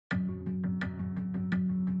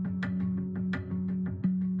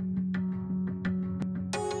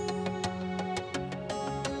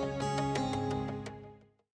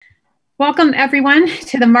Welcome everyone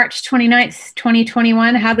to the March 29th,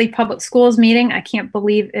 2021 Hadley Public Schools meeting. I can't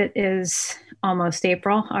believe it is almost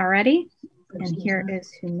April already. And here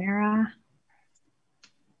is Humera.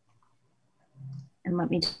 And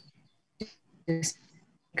let me just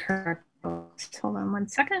correct. Hold on one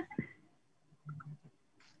second.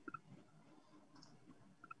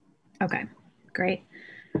 Okay, great.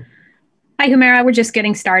 Hi Humera, we're just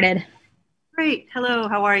getting started. Great. Hello,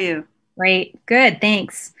 how are you? Great, good,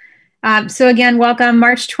 thanks. So again, welcome,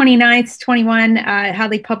 March 29th, 21,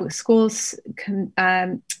 Hadley Public Schools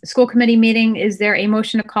School Committee meeting. Is there a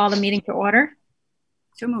motion to call the meeting to order?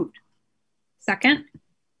 So moved. Second?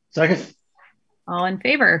 Second. All in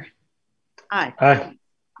favor? Aye. Aye.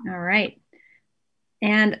 All right.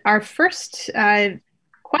 And our first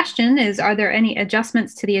question is, are there any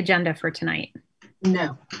adjustments to the agenda for tonight?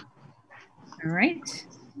 No. All right.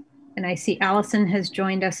 And I see Allison has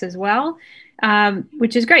joined us as well.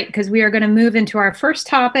 Which is great because we are going to move into our first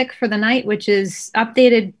topic for the night, which is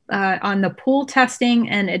updated on the pool testing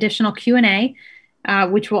and additional Q&A,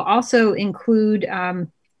 which will also include,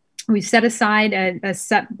 we've set aside a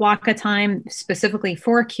set block of time specifically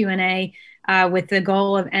for Q&A with the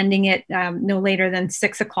goal of ending it no later than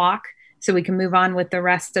 6 o'clock so we can move on with the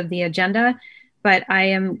rest of the agenda. But I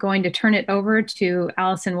am going to turn it over to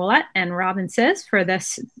Allison Willett and Robin Sis for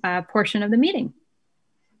this portion of the meeting.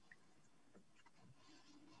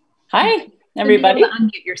 Hi, everybody.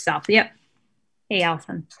 Unmute yourself. Yep. Hey,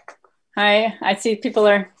 Allison. Hi, I see people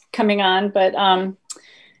are coming on, but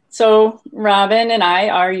so Robin and I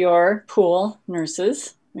are your pool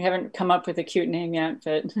nurses. We haven't come up with a cute name yet,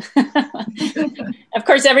 but of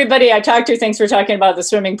course, everybody I talk to thinks we're talking about the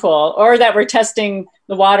swimming pool or that we're testing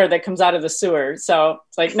the water that comes out of the sewer. So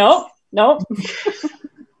it's like, nope.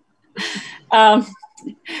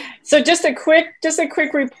 So just a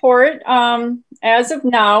quick report. As of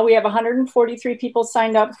now, we have 143 people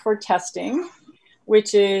signed up for testing,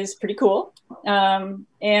 which is pretty cool. And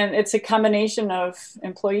it's a combination of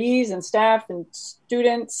employees and staff and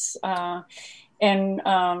students. And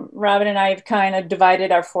Robin and I have kind of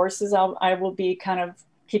divided our forces. I will be kind of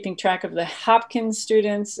keeping track of the Hopkins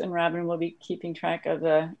students, and Robin will be keeping track of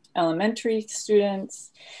the elementary students.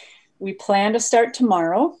 We plan to start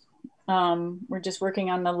tomorrow. We're just working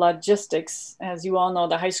on the logistics. As you all know,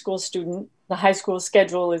 the high school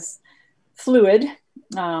schedule is fluid.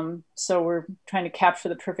 So we're trying to capture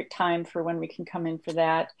the perfect time for when we can come in for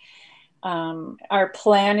that. Our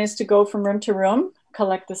plan is to go from room to room,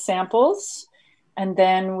 collect the samples, and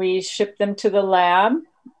then we ship them to the lab.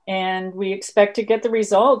 And we expect to get the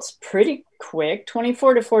results pretty quick,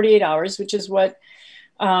 24 to 48 hours, which is what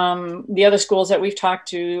the other schools that we've talked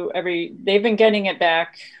to, they've been getting it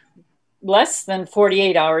back less than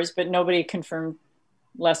 48 hours, but nobody confirmed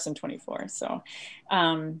less than 24. So,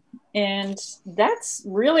 and that's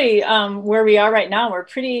really where we are right now. We're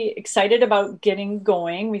pretty excited about getting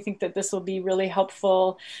going. We think that this will be really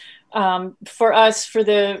helpful for us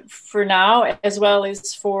for now, as well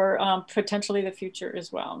as for potentially the future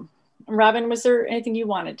as well. Robin, was there anything you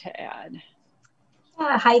wanted to add?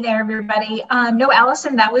 Hi there, everybody. No,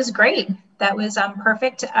 Allison, that was great. That was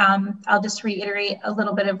perfect. I'll just reiterate a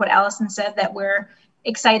little bit of what Allison said, that we're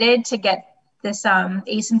excited to get this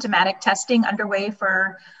asymptomatic testing underway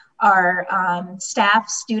for our staff,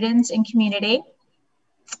 students, and community.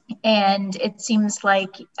 And it seems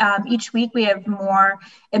like each week we have more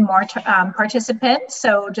and more participants.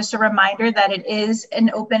 So just a reminder that it is an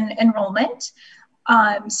open enrollment.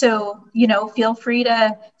 So, feel free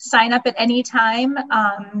to sign up at any time.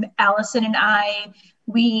 Allison and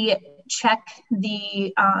we check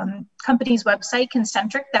the company's website,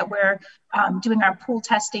 Concentric, that we're doing our pool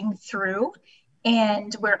testing through,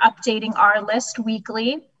 and we're updating our list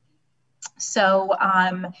weekly. So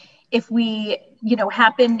if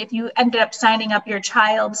if you ended up signing up your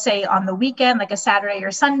child, say on the weekend, like a Saturday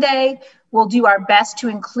or Sunday, we'll do our best to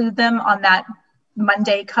include them on that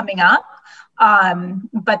Monday coming up.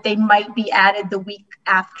 But they might be added the week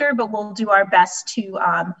after, but we'll do our best to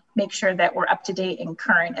make sure that we're up to date and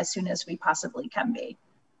current as soon as we possibly can be.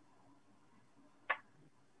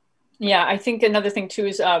 Yeah, I think another thing too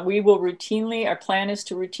is our plan is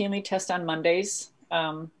to routinely test on Mondays.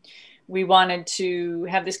 We wanted to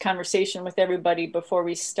have this conversation with everybody before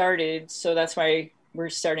we started, so that's why we're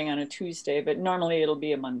starting on a Tuesday, but normally it'll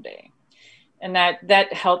be a Monday. And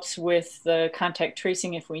that helps with the contact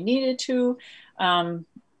tracing if we needed to.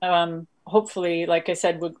 Hopefully, like I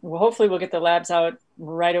said, we'll get the labs out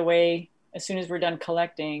right away as soon as we're done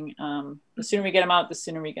collecting. The sooner we get them out, the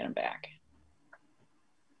sooner we get them back.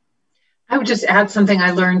 I would just add something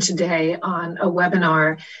I learned today on a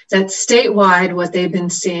webinar, that statewide, what they've been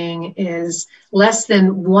seeing is less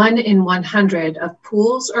than 1 in 100 of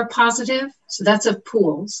pools are positive. So that's of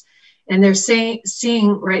pools. And they're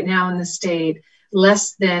seeing right now in the state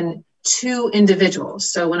less than 2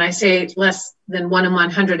 individuals. So when I say less than 1 in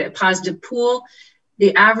 100 at positive pool,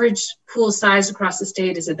 the average pool size across the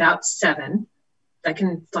state is about 7. That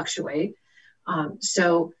can fluctuate.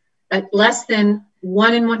 So at less than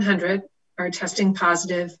 1 in 100 are testing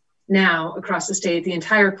positive now across the state, the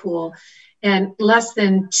entire pool, and less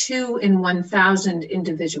than 2 in 1,000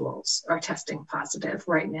 individuals are testing positive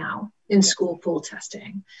right now in school pool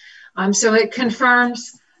testing. So it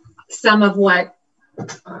confirms some of what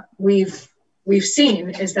we've seen,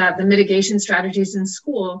 is that the mitigation strategies in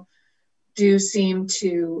school do seem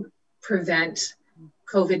to prevent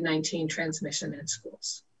COVID-19 transmission in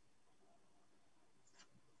schools.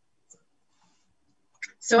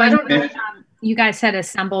 So I don't know. You guys had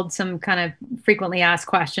assembled some kind of frequently asked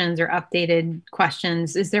questions or updated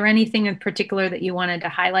questions. Is there anything in particular that you wanted to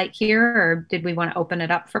highlight here, or did we want to open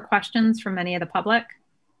it up for questions from any of the public?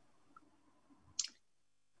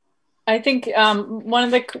 I think one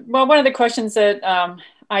of the questions that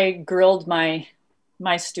I grilled my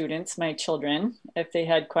students, my children, if they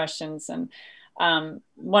had questions, and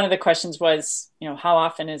one of the questions was, how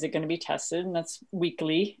often is it going to be tested? And that's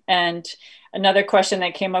weekly. And another question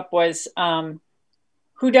that came up was,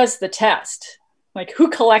 who does the test? Like, who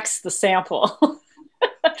collects the sample?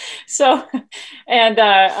 So,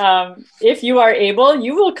 and if you are able,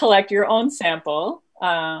 you will collect your own sample.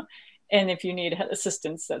 And if you need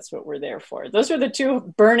assistance, that's what we're there for. Those were the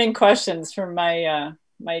 2 burning questions from my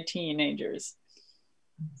my teenagers.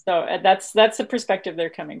 So that's the perspective they're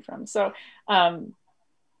coming from. So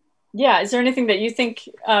yeah, is there anything that you think,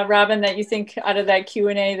 Robin, that you think out of that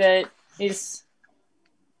Q&A that is,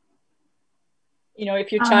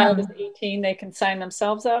 if your child is 18, they can sign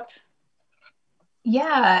themselves up?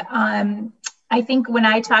 Yeah, I think when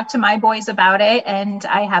I talked to my boys about it, and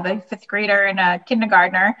I have a 5th grader and a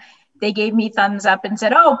kindergartner, they gave me thumbs up and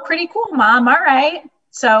said, "Oh, pretty cool, Mom. All right."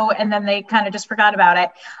 So, and then they kind of just forgot about it.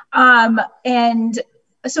 And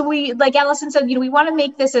so we, like Allison said, we want to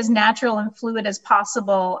make this as natural and fluid as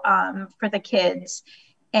possible for the kids,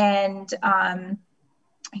 and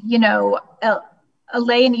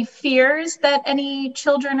allay any fears that any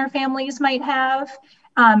children or families might have,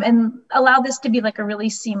 and allow this to be like a really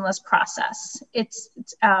seamless process. It's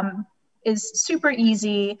super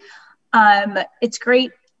easy. It's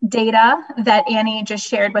great data that Annie just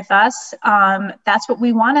shared with us. That's what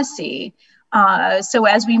we want to see. So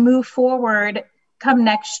as we move forward, come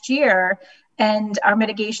next year, and our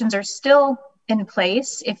mitigations are still in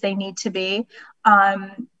place if they need to be,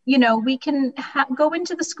 we can go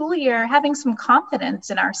into the school year having some confidence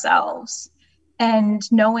in ourselves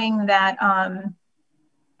and knowing that,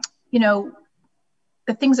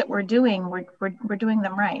 the things that we're doing, we're doing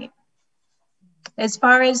them right. As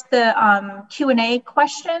far as the Q&A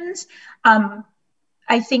questions,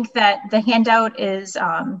 I think that the handout is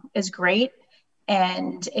great.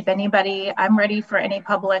 And if anybody, I'm ready for any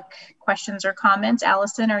public questions or comments.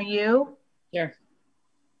 Allison, are you? Sure.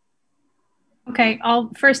 Okay,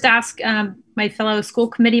 I'll first ask my fellow school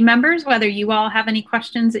committee members whether you all have any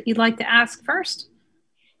questions that you'd like to ask first.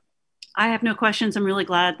 I have no questions. I'm really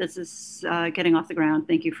glad this is getting off the ground.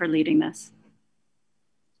 Thank you for leading this.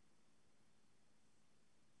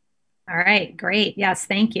 All right, great. Yes,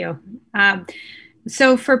 thank you.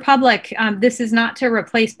 So for public, this is not to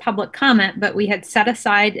replace public comment, but we had set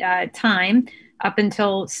aside time up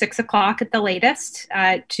until 6 o'clock at the latest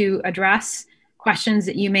to address questions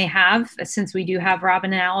that you may have, since we do have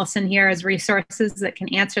Robin and Allison here as resources that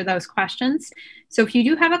can answer those questions. So if you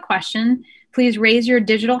do have a question, please raise your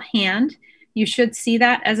digital hand. You should see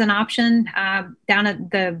that as an option down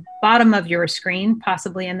at the bottom of your screen,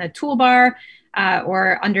 possibly in the toolbar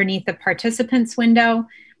or underneath the participants window.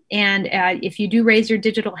 And if you do raise your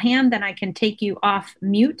digital hand, then I can take you off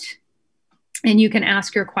mute and you can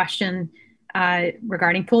ask your question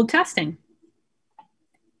regarding pooled testing.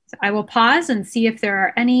 So I will pause and see if there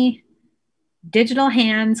are any digital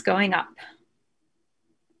hands going up.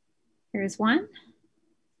 Here's one.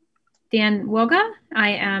 Dan Woga, I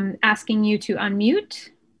am asking you to unmute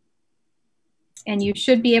and you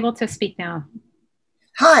should be able to speak now.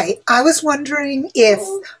 Hi, I was wondering if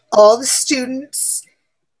all the students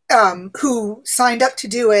who signed up to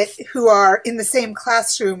do it, who are in the same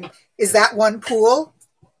classroom, is that one pool?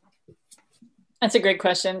 That's a great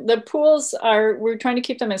question. The pools we're trying to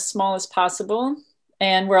keep them as small as possible.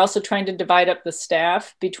 And we're also trying to divide up the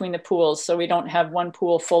staff between the pools so we don't have one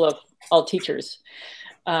pool full of all teachers.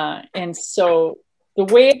 And so the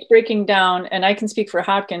way it's breaking down, and I can speak for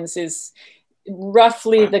Hopkins, is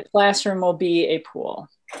roughly the classroom will be a pool.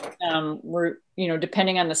 We're,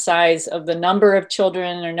 depending on the size of the number of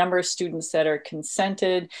children or number of students that are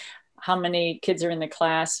consented, how many kids are in the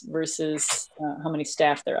class versus how many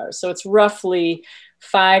staff there are. So it's roughly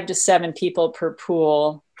 5 to 7 people per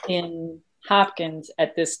pool in Hopkins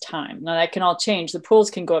at this time. Now that can all change. The pools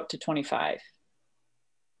can go up to 25.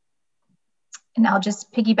 And I'll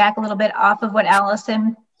just piggyback a little bit off of what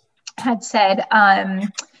Allison had said.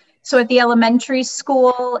 So at the elementary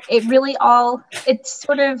school, it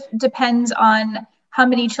sort of depends on how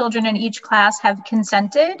many children in each class have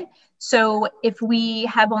consented. So if we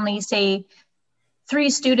have only, say, 3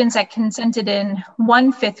 students that consented in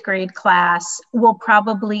one 5th grade class,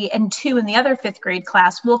 and 2 in the other 5th grade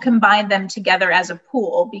class, we'll combine them together as a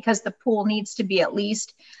pool, because the pool needs to be at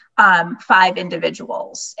least 5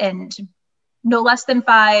 individuals, and no less than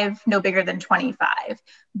 5, no bigger than 25.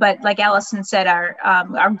 But like Allison said,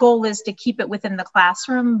 our goal is to keep it within the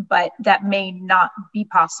classroom, but that may not be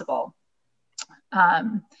possible.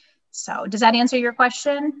 So does that answer your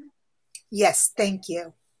question? Yes, thank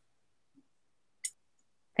you.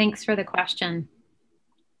 Thanks for the question.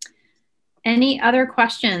 Any other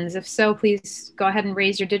questions? If so, please go ahead and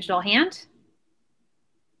raise your digital hand.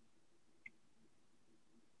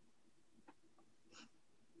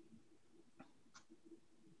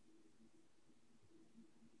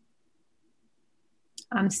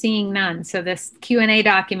 I'm seeing none. So this Q&A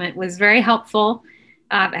document was very helpful.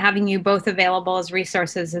 Having you both available as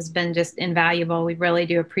resources has been just invaluable. We really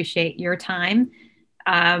do appreciate your time.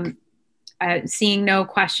 Seeing no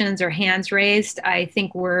questions or hands raised, I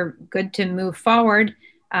think we're good to move forward,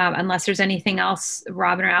 unless there's anything else,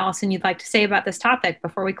 Robin or Allison, you'd like to say about this topic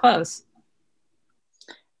before we close.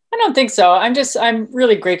 I don't think so. I'm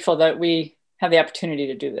really grateful that we have the opportunity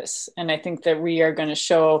to do this. And I think that we are going to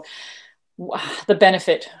show the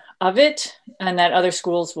benefit of it, and that other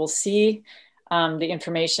schools will see the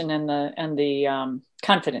information and the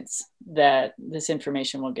confidence that this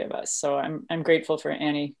information will give us. So I'm grateful for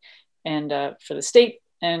Annie and for the state,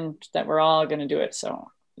 and that we're all going to do it. So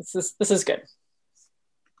this is good.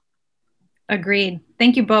 Agreed.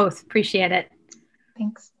 Thank you both. Appreciate it.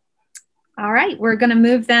 Thanks. All right, we're going to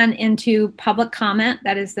move then into public comment.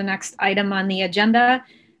 That is the next item on the agenda.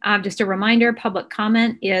 Just a reminder, public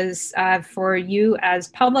comment is for you as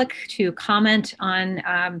public to comment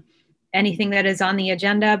on anything that is on the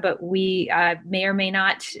agenda, but we may or may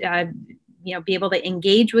not be able to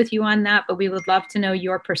engage with you on that, but we would love to know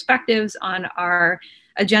your perspectives on our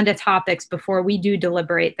agenda topics before we do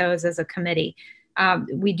deliberate those as a committee.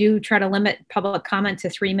 We do try to limit public comment to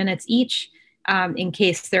 3 minutes each, in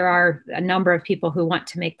case there are a number of people who want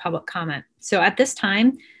to make public comment. So at this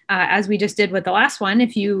time, as we just did with the last one,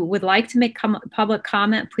 if you would like to make public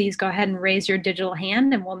comment, please go ahead and raise your digital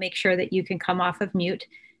hand, and we'll make sure that you can come off of mute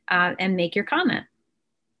and make your comment.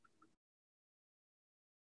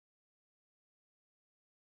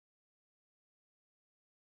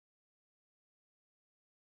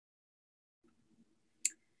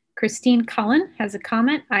 Christine Cullen has a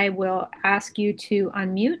comment. I will ask you to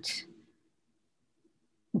unmute.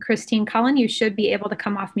 Christine Cullen, you should be able to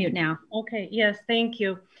come off mute now. Okay, yes, thank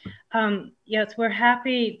you. Yes, we're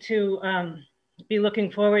happy to be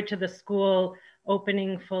looking forward to the school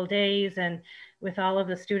opening full days and with all of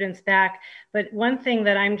the students back. But one thing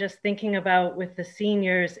that I'm just thinking about with the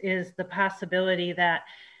seniors is the possibility that,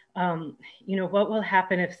 what will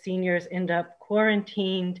happen if seniors end up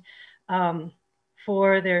quarantined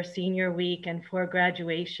for their senior week and for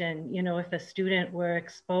graduation, if a student were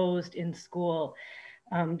exposed in school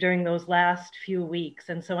during those last few weeks.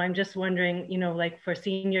 And so I'm just wondering, like for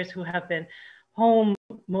seniors who have been home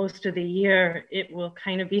most of the year, it will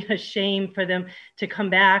kind of be a shame for them to come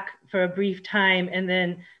back for a brief time and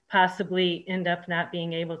then possibly end up not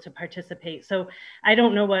being able to participate. So I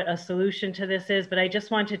don't know what a solution to this is, but I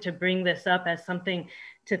just wanted to bring this up as something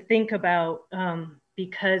to think about,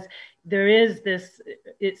 because there is this,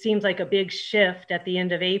 it seems like a big shift at the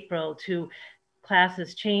end of April to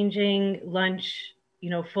classes changing, lunch,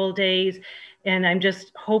 full days. And I'm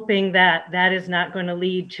just hoping that that is not going to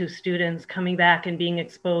lead to students coming back and being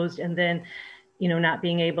exposed and then, not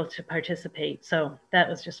being able to participate. So that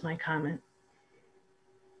was just my comment.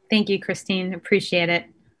 Thank you, Christine. Appreciate it.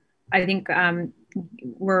 I think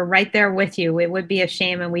we're right there with you. It would be a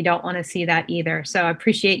shame, and we don't want to see that either. So I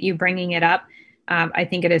appreciate you bringing it up. I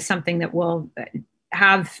think it is something that we'll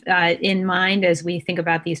have in mind as we think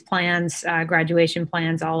about these plans, graduation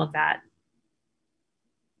plans, all of that.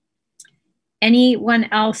 Anyone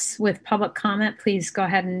else with public comment, please go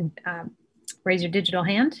ahead and raise your digital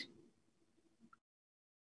hand.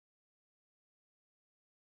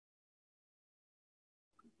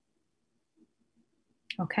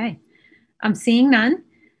 Okay, I'm seeing none.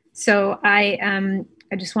 So I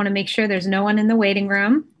just want to make sure there's no one in the waiting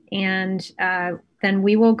room, and then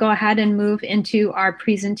we will go ahead and move into our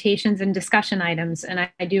presentations and discussion items. And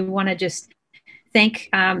I do want to just thank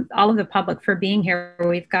all of the public for being here.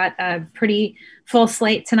 We've got a pretty full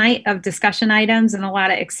slate tonight of discussion items and a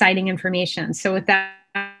lot of exciting information. So with that,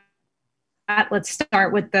 let's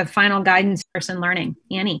start with the final guidance person learning.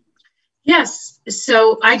 Annie. Yes,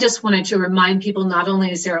 so I just wanted to remind people, not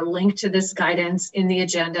only is there a link to this guidance in the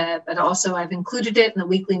agenda, but also I've included it in the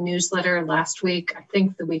weekly newsletter last week, I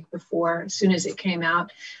think the week before, as soon as it came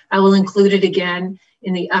out. I will include it again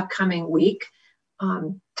in the upcoming week.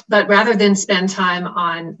 But rather than spend time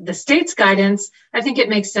on the state's guidance, I think it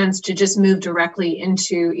makes sense to just move directly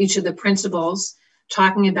into each of the principals,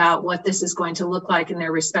 talking about what this is going to look like in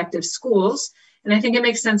their respective schools. And I think it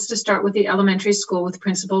makes sense to start with the elementary school with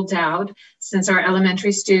Principal Dowd, since our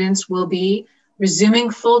elementary students will be resuming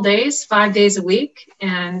full days, 5 days a week,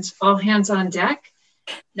 and all hands on deck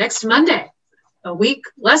next Monday, a week,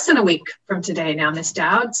 less than a week from today now, Ms.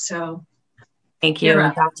 Dowd. So thank you,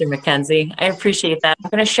 Dr. McKenzie. I appreciate that. I'm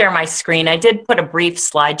going to share my screen. I did put a brief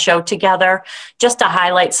slideshow together just to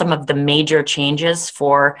highlight some of the major changes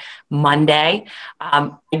for Monday. I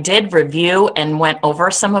did review and went over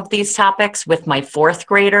some of these topics with my fourth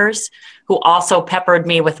graders, who also peppered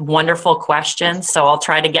me with wonderful questions. So I'll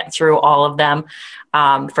try to get through all of them.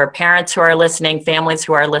 For parents who are listening, families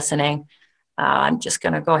who are listening, I'm just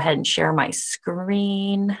going to go ahead and share my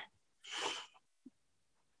screen.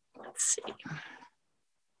 Let's see.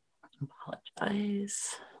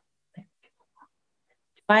 Apologize. Do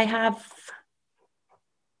I have, can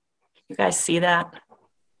you guys see that?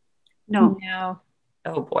 No. No.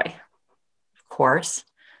 Oh boy, of course.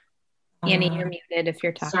 Annie, you're muted if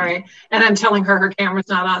you're talking. sorry. And I'm telling her camera's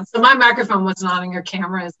not on. So my microphone wasn't on and your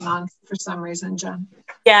camera isn't on for some reason, Jen.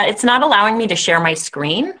 Yeah, it's not allowing me to share my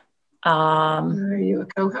screen. Are you a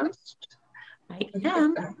co-host? I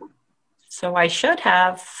am. So I should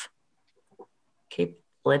have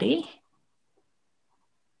capability.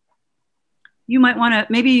 You might want to,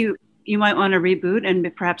 maybe you might want to reboot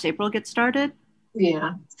and perhaps April get started.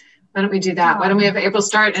 Yeah. Why don't we do that? Why don't we have April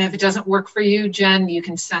start? And if it doesn't work for you, Jen, you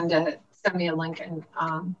can send me a link and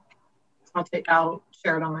I'll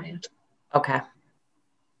share it on my end. Okay.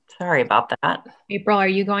 Sorry about that. April, are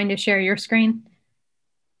you going to share your screen?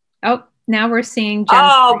 Oh, now we're seeing Jen's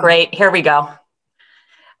Oh, screen. great. Here we go.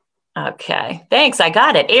 Okay. Thanks. I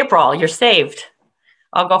got it. April, you're saved.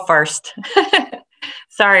 I'll go first.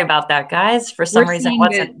 Sorry about that, guys. For some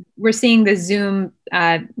reason, we're seeing the Zoom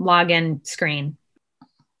login screen.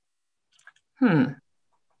 And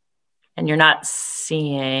you're not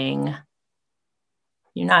seeing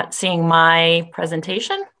my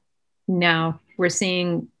presentation? No, we're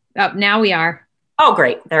seeing, oh, now we are. Oh,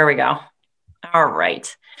 great. There we go. All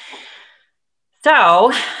right.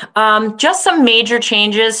 So just some major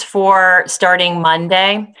changes for starting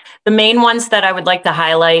Monday. The main ones that I would like to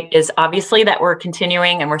highlight is obviously that we're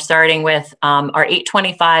continuing and we're starting with our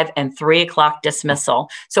 8:25 and 3 o'clock dismissal.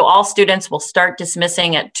 So all students will start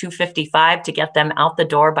dismissing at 2:55 to get them out the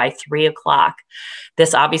door by 3 o'clock.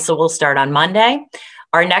 This obviously will start on Monday.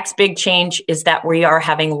 Our next big change is that we are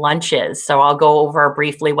having lunches. So I'll go over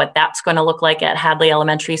briefly what that's going to look like at Hadley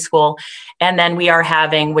Elementary School. And then we are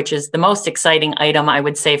having, which is the most exciting item I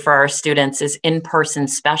would say for our students, is in-person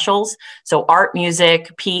specials. So art,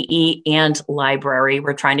 music, PE, and library.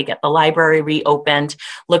 We're trying to get the library reopened,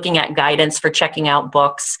 looking at guidance for checking out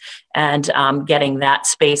books and getting that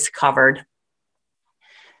space covered.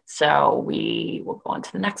 So we will go on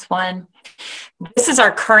to the next one. This is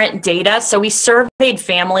our current data. So we surveyed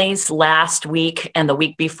families last week and the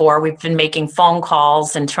week before. We've been making phone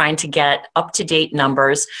calls and trying to get up-to-date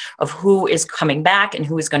numbers of who is coming back and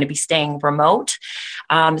who is going to be staying remote.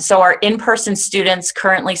 So our in-person students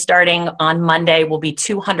currently starting on Monday will be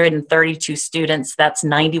 232 students. That's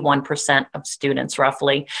 91% of students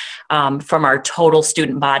roughly from our total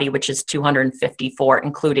student body, which is 254,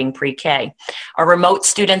 including pre-K. Our remote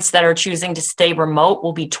students that are choosing to stay remote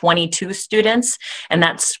will be 22 students, and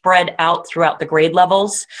that's spread out throughout the grade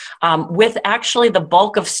levels, with actually the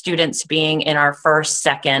bulk of students being in our first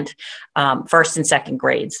and second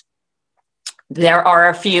grades. There are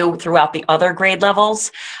a few throughout the other grade levels,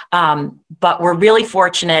 but we're really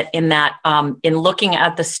fortunate in that in looking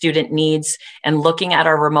at the student needs and looking at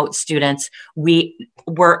our remote students, we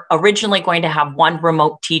were originally going to have one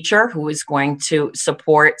remote teacher who was going to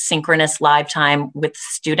support synchronous live time with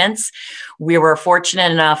students. We were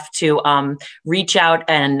fortunate enough to reach out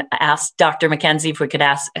and ask Dr. McKenzie if we could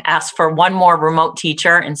ask for one more remote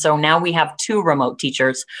teacher. And so now we have 2 remote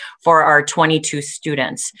teachers for our 22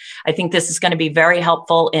 students. I think this is going to be very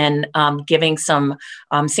helpful in giving some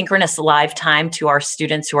synchronous live time to our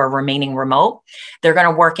students who are remaining remote. They're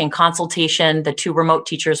going to work in consultation. The 2 remote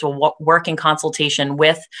teachers will work in consultation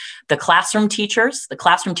with the classroom teachers. The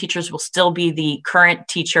classroom teachers will still be the current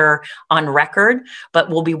teacher on record, but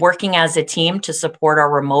we'll be working as a team to support our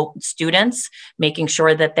remote students, making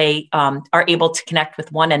sure that they are able to connect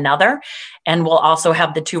with one another. And we'll also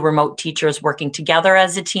have the 2 remote teachers working together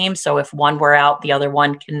as a team. So if one were out, the other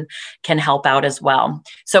one can help out as well.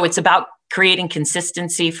 So it's about creating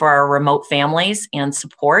consistency for our remote families and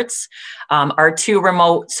supports. Our 2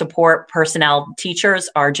 remote support personnel teachers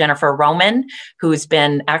are Jennifer Roman, who's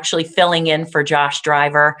been actually filling in for Josh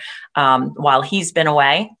Driver while he's been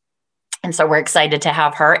away. And so we're excited to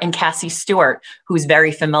have her, and Cassie Stewart, who's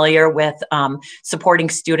very familiar with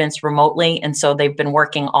supporting students remotely. And so they've been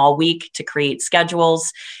working all week to create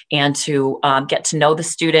schedules and to get to know the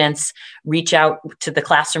students, reach out to the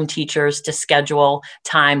classroom teachers to schedule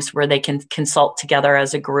times where they can consult together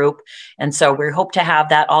as a group. And so we hope to have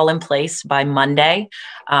that all in place by Monday.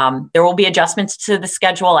 There will be adjustments to the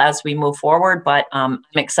schedule as we move forward, but I'm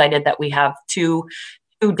excited that we have two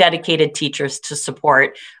dedicated teachers to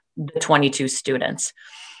support the 22 students.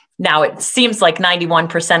 Now, it seems like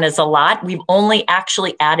 91% is a lot. We've only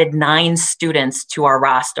actually added 9 students to our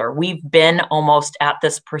roster. We've been almost at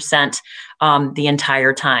this percent the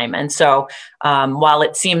entire time. And so while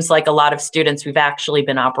it seems like a lot of students, we've actually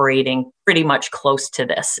been operating pretty much close to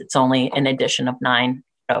this. It's only an addition of 9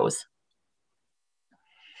 kiddos.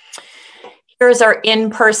 Here's our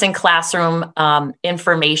in-person classroom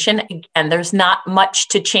information. Again, there's not much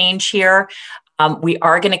to change here. We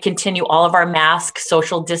are going to continue all of our mask,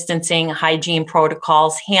 social distancing, hygiene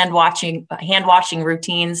protocols, hand washing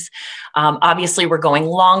routines. Obviously, we're going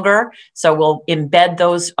longer, so we'll embed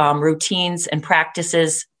those routines and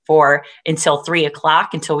practices until 3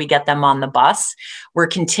 o'clock, until we get them on the bus. We're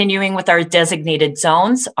continuing with our designated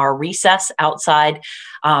zones, our recess outside.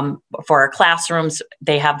 For our classrooms,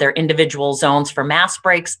 they have their individual zones for mass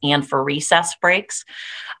breaks and for recess breaks.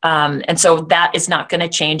 And so that is not going to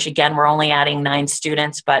change. Again, we're only adding 9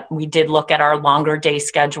 students, but we did look at our longer day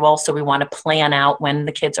schedule. So we want to plan out when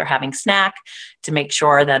the kids are having snack to make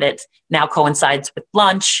sure that it now coincides with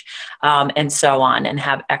lunch and so on, and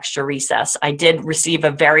have extra recess. I did receive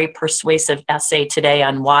a very persuasive essay today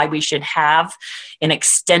on why we should have an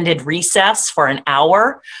extended recess for an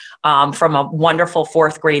hour from a wonderful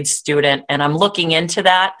 4th grade student. And I'm looking into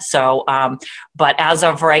that. So, but as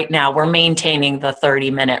of right now, we're maintaining the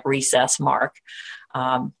 30-minute recess mark,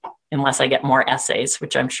 unless I get more essays,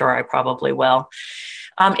 which I'm sure I probably will.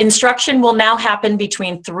 Instruction will now happen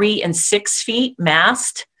between 3 and 6 feet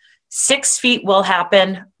masked. 6 feet will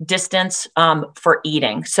happen distance for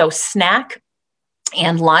eating. So snack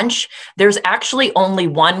and lunch, there's actually only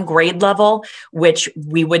 1 grade level, which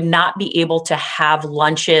we would not be able to have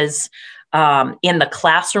lunches in the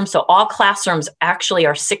classroom. So all classrooms actually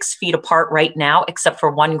are 6 feet apart right now, except for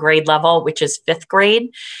 1 grade level, which is 5th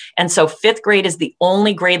grade. And so 5th grade is the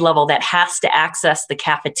only grade level that has to access the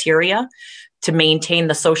cafeteria to maintain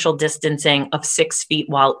the social distancing of 6 feet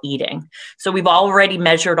while eating. So we've already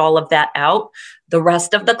measured all of that out. The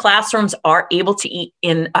rest of the classrooms are able to eat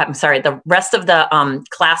the rest of the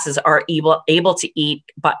classes are able to eat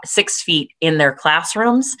but 6 feet in their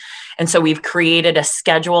classrooms. And so we've created a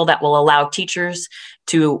schedule that will allow teachers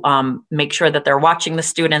to make sure that they're watching the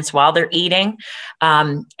students while they're eating,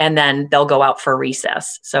 and then they'll go out for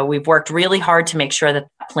recess. So we've worked really hard to make sure that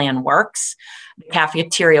the plan works. The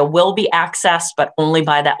cafeteria will be accessed, but only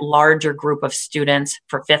by that larger group of students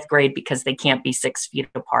for 5th grade because they can't be 6 feet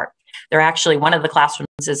apart. They're actually, one of the classrooms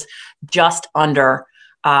is just under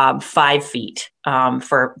 5 feet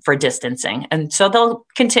for distancing. And so they'll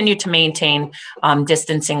continue to maintain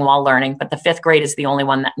distancing while learning, but the 5th grade is the only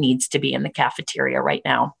one that needs to be in the cafeteria right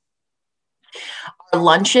now.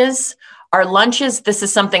 Our lunches, this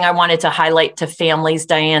is something I wanted to highlight to families.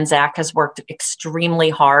 Diane Zach has worked extremely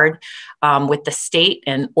hard with the state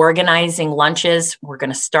and organizing lunches. We're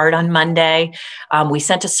going to start on Monday. We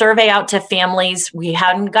sent a survey out to families. We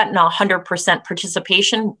hadn't gotten 100%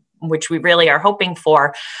 participation, which we really are hoping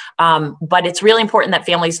for. But it's really important that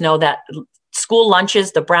families know that school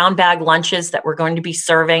lunches, the brown bag lunches that we're going to be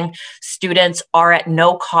serving students are at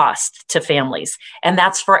no cost to families, and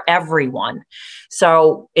that's for everyone.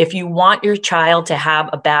 So if you want your child to have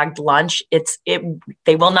a bagged lunch,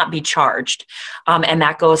 they will not be charged. And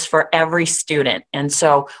that goes for every student. And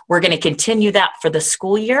so we're going to continue that for the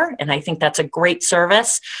school year. And I think that's a great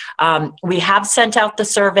service. We have sent out the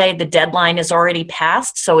survey. The deadline is already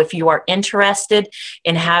passed. So if you are interested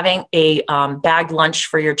in having a bagged lunch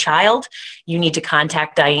for your child, you need to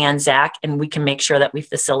contact Diane Zach, and we can make sure that we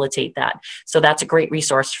facilitate that. So that's a great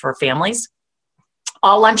resource for families.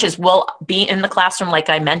 All lunches will be in the classroom, like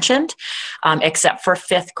I mentioned, except for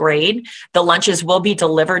 5th grade. The lunches will be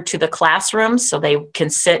delivered to the classrooms so they can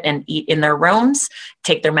sit and eat in their rooms,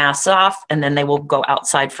 take their masks off, and then they will go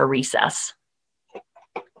outside for recess.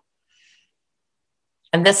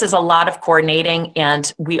 And this is a lot of coordinating,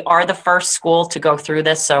 and we are the first school to go through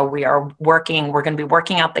this. So we're going to be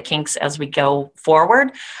working out the kinks as we go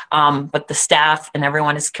forward. But the staff and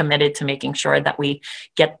everyone is committed to making sure that we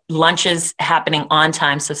get lunches happening on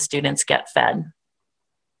time so students get fed.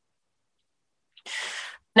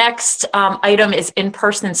 Next item is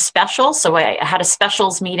in-person specials. So I had a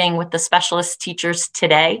specials meeting with the specialist teachers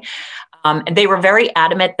today. And they were very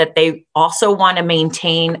adamant that they also want to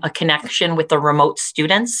maintain a connection with the remote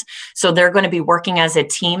students. So they're going to be working as a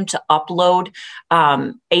team to upload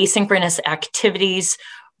asynchronous activities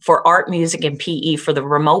for art, music, and PE for the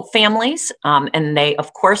remote families. And they,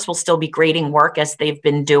 of course, will still be grading work as they've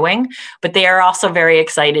been doing, but they are also very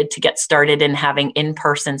excited to get started in having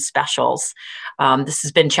in-person specials. This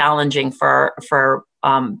has been challenging for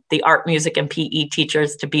the art, music, and PE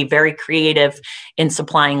teachers to be very creative in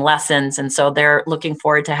supplying lessons. And so they're looking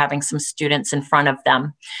forward to having some students in front of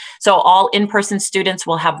them. So all in-person students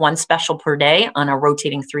will have 1 special per day on a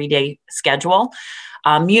rotating 3-day schedule.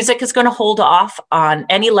 Music is going to hold off on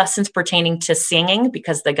any lessons pertaining to singing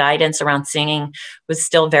because the guidance around singing was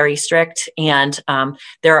still very strict. And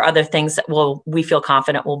there are other things that we feel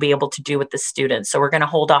confident we'll be able to do with the students. So we're going to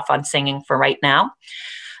hold off on singing for right now.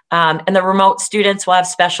 And the remote students will have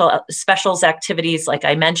specials activities, like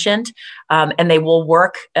I mentioned, and they will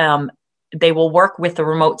work with the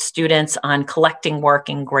remote students on collecting work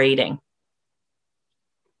and grading.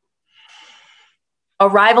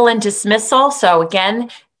 Arrival and dismissal. So again,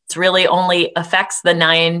 it really only affects the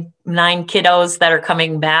nine kiddos that are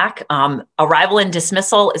coming back. Arrival and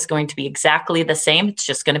dismissal is going to be exactly the same. It's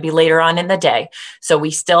just going to be later on in the day. So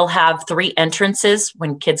we still have 3 entrances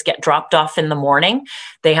when kids get dropped off in the morning.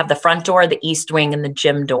 They have the front door, the east wing, and the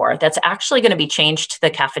gym door. That's actually going to be changed to the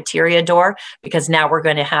cafeteria door because now we're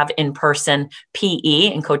going to have in-person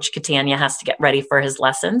PE, and Coach Catania has to get ready for his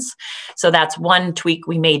lessons. So that's one tweak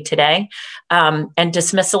we made today. And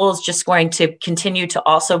dismissal is just going to continue to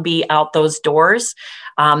also be out those doors.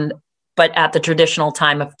 But at the traditional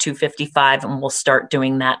time of 2:55, and we'll start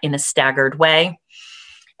doing that in a staggered way.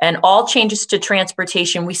 And all changes to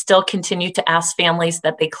transportation, we still continue to ask families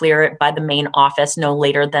that they clear it by the main office no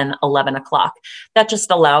later than 11 o'clock. That just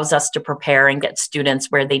allows us to prepare and get students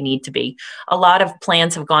where they need to be. A lot of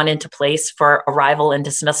plans have gone into place for arrival and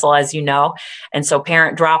dismissal, as you know. And so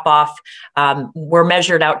parent drop-off, we're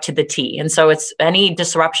measured out to the T. And so it's any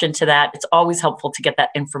disruption to that, it's always helpful to get that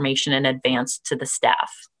information in advance to the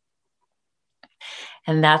staff.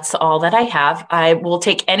 And that's all that I have. I will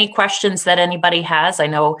take any questions that anybody has. I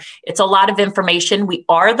know it's a lot of information. We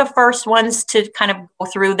are the first ones to kind of go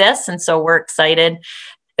through this. And so we're excited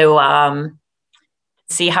to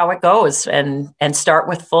see how it goes and start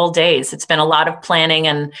with full days. It's been a lot of planning,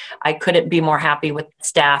 and I couldn't be more happy with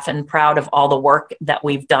staff and proud of all the work that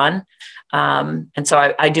we've done. And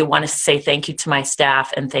so I do want to say thank you to my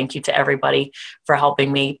staff and thank you to everybody for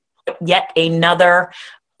helping me put yet another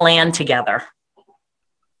plan together.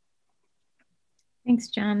 Thanks,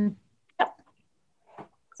 Jen. Yep.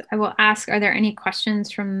 So I will ask, are there any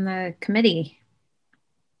questions from the committee?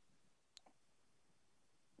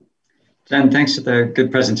 Jen, thanks for the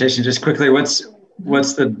good presentation. Just quickly, what's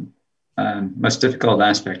the most difficult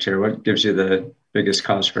aspect here? What gives you the biggest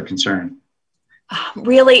cause for concern?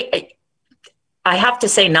 Really, I have to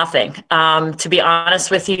say nothing. To be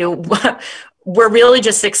honest with you, we're really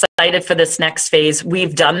just excited for this next phase.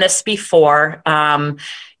 We've done this before.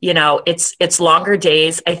 You know, it's longer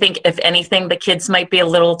days. I think if anything, the kids might be a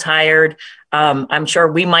little tired. I'm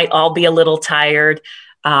sure we might all be a little tired.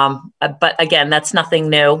 But again, that's nothing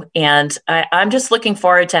new. And I'm just looking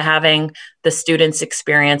forward to having the students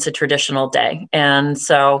experience a traditional day. And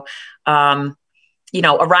so,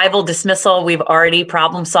 Arrival dismissal, we've already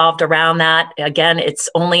problem solved around that. Again, it's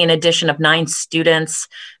only an addition of 9 students.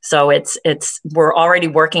 So we're already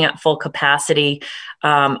working at full capacity.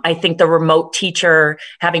 I think the remote teacher,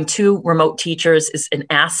 having 2 remote teachers is an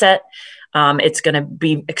asset. It's going to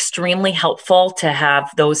be extremely helpful to have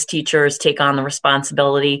those teachers take on the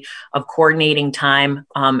responsibility of coordinating time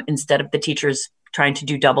instead of the teachers trying to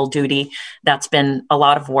do double duty. That's been a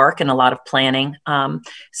lot of work and a lot of planning.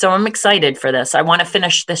 So I'm excited for this. I want to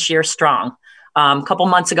finish this year strong. A couple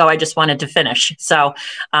months ago, I just wanted to finish. So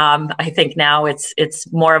I think now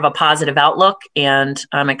it's more of a positive outlook, and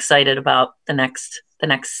I'm excited about the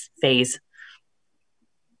next phase.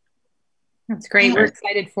 That's great. We're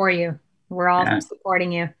excited for you. We're all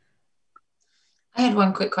supporting you. I had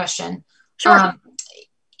one quick question. Sure.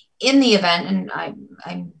 In the event, and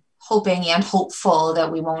I'm hoping and hopeful that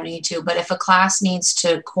we won't need to, but if a class needs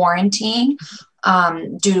to quarantine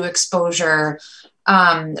due to exposure,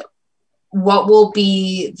 what will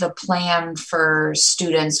be the plan for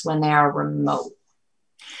students when they are remote?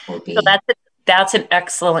 So that's an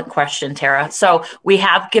excellent question, Tara. So we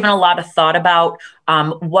have given a lot of thought about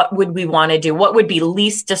what would we want to do? What would be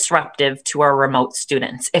least disruptive to our remote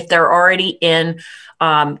students? If they're already in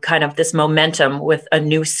kind of this momentum with a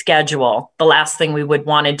new schedule, the last thing we would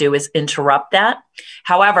want to do is interrupt that.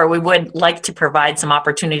 However, we would like to provide some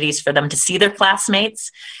opportunities for them to see their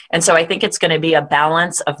classmates. And so I think it's going to be a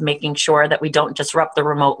balance of making sure that we don't disrupt the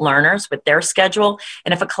remote learners with their schedule.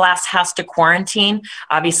 And if a class has to quarantine,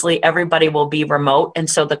 obviously everybody will be remote. And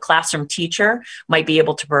so the classroom teacher might be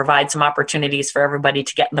able to provide some opportunities for everybody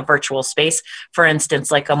to get in the virtual space. For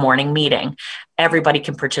instance, like a morning meeting. Everybody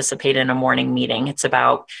can participate in a morning meeting. It's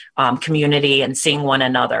about community and seeing one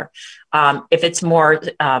another. If it's more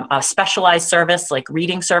a specialized service like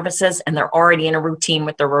reading services, and they're already in a routine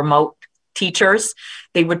with the remote teachers,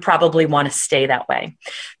 they would probably want to stay that way.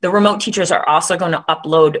 The remote teachers are also going to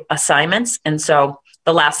upload assignments. And so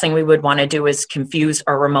the last thing we would want to do is confuse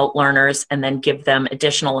our remote learners and then give them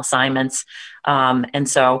additional assignments. And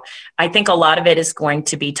so I think a lot of it is going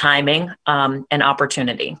to be timing and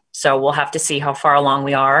opportunity. So we'll have to see how far along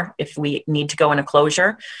we are if we need to go in a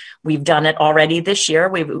closure. We've done it already this year,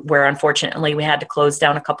 where unfortunately we had to close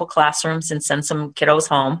down a couple classrooms and send some kiddos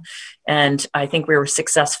home. And I think we were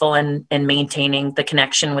successful in maintaining the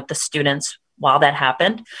connection with the students while that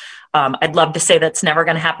happened. I'd love to say that's never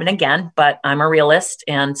going to happen again, but I'm a realist.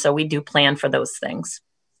 And so we do plan for those things.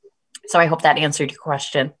 So I hope that answered your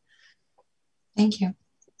question. Thank you.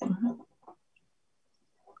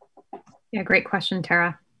 Yeah, great question,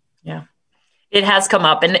 Tara. Yeah, it has come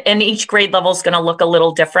up, and each grade level is going to look a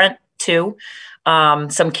little different too.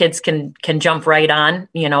 Some kids can jump right on,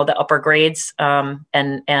 the upper grades and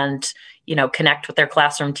connect with their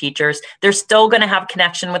classroom teachers. They're still going to have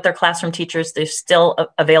connection with their classroom teachers. They're still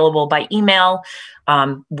available by email.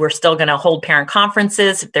 We're still going to hold parent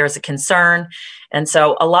conferences if there's a concern. And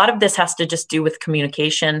so a lot of this has to just do with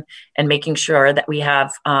communication and making sure that we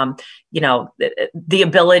have, the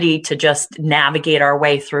ability to just navigate our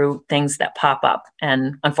way through things that pop up.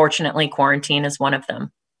 And unfortunately, quarantine is one of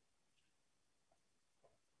them.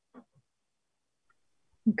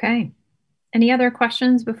 Okay. Any other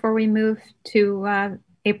questions before we move to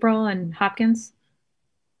April and Hopkins?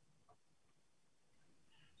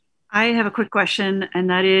 I have a quick question, and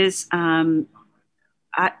that is,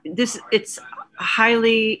 it's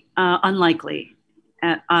highly unlikely,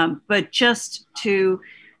 but just to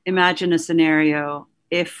imagine a scenario,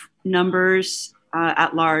 if numbers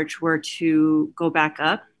at large were to go back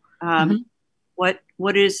up, what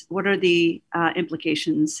are the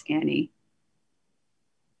implications, Annie?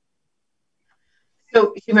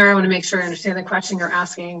 So, Humira, I want to make sure I understand the question you're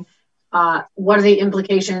asking. What are the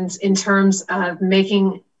implications in terms of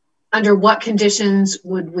under what conditions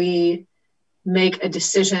would we make a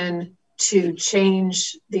decision to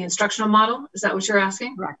change the instructional model? Is that what you're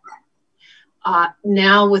asking? Right.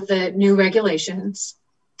 Now with the new regulations,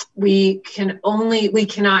 we cannot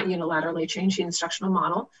unilaterally change the instructional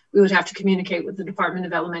model. We would have to communicate with the Department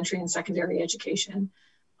of Elementary and Secondary Education.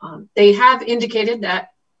 They have indicated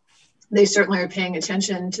that they certainly are paying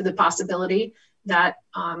attention to the possibility that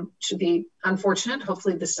should be unfortunate.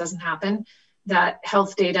 Hopefully this doesn't happen, that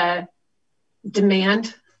health data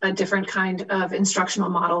demand a different kind of instructional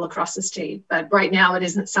model across the state. But right now it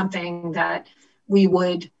isn't something that we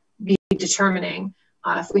would be determining.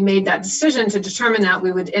 If we made that decision to determine that,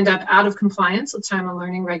 we would end up out of compliance with time and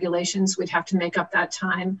learning regulations. We'd have to make up that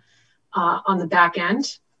time on the back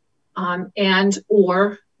end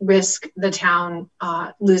or risk the town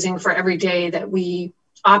losing for every day that we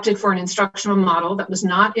opted for an instructional model that was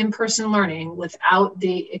not in-person learning without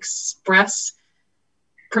the express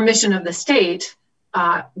permission of the state,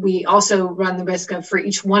 we also run the risk of, for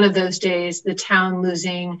each one of those days, the town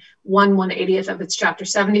losing 1/180th of its Chapter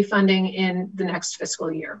 70 funding in the next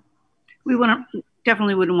fiscal year. We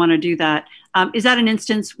definitely wouldn't want to do that. Is that an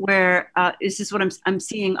instance where, is this what I'm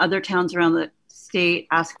seeing other towns around the state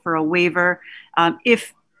ask for a waiver?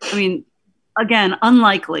 Again,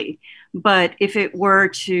 unlikely, but if it were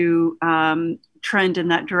to trend in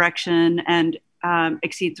that direction and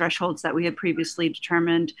exceed thresholds that we had previously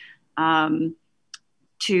determined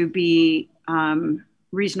to be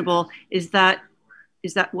reasonable, is that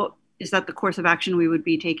the course of action we would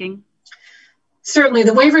be taking? Certainly,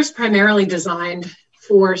 the waiver is primarily designed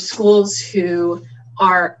for schools who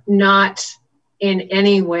are not in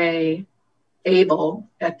any way able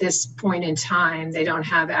at this point in time. They don't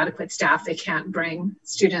have adequate staff. They can't bring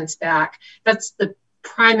students back. That's the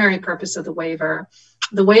primary purpose of the waiver.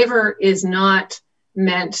 The waiver is not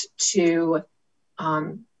meant to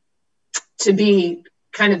be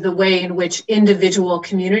kind of the way in which individual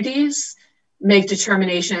communities make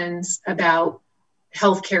determinations about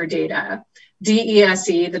healthcare data.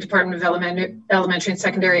 DESE, the Department of Elementary and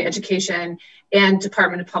Secondary Education, and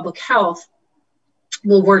Department of Public Health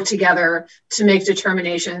will work together to make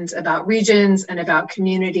determinations about regions and about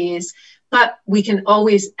communities, but we can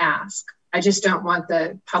always ask. I just don't want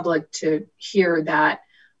the public to hear that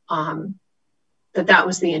that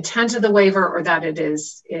was the intent of the waiver, or that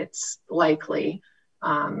it's likely.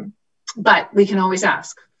 But we can always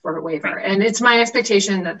ask for a waiver. And it's my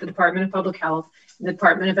expectation that the Department of Public Health and the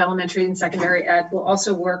Department of Elementary and Secondary Ed will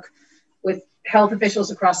also work with health officials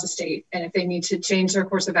across the state. And if they need to change their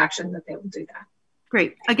course of action, that they will do that.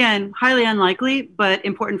 Great. Again, highly unlikely, but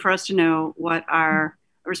important for us to know what our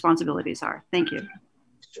responsibilities are. Thank you.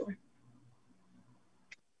 Sure.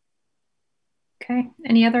 Okay.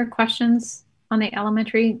 Any other questions on the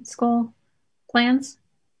elementary school plans?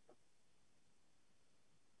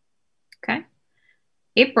 Okay.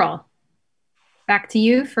 April, back to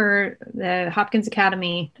you for the Hopkins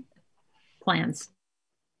Academy plans.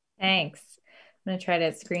 Thanks. I'm going to try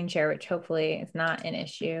to screen share, which hopefully is not an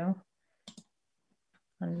issue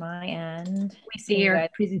on my end. We see your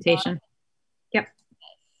presentation. Yep.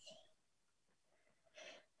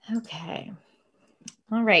 Okay.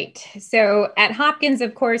 All right. So at Hopkins,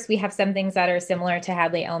 of course, we have some things that are similar to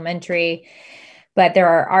Hadley Elementary, but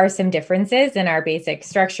there are some differences in our basic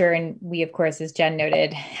structure. And we, of course, as Jen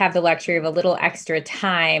noted, have the luxury of a little extra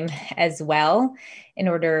time as well in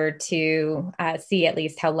order to see at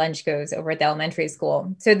least how lunch goes over at the elementary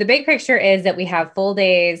school. So the big picture is that we have full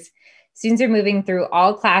days. Students are moving through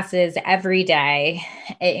all classes every day.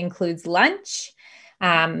 It includes lunch,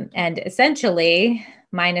 and essentially,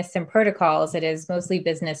 minus some protocols, it is mostly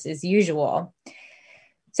business as usual.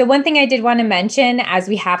 So one thing I did want to mention as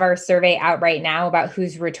we have our survey out right now about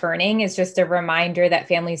who's returning is just a reminder that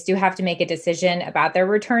families do have to make a decision about their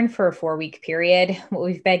return for a 4-week period. What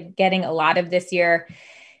we've been getting a lot of this year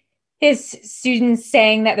is students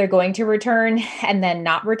saying that they're going to return and then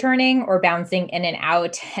not returning or bouncing in and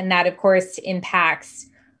out. And that, of course, impacts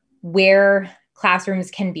where classrooms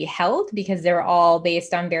can be held because they're all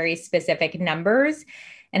based on very specific numbers,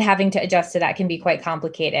 and having to adjust to that can be quite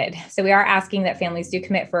complicated. So we are asking that families do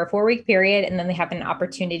commit for a 4-week period, and then they have an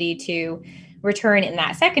opportunity to return in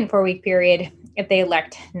that second 4-week period if they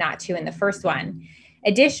elect not to in the first one.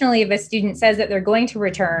 Additionally, if a student says that they're going to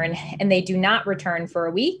return and they do not return for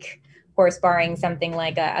a week, of course, barring something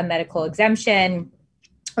like a medical exemption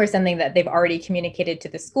or something that they've already communicated to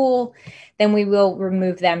the school, then we will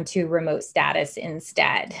remove them to remote status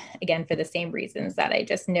instead, again, for the same reasons that I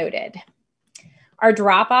just noted. Our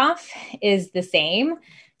drop-off is the same.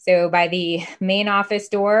 So by the main office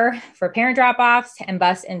door for parent drop-offs, and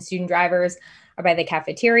bus and student drivers are by the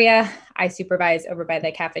cafeteria. I supervise over by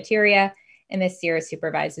the cafeteria, and Ms. Sears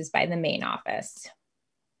supervises by the main office.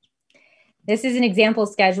 This is an example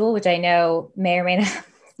schedule, which I know may or may not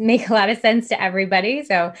make a lot of sense to everybody.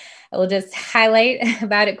 So I will just highlight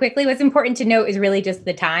about it quickly. What's important to note is really just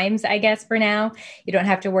the times, I guess, for now. You don't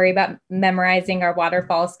have to worry about memorizing our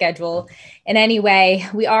waterfall schedule in any way.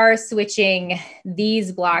 We are switching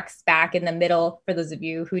these blocks back in the middle for those of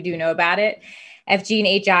you who do know about it. FG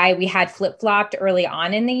and HI, we had flip-flopped early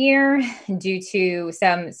on in the year due to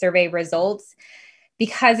some survey results.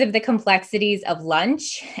 Because of the complexities of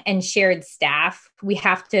lunch and shared staff, we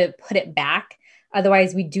have to put it back.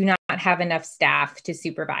 Otherwise, we do not have enough staff to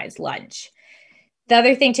supervise lunch. The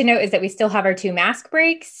other thing to note is that we still have our 2 mask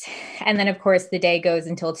breaks. And then, of course, the day goes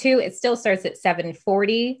until 2. It still starts at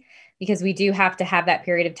 7:40 because we do have to have that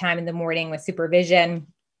period of time in the morning with supervision.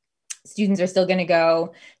 students are still going to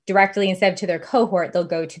go directly, instead of to their cohort, they'll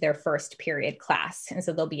go to their first period class. And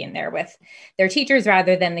so they'll be in there with their teachers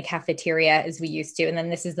rather than the cafeteria as we used to. And then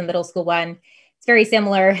this is the middle school one. It's very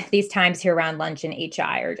similar. These times here around lunch and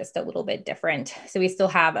HI are just a little bit different. So we still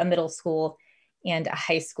have a middle school and a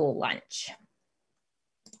high school lunch.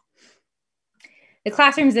 The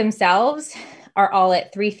classrooms themselves are all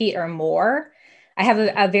at 3 feet or more. I have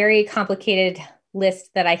a very complicated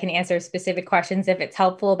list that I can answer specific questions if it's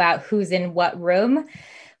helpful about who's in what room.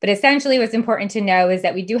 But essentially what's important to know is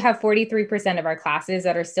that we do have 43% of our classes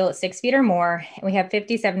that are still at 6 feet or more, and we have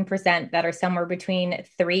 57% that are somewhere between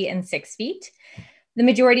 3 and 6 feet. The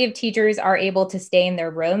majority of teachers are able to stay in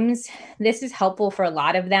their rooms. This is helpful for a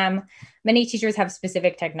lot of them. Many teachers have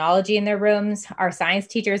specific technology in their rooms. Our science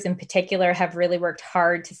teachers in particular have really worked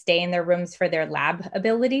hard to stay in their rooms for their lab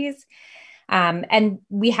abilities. And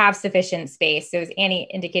we have sufficient space. So as Annie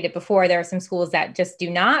indicated before, there are some schools that just do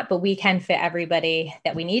not, but we can fit everybody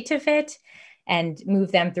that we need to fit and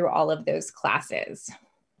move them through all of those classes.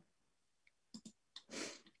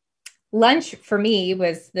 Lunch for me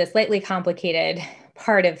was the slightly complicated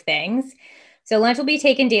part of things. So lunch will be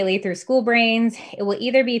taken daily through School Brains. It will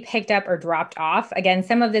either be picked up or dropped off. Again,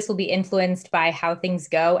 some of this will be influenced by how things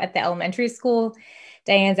go at the elementary school.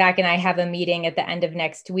 Diane, Zach, and I have a meeting at the end of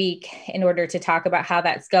next week in order to talk about how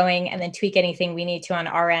that's going and then tweak anything we need to on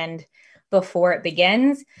our end before it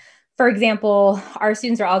begins. For example, our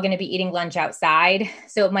students are all going to be eating lunch outside,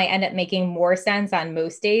 so it might end up making more sense on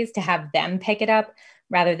most days to have them pick it up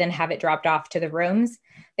rather than have it dropped off to the rooms.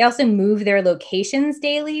 They also move their locations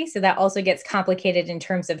daily, so that also gets complicated in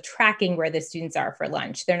terms of tracking where the students are for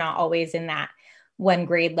lunch. They're not always in that one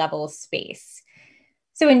grade level space.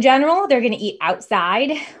 So in general, they're going to eat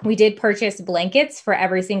outside. We did purchase blankets for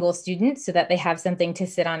every single student so that they have something to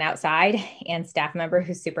sit on outside and staff member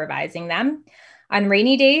who's supervising them. On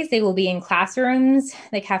rainy days, they will be in classrooms,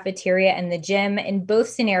 the cafeteria, and the gym. In both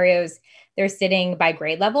scenarios, they're sitting by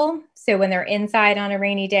grade level. So when they're inside on a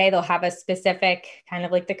rainy day, they'll have a specific, kind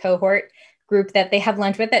of like the cohort group that they have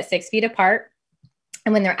lunch with at 6 feet apart.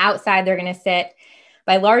 And when they're outside, they're going to sit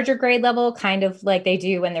by larger grade level, kind of like they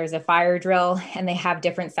do when there's a fire drill, and they have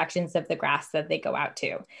different sections of the grass that they go out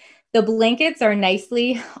to. The blankets are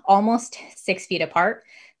nicely almost 6 feet apart.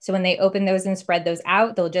 So when they open those and spread those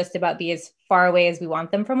out, they'll just about be as far away as we want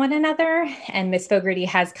them from one another. And Ms. Fogarty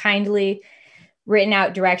has kindly written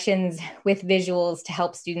out directions with visuals to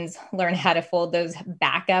help students learn how to fold those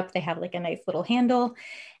back up. They have like a nice little handle,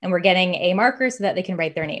 and we're getting a marker so that they can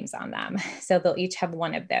write their names on them. So they'll each have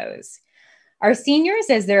one of those. Our seniors,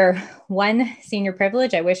 as their one senior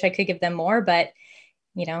privilege, I wish I could give them more, but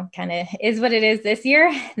you know, kind of is what it is this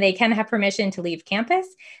year. They can have permission to leave campus.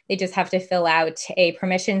 They just have to fill out a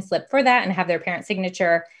permission slip for that and have their parent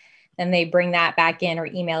signature. Then they bring that back in or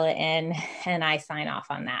email it in, and I sign off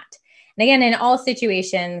on that. And again, in all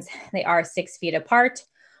situations, they are 6 feet apart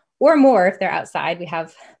or more if they're outside. We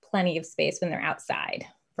have plenty of space when they're outside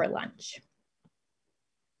for lunch.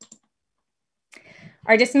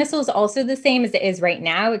 Our dismissal is also the same as it is right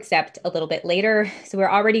now, except a little bit later. So we're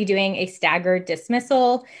already doing a staggered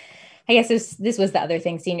dismissal. I guess this was the other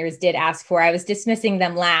thing seniors did ask for. I was dismissing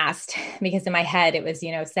them last because in my head it was,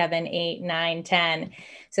 7, 8, 9, 10.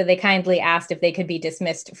 So they kindly asked if they could be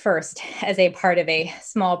dismissed first as a part of a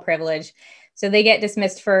small privilege. So they get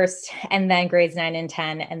dismissed first, and then grades 9 and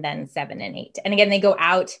 10, and then 7 and 8. And again, they go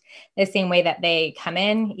out the same way that they come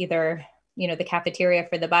in, either, the cafeteria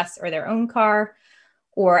for the bus or their own car,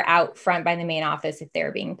 or out front by the main office if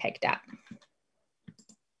they're being picked up.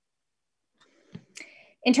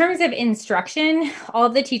 In terms of instruction, all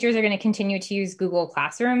of the teachers are going to continue to use Google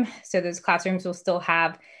Classroom. So those classrooms will still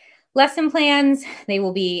have lesson plans. They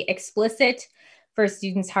will be explicit for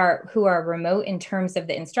students who are remote in terms of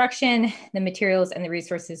the instruction. The materials and the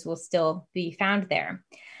resources will still be found there.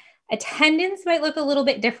 Attendance might look a little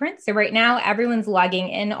bit different. So right now, everyone's logging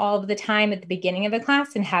in all of the time at the beginning of the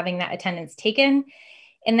class and having that attendance taken.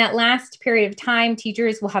 In that last period of time,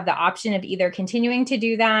 teachers will have the option of either continuing to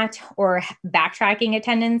do that or backtracking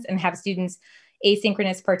attendance and have students'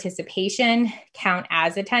 asynchronous participation count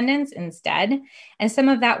as attendance instead. And some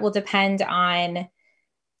of that will depend on,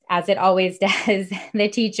 as it always does, the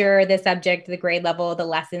teacher, the subject, the grade level, the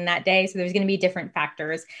lesson that day. So there's going to be different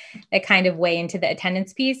factors that kind of weigh into the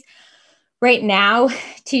attendance piece. Right now,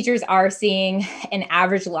 teachers are seeing an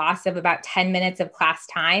average loss of about 10 minutes of class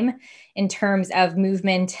time in terms of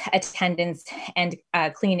movement, attendance, and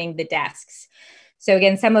cleaning the desks. So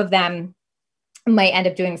again, some of them might end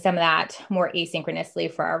up doing some of that more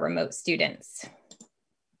asynchronously for our remote students.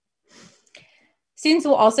 Students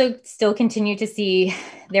will also still continue to see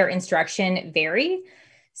their instruction vary.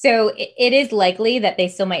 So it is likely that they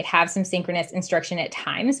still might have some synchronous instruction at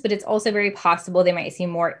times, but it's also very possible they might see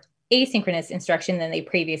more asynchronous instruction than they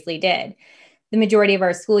previously did. The majority of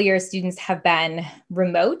our school year students have been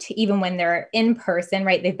remote, even when they're in person,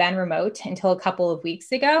 right? They've been remote until a couple of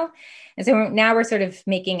weeks ago. And so now we're sort of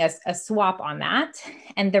making a swap on that.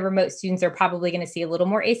 And the remote students are probably going to see a little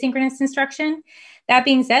more asynchronous instruction. That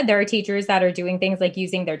being said, there are teachers that are doing things like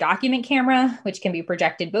using their document camera, which can be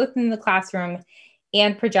projected both in the classroom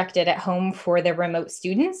and projected at home for the remote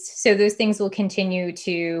students. So those things will continue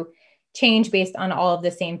to change based on all of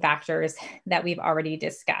the same factors that we've already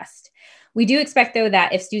discussed. We do expect, though,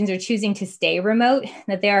 that if students are choosing to stay remote,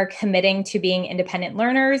 that they are committing to being independent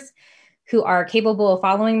learners who are capable of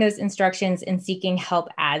following those instructions and seeking help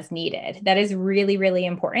as needed. That is really, really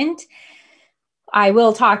important. I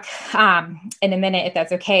will talk in a minute, if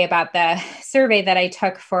that's okay, about the survey that I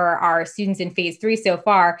took for our students in phase 3 so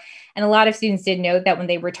far. And a lot of students did note that when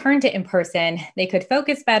they returned to in-person, they could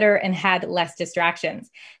focus better and had less distractions.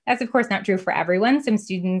 That's, of course, not true for everyone. Some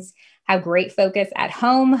students have great focus at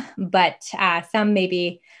home, but some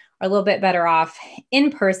maybe are a little bit better off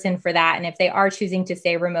in person for that. And if they are choosing to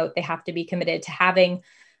stay remote, they have to be committed to having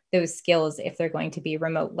those skills if they're going to be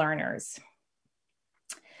remote learners.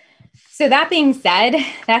 So that being said,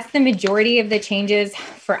 that's the majority of the changes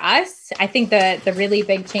for us. I think the really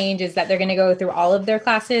big change is that they're going to go through all of their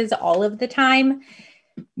classes all of the time.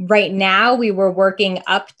 Right now, we were working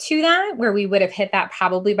up to that, where we would have hit that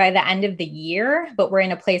probably by the end of the year, but we're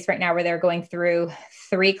in a place right now where they're going through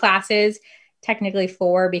 3 classes, technically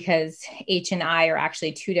 4, because H and I are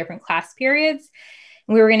actually 2 different class periods.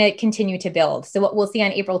 And we were going to continue to build. So what we'll see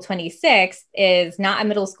on April 26th is not a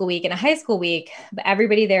middle school week and a high school week, but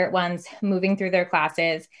everybody there at once moving through their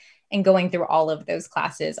classes and going through all of those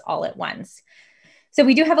classes all at once. So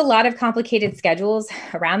we do have a lot of complicated schedules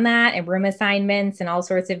around that and room assignments and all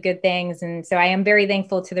sorts of good things. And so I am very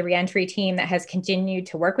thankful to the reentry team that has continued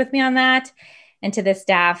to work with me on that, and to the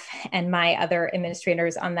staff and my other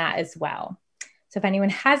administrators on that as well. So if anyone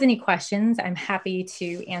has any questions, I'm happy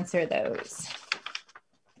to answer those.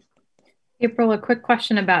 April, a quick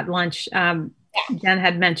question about lunch. Jen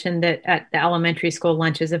had mentioned that at the elementary school,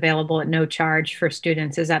 lunch is available at no charge for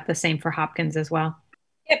students. Is that the same for Hopkins as well?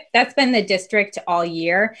 Yep, that's been the district all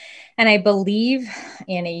year. And I believe,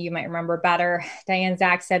 Annie, you might remember better, Diane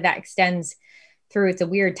Zach said that extends through, it's a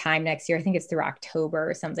weird time next year. I think it's through October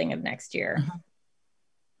or something of next year. Mm-hmm.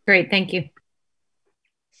 Great, thank you.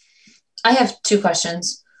 I have 2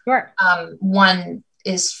 questions. Sure. One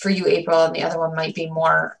is for you, April, and the other one might be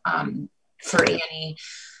more for Annie.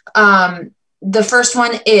 The first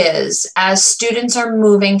one is, as students are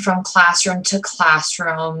moving from classroom to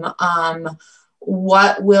classroom,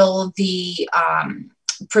 what will the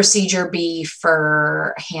procedure be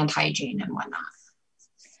for hand hygiene and whatnot?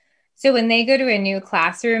 So when they go to a new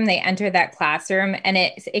classroom, they enter that classroom, and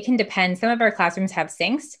it can depend. Some of our classrooms have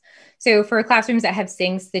sinks. So for classrooms that have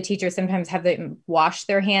sinks, the teachers sometimes have them wash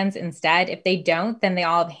their hands instead. If they don't, then they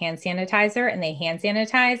all have hand sanitizer and they hand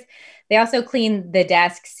sanitize. They also clean the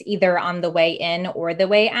desks either on the way in or the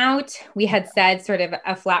way out. We had said sort of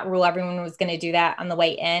a flat rule, everyone was going to do that on the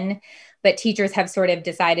way in, but teachers have sort of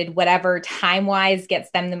decided whatever time-wise gets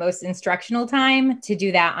them the most instructional time to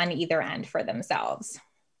do that on either end for themselves.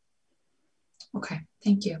 Okay,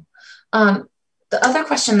 thank you. The other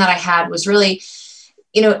question that I had was really,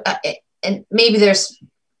 and maybe there's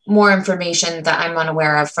more information that I'm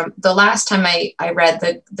unaware of from the last time I read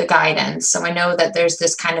the guidance. So I know that there's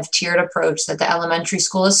this kind of tiered approach that the elementary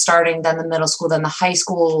school is starting, then the middle school, then the high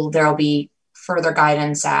school. There'll be further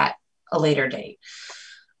guidance at a later date.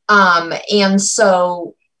 And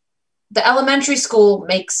so the elementary school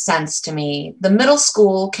makes sense to me. The middle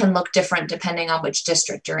school can look different depending on which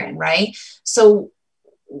district you're in, right? So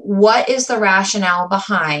what is the rationale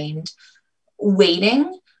behind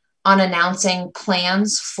waiting on announcing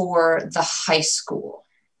plans for the high school?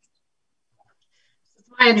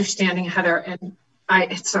 My understanding, Heather, and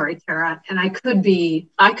sorry, Tara, and I could be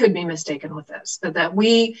mistaken with this, but that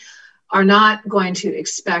we are not going to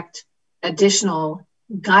expect additional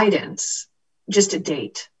guidance, just a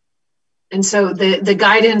date. And so the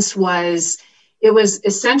guidance was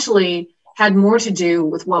essentially had more to do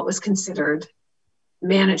with what was considered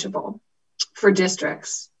manageable for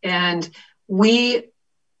districts. And we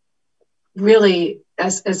really,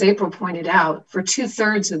 as April pointed out, for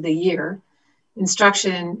 2/3 of the year,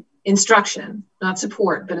 instruction, not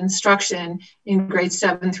support, but instruction in grades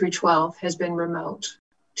 7 through 12 has been remote,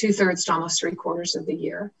 2/3 to almost 3/4 of the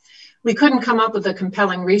year. We couldn't come up with a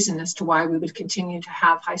compelling reason as to why we would continue to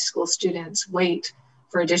have high school students wait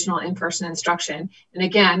for additional in-person instruction. And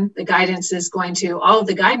again, the guidance is going to, all of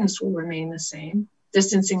the guidance will remain the same.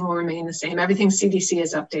 Distancing will remain the same. Everything CDC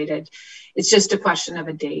is updated. It's just a question of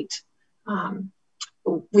a date.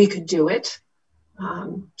 We could do it.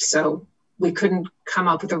 So we couldn't come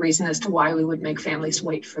up with a reason as to why we would make families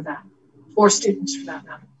wait for that, or students for that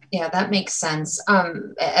matter. Yeah, that makes sense.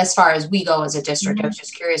 As far as we go as a district, I was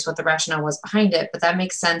just curious what the rationale was behind it, but that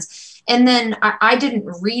makes sense. And then I didn't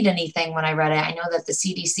read anything when I read it. I know that the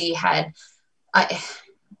CDC had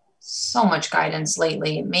so much guidance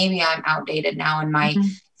lately. Maybe I'm outdated now in my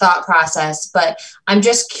thought process, but I'm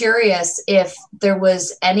just curious if there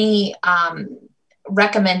was any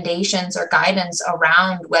recommendations or guidance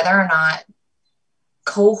around whether or not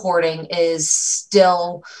cohorting is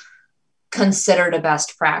still considered a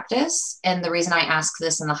best practice. And the reason I ask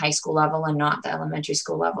this in the high school level and not the elementary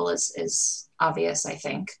school level is obvious, I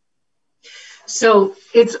think. So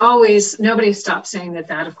it's always, nobody stops saying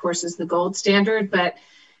that of course is the gold standard, but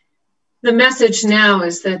the message now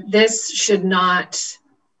is that this should not,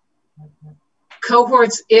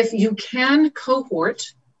 cohorts, if you can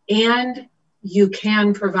cohort and you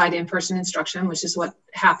can provide in-person instruction, which is what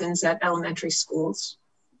happens at elementary schools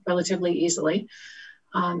relatively easily,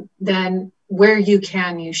 then where you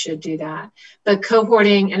can, you should do that. But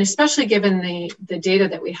cohorting, and especially given the data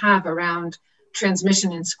that we have around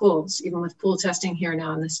transmission in schools, even with pool testing here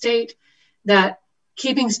now in the state, that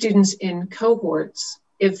keeping students in cohorts,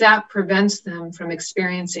 if that prevents them from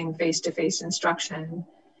experiencing face-to-face instruction,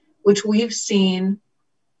 which we've seen,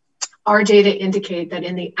 our data indicate that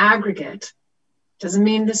in the aggregate, doesn't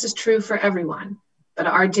mean this is true for everyone, but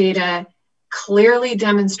our data clearly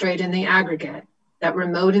demonstrate in the aggregate that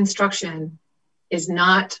remote instruction is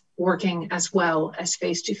not working as well as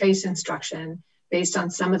face-to-face instruction based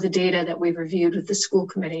on some of the data that we've reviewed with the school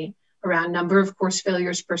committee around number of course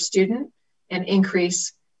failures per student and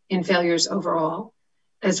increase in failures overall,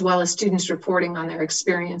 as well as students reporting on their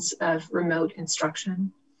experience of remote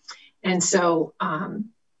instruction. And so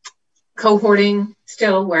cohorting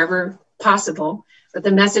still wherever possible, but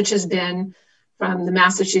the message has been from the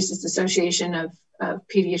Massachusetts Association of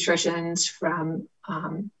Pediatricians, from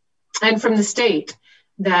and from the state,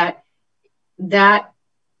 that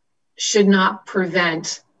should not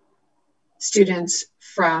prevent students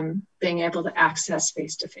from being able to access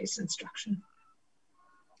face-to-face instruction.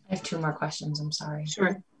 I have two more questions, I'm sorry.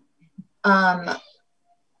 Sure. I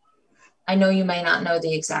know you may not know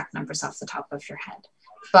the exact numbers off the top of your head,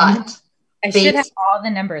 but I should have all the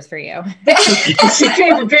numbers for you. She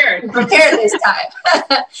came prepared. Prepared this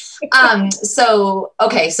time. So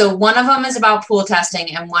one of them is about pool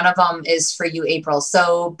testing and one of them is for you, April.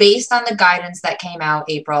 So based on the guidance that came out,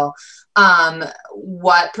 April,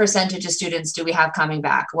 what percentage of students do we have coming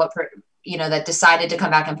back? That decided to come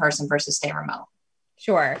back in person versus stay remote?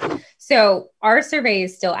 Sure. So our survey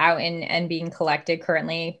is still out and being collected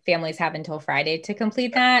currently. Families have until Friday to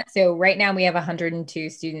complete that. So right now we have 102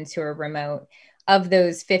 students who are remote. Of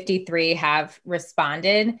those, 53 have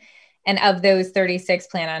responded. And of those, 36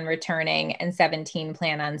 plan on returning and 17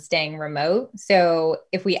 plan on staying remote. So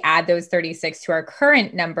if we add those 36 to our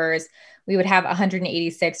current numbers, we would have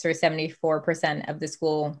 186 or 74% of the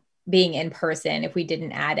school being in person if we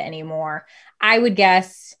didn't add any more. I would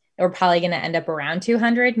guess we're probably going to end up around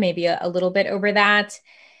 200, maybe a little bit over that.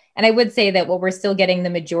 And I would say that what we're still getting the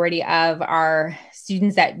majority of are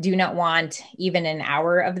students that do not want even an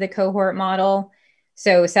hour of the cohort model.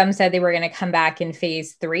 So some said they were going to come back in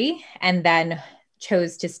phase 3 and then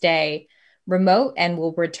chose to stay remote and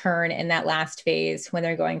will return in that last phase when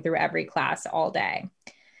they're going through every class all day.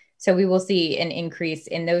 So we will see an increase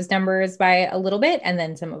in those numbers by a little bit. And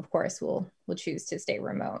then some, of course, will choose to stay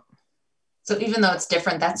remote. So even though it's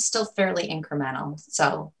different, that's still fairly incremental.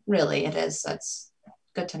 So really it is, that's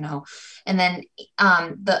good to know. And then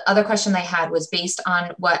the other question I had was based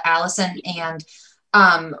on what Allison and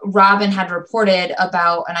Robin had reported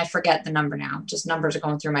about, and I forget the number now, just numbers are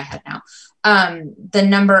going through my head now. The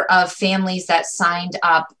number of families that signed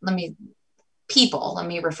up, let me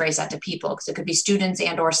rephrase that to people, because it could be students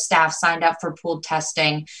and or staff signed up for pool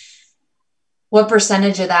testing. What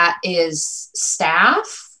percentage of that is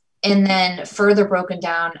staff? And then further broken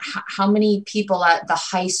down, how many people at the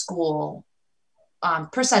high school,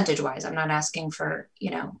 percentage-wise, I'm not asking for,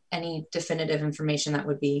 any definitive information that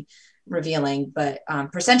would be revealing, but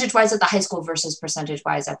percentage-wise at the high school versus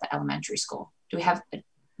percentage-wise at the elementary school. Do we have a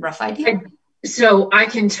rough idea? So I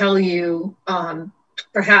can tell you,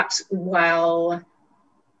 perhaps while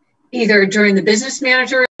either during the business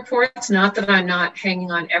manager reports, not that I'm not hanging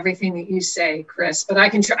on everything that you say, Chris, but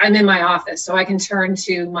I'm in my office, so I can turn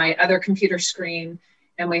to my other computer screen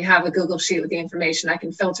and we have a Google Sheet with the information. I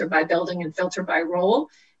can filter by building and filter by role,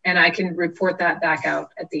 and I can report that back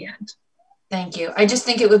out at the end. Thank you. I just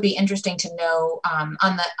think it would be interesting to know on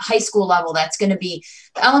the high school level, that's going to be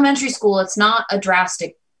the elementary school. It's not a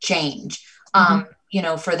drastic change, you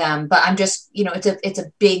know, for them, but I'm just, you know, it's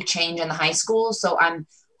a big change in the high school. So I'm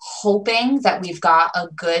hoping that we've got a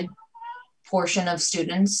good portion of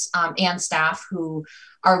students and staff who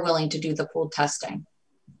are willing to do the pooled testing,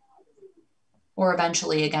 or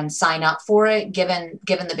eventually again sign up for it, given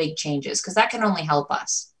the big changes, because that can only help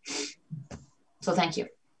us. So thank you.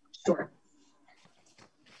 Sure.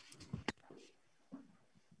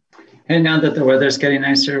 And now that the weather's getting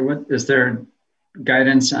nicer, what is there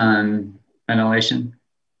guidance on ventilation,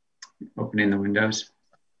 opening the windows?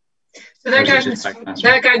 So that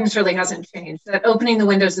guidance really hasn't changed. That opening the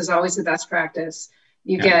windows is always the best practice.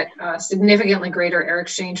 You get significantly greater air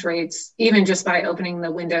exchange rates, even just by opening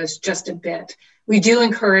the windows just a bit. We do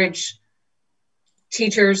encourage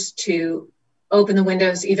teachers to open the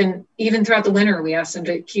windows, even throughout the winter. We ask them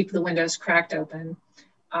to keep the windows cracked open.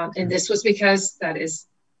 And this was because that is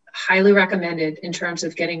highly recommended in terms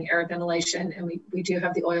of getting air ventilation, and we do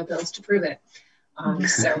have the oil bills to prove it.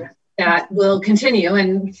 So that will continue,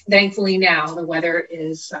 and thankfully now the weather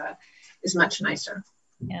is much nicer.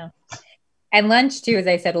 Yeah. And lunch too, as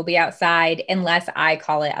I said, will be outside unless I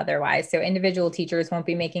call it otherwise. So individual teachers won't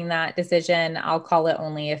be making that decision. I'll call it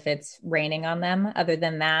only if it's raining on them. Other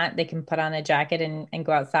than that, they can put on a jacket and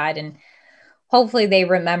go outside, and hopefully they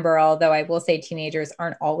remember, although I will say teenagers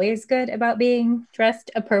aren't always good about being dressed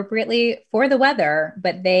appropriately for the weather,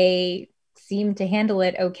 but they seem to handle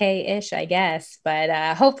it okay-ish, I guess.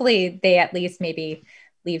 But hopefully they at least maybe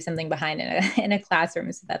leave something behind in a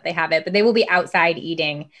classroom so that they have it. But they will be outside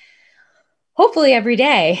eating, hopefully every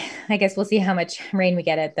day. I guess we'll see how much rain we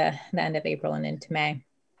get at the end of April and into May.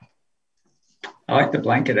 I like the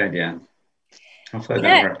blanket idea. Hopefully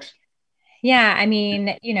that works. Yeah, I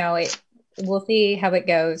mean, you know, we'll see how it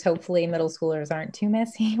goes. Hopefully middle schoolers aren't too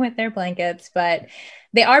messy with their blankets, but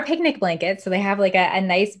they are picnic blankets. So they have like a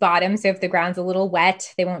nice bottom. So if the ground's a little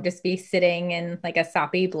wet, they won't just be sitting in like a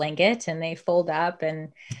soppy blanket, and they fold up.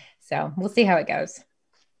 And so we'll see how it goes.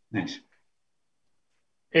 Nice.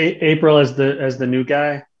 April, as the new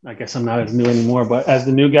guy, I guess I'm not as new anymore, but as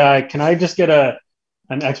the new guy, can I just get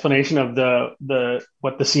an explanation of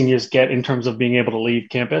what the seniors get in terms of being able to leave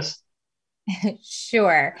campus?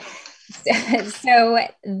 Sure. So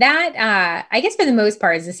that, I guess for the most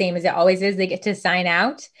part is the same as it always is. They get to sign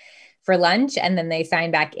out for lunch and then they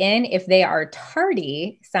sign back in. If they are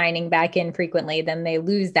tardy signing back in frequently, then they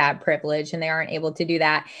lose that privilege and they aren't able to do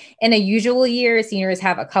that. In a usual year, seniors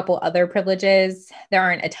have a couple other privileges. There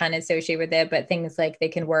aren't a ton associated with it, but things like they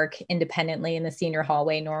can work independently in the senior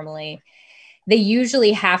hallway normally. They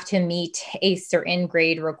usually have to meet a certain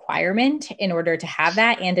grade requirement in order to have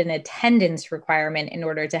that, and an attendance requirement in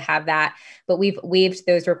order to have that. But we've waived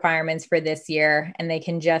those requirements for this year, and they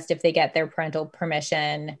can just, if they get their parental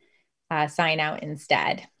permission, sign out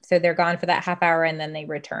instead. So they're gone for that half hour and then they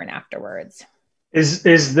return afterwards.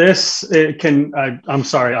 Is this, I'm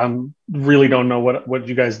sorry, I'm really don't know what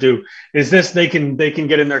you guys do. Is this, they can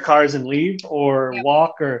get in their cars and leave or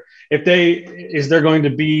walk, or is there going to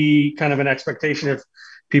be kind of an expectation if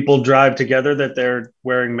people drive together that they're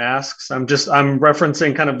wearing masks? I'm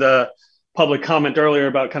referencing kind of the public comment earlier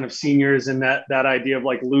about kind of seniors and that idea of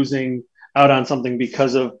like losing out on something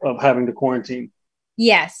because of having to quarantine.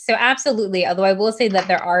 Yes, so absolutely. Although I will say that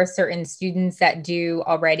there are certain students that do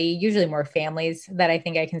already, usually more families that I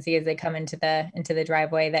think I can see as they come into the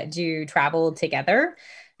driveway that do travel together.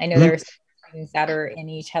 I know there are students that are in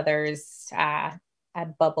each other's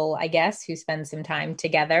bubble, I guess, who spend some time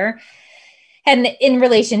together. And in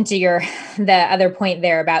relation to the other point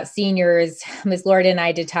there about seniors, Ms. Lord and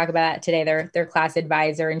I did talk about that today, their class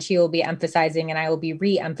advisor, and she will be emphasizing, and I will be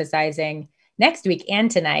re-emphasizing next week and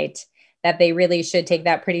tonight, that they really should take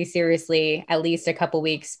that pretty seriously at least a couple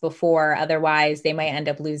weeks before. Otherwise, they might end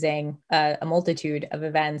up losing a multitude of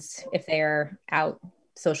events if they are out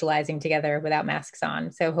socializing together without masks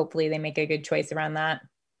on. So hopefully they make a good choice around that.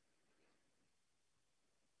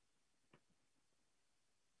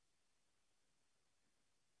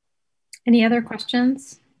 Any other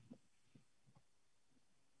questions?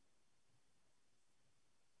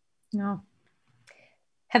 No.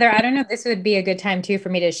 Heather, I don't know if this would be a good time too for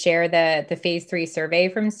me to share the phase 3 survey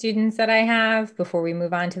from students that I have before we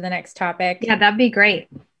move on to the next topic. Yeah, that'd be great.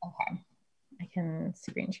 Okay. I can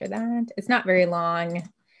screen share that. It's not very long.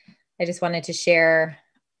 I just wanted to share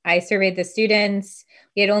I surveyed the students.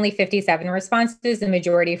 We had only 57 responses, the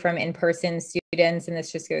majority from in-person students, and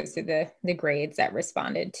this just goes to the grades that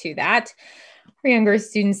responded to that. Our younger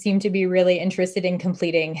students seem to be really interested in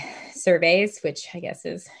completing surveys, which I guess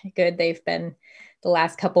is good. They've been the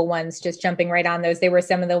last couple ones just jumping right on those. They were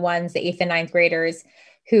some of the ones, the 8th and 9th graders,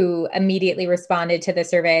 who immediately responded to the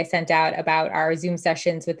survey I sent out about our Zoom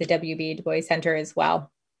sessions with the WB Du Bois Center as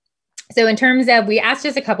well. So in terms of, we asked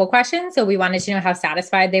just a couple questions. So we wanted to know how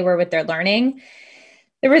satisfied they were with their learning.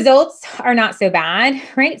 The results are not so bad,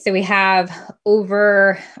 right? So we have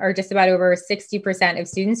just about over 60% of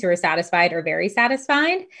students who are satisfied or very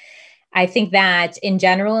satisfied. I think that in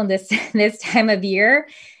general, in this time of year,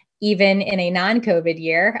 even in a non-COVID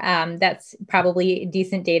year, that's probably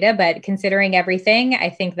decent data, but considering everything,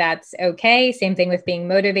 I think that's okay. Same thing with being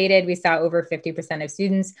motivated. We saw over 50% of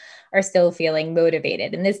students are still feeling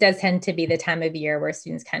motivated. And this does tend to be the time of year where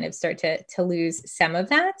students kind of start to lose some of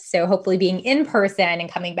that. So hopefully being in person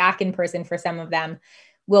and coming back in person for some of them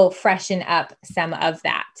will freshen up some of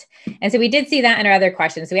that. And so we did see that in our other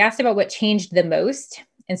questions. So we asked about what changed the most.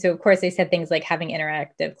 And so, of course, they said things like having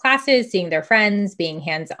interactive classes, seeing their friends, being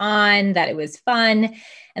hands-on, that it was fun,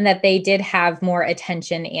 and that they did have more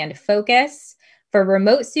attention and focus. For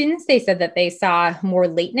remote students, they said that they saw more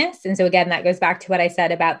lateness. And so, again, that goes back to what I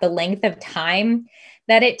said about the length of time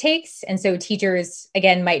that it takes. And so teachers,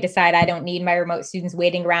 again, might decide, I don't need my remote students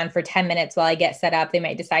waiting around for 10 minutes while I get set up. They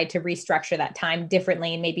might decide to restructure that time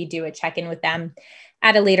differently and maybe do a check-in with them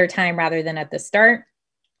at a later time rather than at the start.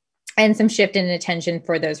 And some shift in attention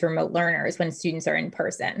for those remote learners when students are in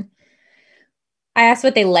person. I asked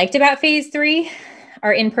what they liked about phase 3.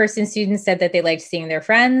 Our in-person students said that they liked seeing their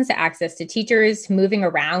friends, access to teachers, moving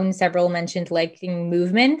around. Several mentioned liking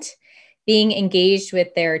movement, being engaged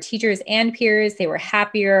with their teachers and peers. They were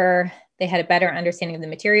happier. They had a better understanding of the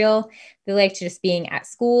material. They liked just being at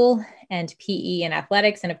school and PE and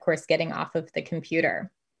athletics, and of course, getting off of the computer.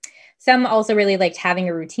 Some also really liked having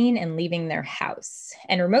a routine and leaving their house.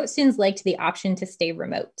 And remote students liked the option to stay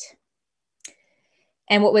remote.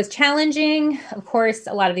 And what was challenging, of course,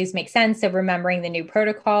 a lot of these make sense of remembering the new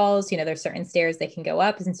protocols. You know, there's certain stairs they can go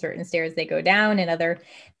up and certain stairs they go down and other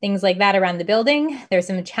things like that around the building. There's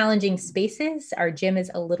some challenging spaces. Our gym is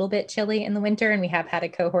a little bit chilly in the winter and we have had a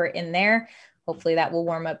cohort in there. Hopefully that will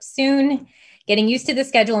warm up soon. Getting used to the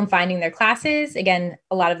schedule and finding their classes. Again,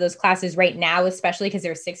 a lot of those classes right now, especially because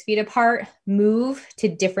they're 6 feet apart, move to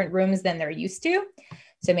different rooms than they're used to.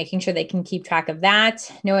 So making sure they can keep track of that,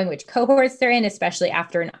 knowing which cohorts they're in, especially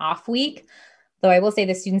after an off week. Though I will say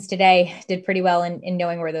the students today did pretty well in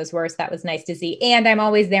knowing where those were. So that was nice to see. And I'm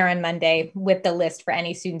always there on Monday with the list for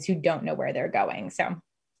any students who don't know where they're going. So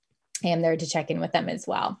I am there to check in with them as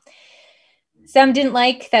well. Some didn't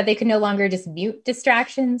like that they could no longer just mute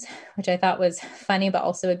distractions, which I thought was funny, but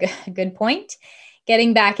also a good point.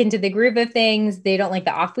 Getting back into the groove of things. They don't like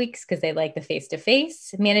the off weeks because they like the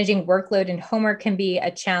face-to-face. Managing workload and homework can be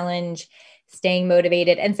a challenge. Staying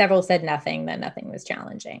motivated. And several said that nothing was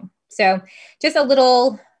challenging. So just a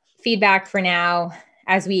little feedback for now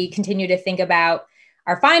as we continue to think about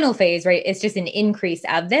our final phase, right? It's just an increase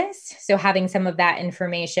of this. So having some of that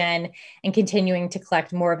information and continuing to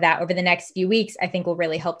collect more of that over the next few weeks, I think will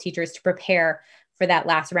really help teachers to prepare for that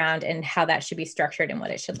last round and how that should be structured and what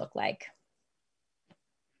it should look like.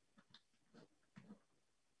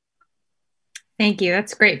 Thank you.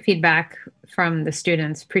 That's great feedback from the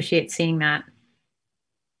students. Appreciate seeing that.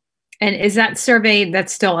 And is that survey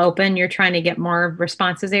that's still open? You're trying to get more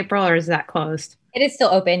responses, April, or is that closed? It is still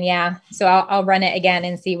open, yeah. So I'll run it again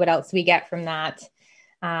and see what else we get from that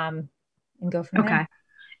and go from there.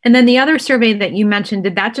 And then the other survey that you mentioned,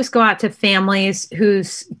 did that just go out to families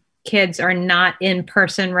whose kids are not in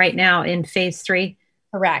person right now in phase 3?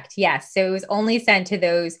 Correct, yes. So it was only sent to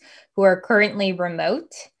those who are currently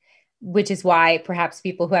remote, which is why perhaps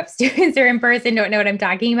people who have students who are in person don't know what I'm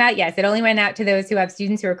talking about. Yes, it only went out to those who have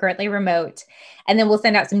students who are currently remote. And then we'll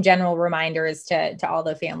send out some general reminders to all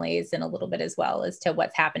the families and a little bit as well as to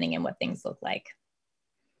what's happening and what things look like.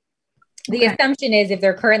 The assumption is if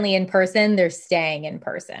they're currently in person, they're staying in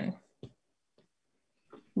person.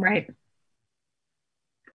 Right.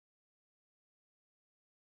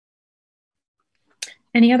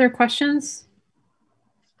 Any other questions?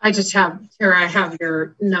 I just have, Tara, I have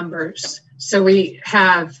your numbers. So we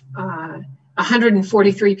have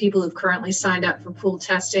 143 people who've currently signed up for pool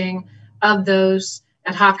testing. Of those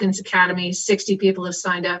at Hopkins Academy, 60 people have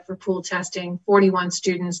signed up for pool testing, 41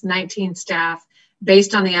 students, 19 staff.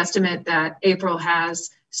 Based on the estimate that April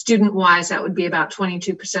has, student-wise, that would be about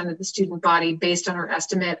 22% of the student body based on her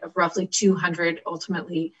estimate of roughly 200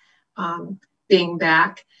 ultimately being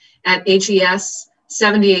back. At HES,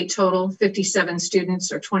 78 total, 57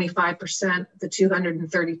 students, or 25% of the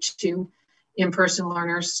 232 in-person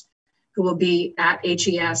learners who will be at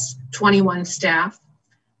HES, 21 staff.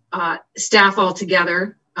 Staff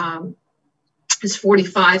altogether is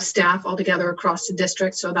 45 staff altogether across the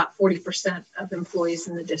district, so about 40% of employees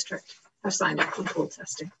in the district have signed up for pool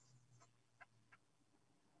testing.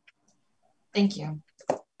 Thank you.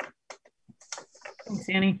 Thanks,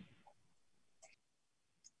 Annie.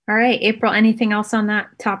 All right, April, anything else on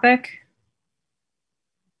that topic?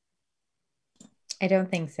 I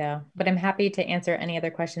don't think so, but I'm happy to answer any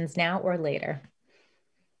other questions now or later.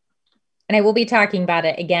 And I will be talking about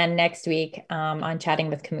it again next week on Chatting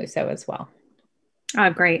with Camuso as well. Oh,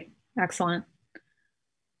 great. Excellent.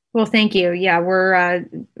 Well, thank you. Yeah, we're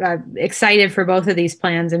excited for both of these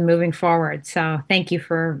plans and moving forward. So thank you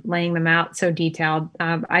for laying them out so detailed.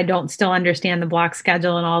 I don't still understand the block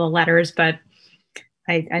schedule and all the letters, but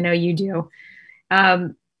I know you do.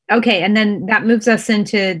 Okay, and then that moves us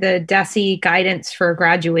into the DESE guidance for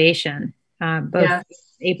graduation. Both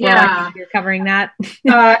April, I think you're covering that.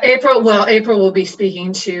 April will be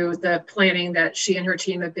speaking to the planning that she and her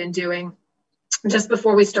team have been doing. Just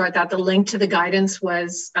before we start that, the link to the guidance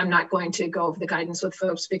was, I'm not going to go over the guidance with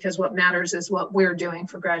folks because what matters is what we're doing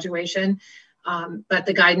for graduation. But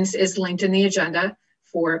the guidance is linked in the agenda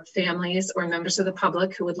for families or members of the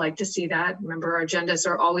public who would like to see that. Remember, our agendas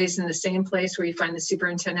are always in the same place where you find the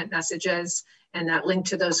superintendent messages, and that link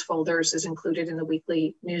to those folders is included in the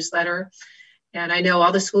weekly newsletter. And I know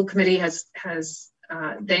all the school committee has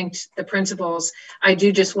thanked the principals. I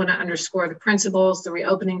do just want to underscore the principals, the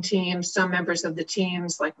reopening team, some members of the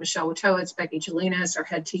teams like Michelle Witowitz, Becky Jelinas, our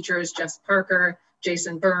head teachers, Jess Parker,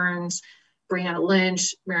 Jason Burns, Brianna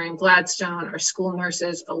Lynch, Marion Gladstone, our school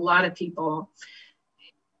nurses, a lot of people.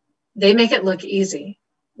 They make it look easy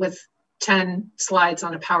with 10 slides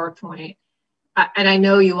on a PowerPoint. And I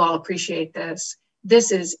know you all appreciate this.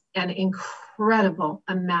 This is an incredible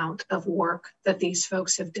amount of work that these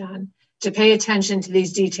folks have done to pay attention to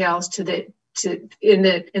these details in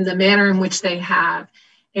the manner in which they have,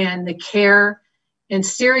 and the care and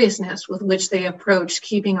seriousness with which they approach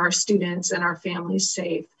keeping our students and our families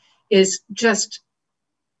safe is just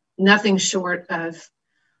nothing short of,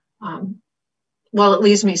 well, it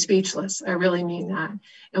leaves me speechless. I really mean that.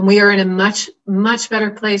 And we are in a much, much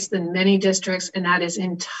better place than many districts. And that is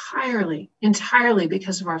entirely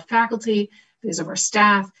because of our faculty, because of our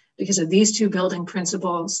staff, because of these two building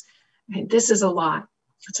principals. And this is a lot.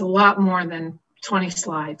 It's a lot more than 20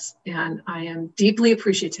 slides. And I am deeply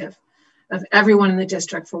appreciative of everyone in the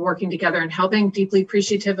district for working together and helping, deeply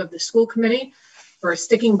appreciative of the school committee for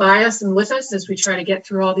sticking by us and with us as we try to get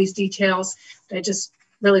through all these details. I just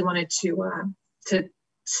really wanted to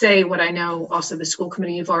say what I know also the school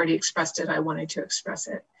committee, you've already expressed it, I wanted to express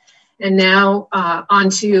it. And now on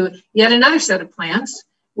to yet another set of plans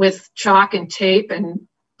with chalk and tape and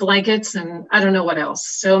blankets and I don't know what else.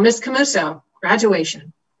 So Ms. Camuso,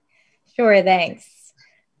 graduation. Sure, thanks.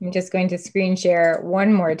 I'm just going to screen share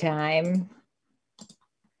one more time.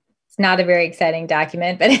 It's not a very exciting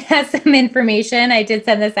document, but it has some information. I did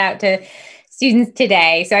send this out to students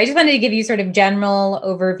today. So I just wanted to give you sort of general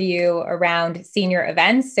overview around senior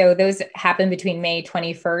events. So those happen between May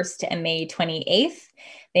 21st and May 28th.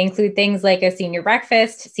 They include things like a senior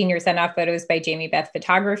breakfast, senior send-off photos by Jamie Beth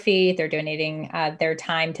Photography. They're donating their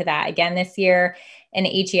time to that again this year. An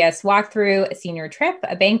HES walkthrough, a senior trip,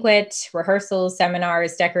 a banquet, rehearsals,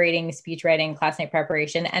 seminars, decorating, speech writing, class night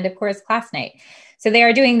preparation, and of course, class night. So they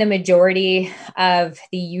are doing the majority of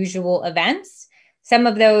the usual events. Some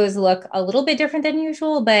of those look a little bit different than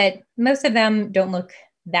usual, but most of them don't look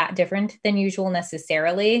that different than usual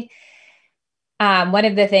necessarily. One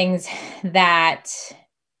of the things that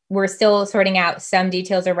we're still sorting out some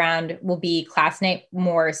details around will be class night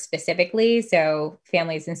more specifically. So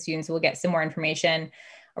families and students will get some more information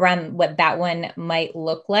around what that one might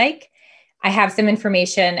look like. I have some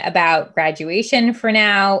information about graduation for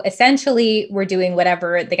now. Essentially, we're doing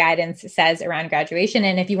whatever the guidance says around graduation.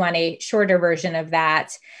 And if you want a shorter version of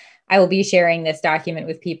that, I will be sharing this document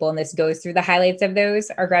with people, and this goes through the highlights of those.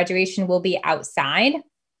 Our graduation will be outside.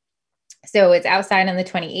 So it's outside on the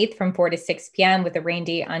 28th from 4 to 6 p.m. with a rain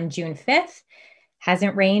date on June 5th.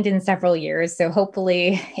 Hasn't rained in several years, so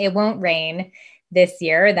hopefully it won't rain this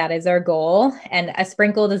year. That is our goal. And a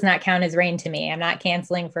sprinkle does not count as rain to me. I'm not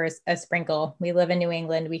canceling for a sprinkle. We live in New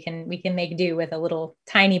England. We can make do with a little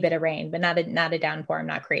tiny bit of rain, but not a downpour. I'm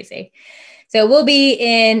not crazy. So we'll be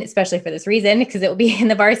in, especially for this reason, because it will be in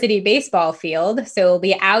the varsity baseball field. So we'll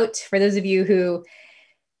be out. For those of you who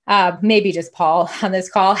maybe just Paul on this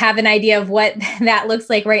call have an idea of what that looks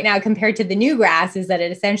like right now compared to the new grass, is that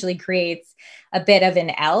it essentially creates a bit of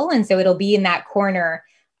an L. And so it'll be in that corner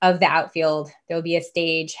of the outfield. There'll be a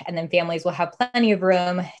stage, and then families will have plenty of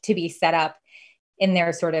room to be set up in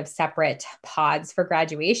their sort of separate pods for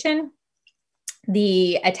graduation.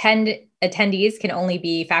 The attendees can only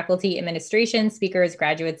be faculty, administration, speakers,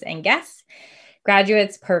 graduates, and guests.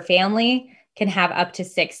 Graduates per family can have up to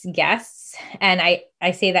 6 guests. And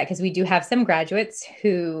I say that because we do have some graduates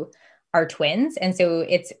who are twins. And so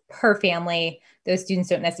it's per family. Those students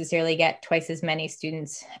don't necessarily get twice as many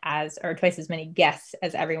students or twice as many guests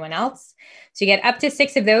as everyone else. So you get up to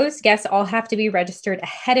 6 of those. Guests all have to be registered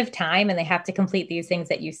ahead of time, and they have to complete these things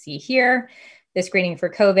that you see here: the screening for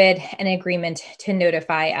COVID, an agreement to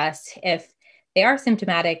notify us if they are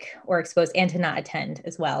symptomatic or exposed, and to not attend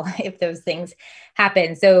as well if those things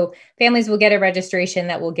happen. So families will get a registration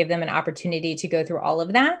that will give them an opportunity to go through all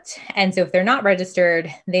of that. And so if they're not registered,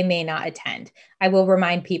 they may not attend. I will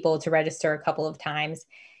remind people to register a couple of times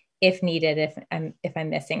if needed, if I'm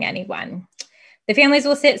missing anyone. The families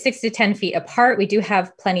will sit 6 to 10 feet apart. We do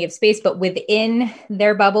have plenty of space, but within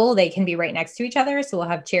their bubble, they can be right next to each other. So we'll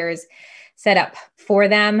have chairs set up for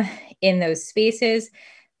them in those spaces.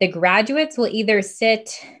 The graduates will either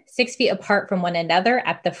sit 6 feet apart from one another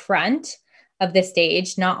at the front of the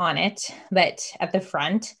stage, not on it, but at the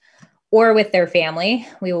front, or with their family.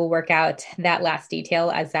 We will work out that last detail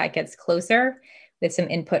as that gets closer with some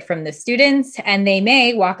input from the students, and they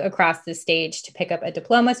may walk across the stage to pick up a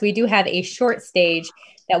diploma. So we do have a short stage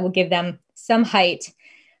that will give them some height,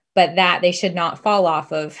 but that they should not fall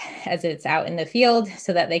off of as it's out in the field,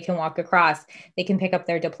 so that they can walk across. They can pick up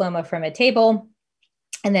their diploma from a table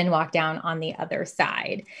and then walk down on the other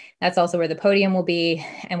side. That's also where the podium will be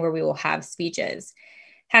and where we will have speeches.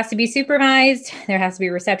 Has to be supervised. There has to be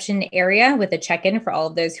a reception area with a check-in for all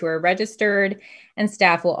of those who are registered, and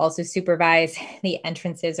staff will also supervise the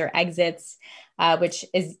entrances or exits, which,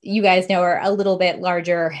 is, you guys know, are a little bit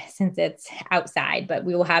larger since it's outside, but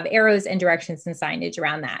we will have arrows and directions and signage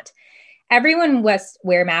around that. Everyone must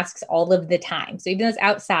wear masks all of the time. So even though it's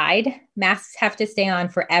outside, masks have to stay on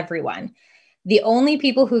for everyone. The only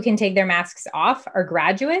people who can take their masks off are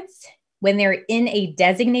graduates when they're in a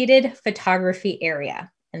designated photography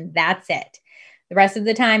area, and that's it. The rest of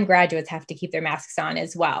the time, graduates have to keep their masks on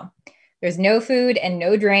as well. There's no food and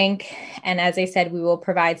no drink. And as I said, we will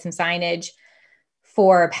provide some signage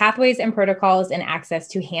for pathways and protocols and access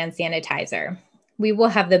to hand sanitizer. We will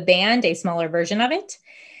have the band, a smaller version of it.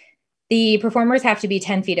 The performers have to be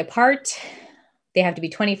 10 feet apart. They have to be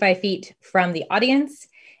 25 feet from the audience,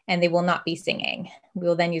 and they will not be singing. We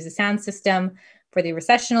will then use a sound system for the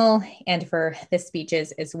recessional and for the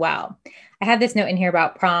speeches as well. I have this note in here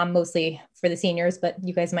about prom, mostly for the seniors, but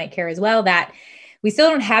you guys might care as well, that we still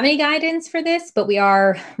don't have any guidance for this, but we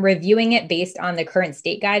are reviewing it based on the current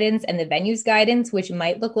state guidance and the venues guidance, which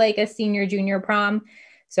might look like a senior junior prom.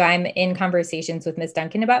 So I'm in conversations with Ms.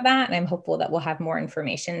 Duncan about that, and I'm hopeful that we'll have more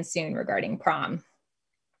information soon regarding prom.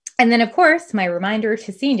 And then, of course, my reminder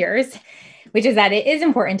to seniors, which is that it is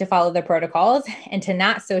important to follow the protocols and to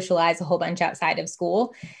not socialize a whole bunch outside of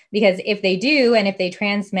school, because if they do, and if they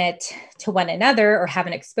transmit to one another or have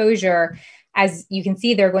an exposure, as you can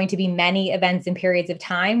see, there are going to be many events and periods of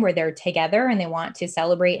time where they're together and they want to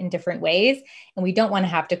celebrate in different ways. And we don't want to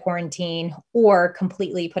have to quarantine or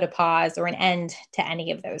completely put a pause or an end to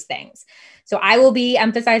any of those things. So I will be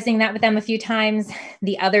emphasizing that with them a few times.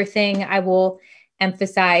 The other thing I will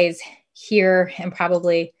emphasize here, and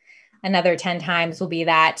probably another 10 times, will be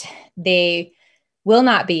that they will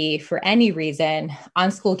not be, for any reason,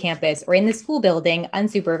 on school campus or in the school building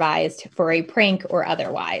unsupervised for a prank or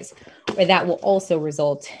otherwise, or that will also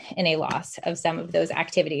result in a loss of some of those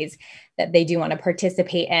activities that they do want to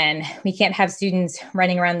participate in. We can't have students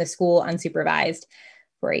running around the school unsupervised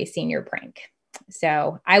for a senior prank.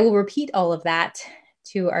 So I will repeat all of that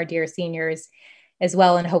to our dear seniors as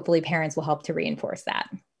well, and hopefully parents will help to reinforce that.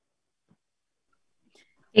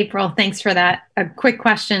 April, thanks for that. A quick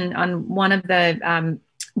question on one of the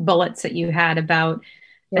bullets that you had about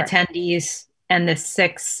attendees and the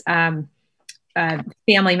 6 family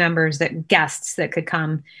members, guests that could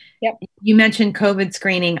come. Yep. You mentioned COVID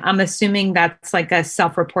screening. I'm assuming that's like a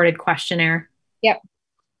self-reported questionnaire. Yep.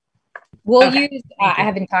 We'll Okay. use, I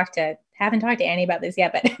haven't talked to Annie about this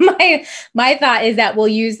yet, but my thought is that we'll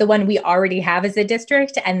use the one we already have as a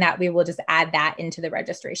district, and that we will just add that into the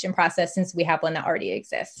registration process since we have one that already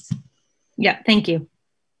exists. Yeah, thank you.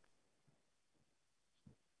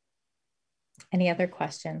 Any other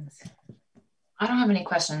questions? I don't have any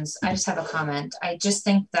questions. I just have a comment. I just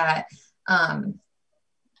think that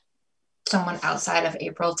someone outside of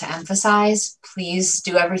April to emphasize, please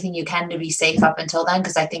do everything you can to be safe up until then,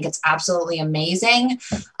 because I think it's absolutely amazing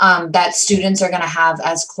that students are going to have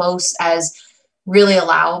as close as really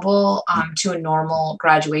allowable to a normal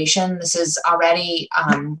graduation. This is already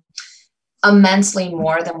immensely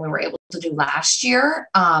more than we were able to do last year.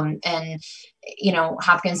 And, you know,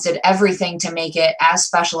 Hopkins did everything to make it as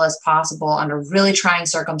special as possible under really trying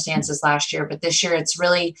circumstances last year. But this year it's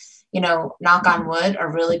really, you know, knock on wood, a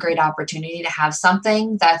really great opportunity to have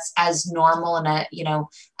something that's as normal and, you know,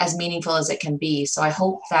 as meaningful as it can be. So I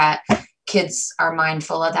hope that kids are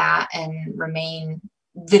mindful of that and remain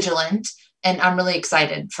vigilant. And I'm really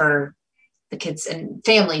excited for the kids and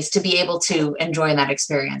families to be able to enjoy that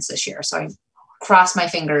experience this year. So I cross my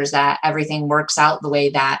fingers that everything works out the way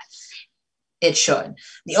that it should.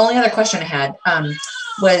 The only other question I had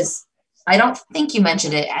was, I don't think you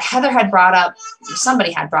mentioned it. Heather had brought up,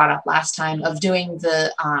 somebody had brought up last time of doing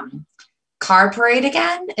the car parade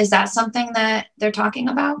again. Is that something that they're talking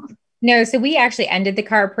about? No, so we actually ended the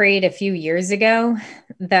car parade a few years ago.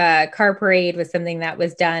 The car parade was something that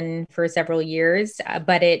was done for several years,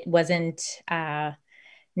 but it wasn't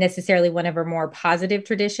necessarily one of our more positive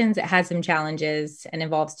traditions. It has some challenges and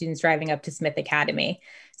involves students driving up to Smith Academy.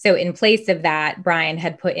 So in place of that, Brian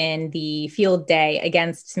had put in the field day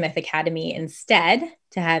against Smith Academy instead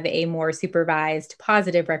to have a more supervised,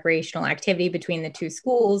 positive recreational activity between the two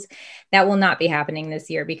schools. That will not be happening this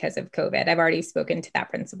year because of COVID. I've already spoken to that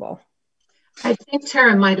principal. I think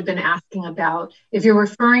Tara might have been asking about if you're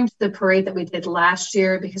referring to the parade that we did last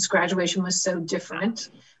year because graduation was so different.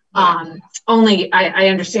 Yeah. I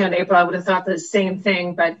understand, April, I would have thought the same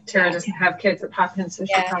thing, but Tara doesn't have kids at Hopkins, so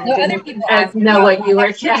she probably didn't know what you were.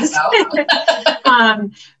 Yes.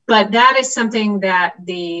 But that is something that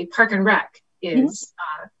the Park and Rec is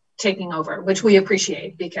taking over, which we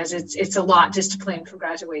appreciate because it's a lot just to plan for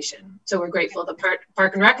graduation. So we're grateful the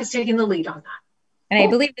Park and Rec is taking the lead on that. And I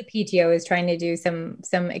believe the PTO is trying to do some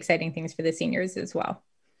exciting things for the seniors as well.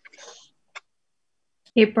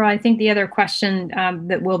 April, I think the other question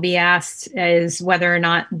that will be asked is whether or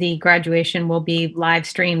not the graduation will be live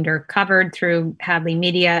streamed or covered through Hadley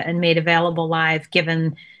Media and made available live,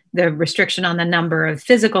 given the restriction on the number of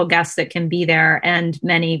physical guests that can be there and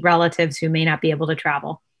many relatives who may not be able to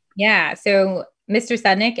travel. Yeah, so Mr.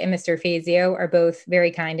 Sudnick and Mr. Fazio are both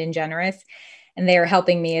very kind and generous. And they are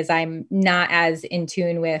helping me as I'm not as in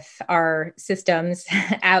tune with our systems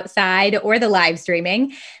outside or the live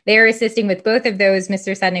streaming. They're assisting with both of those.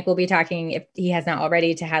 Mr. Sudnick will be talking, if he has not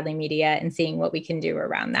already, to Hadley Media and seeing what we can do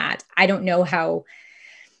around that. I don't know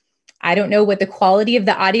what the quality of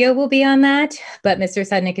the audio will be on that, but Mr.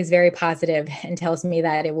 Sudnick is very positive and tells me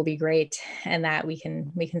that it will be great and that we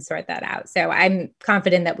can sort that out. So I'm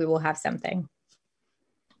confident that we will have something.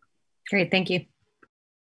 Great, thank you.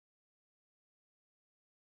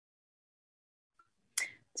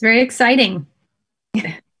 It's very exciting.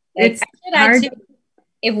 It's hard.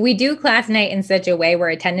 If we do class night in such a way where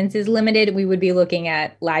attendance is limited, we would be looking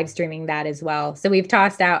at live streaming that as well. So we've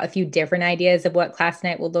tossed out a few different ideas of what class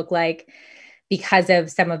night will look like because of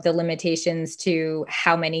some of the limitations to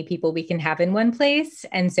how many people we can have in one place.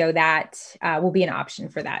 And so that will be an option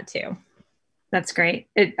for that too. That's great.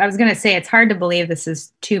 I was going to say, it's hard to believe this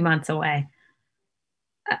is 2 months away.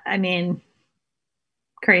 I mean,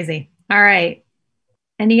 crazy. All right.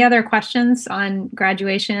 Any other questions on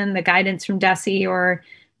graduation, the guidance from DESE, or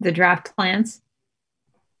the draft plans?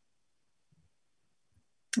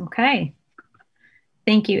 Okay.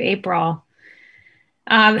 Thank you, April.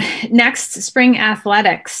 Next, spring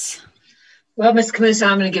athletics. Well, Ms. Camusa,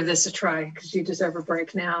 I'm going to give this a try because you deserve a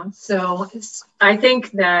break now. So I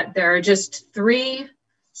think that there are just 3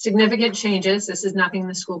 significant changes. This is nothing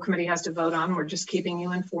the school committee has to vote on. We're just keeping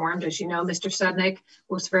you informed. As you know, Mr. Sudnick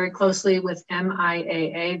works very closely with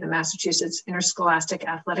MIAA, the Massachusetts Interscholastic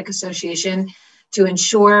Athletic Association, to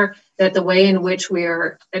ensure that the way in which we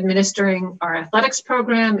are administering our athletics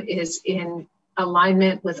program is in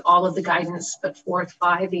alignment with all of the guidance put forth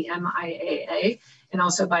by the MIAA and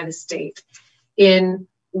also by the state. In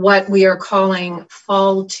what we are calling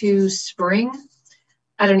fall to spring,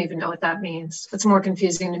 I don't even know what that means. It's more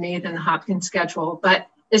confusing to me than the Hopkins schedule, but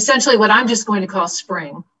essentially what I'm just going to call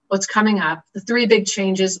spring, what's coming up, the 3 big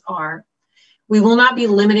changes are, we will not be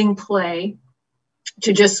limiting play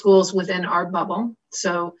to just schools within our bubble.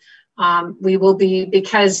 So we will be,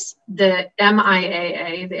 because the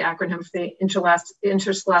MIAA, the acronym for the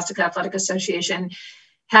Interscholastic Athletic Association,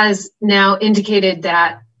 has now indicated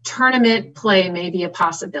that tournament play may be a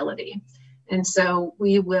possibility. And so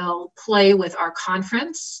we will play with our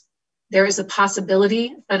conference. There is a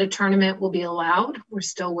possibility that a tournament will be allowed. We're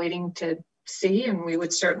still waiting to see, and we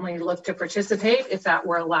would certainly look to participate if that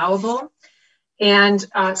were allowable. And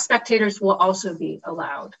spectators will also be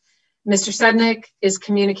allowed. Mr. Sednick is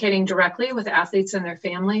communicating directly with athletes and their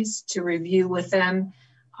families to review with them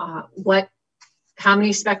how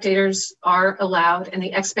many spectators are allowed and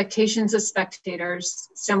the expectations of spectators.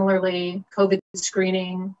 Similarly, COVID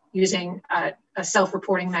screening using a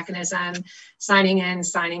self-reporting mechanism, signing in,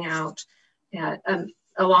 signing out,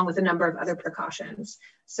 along with a number of other precautions.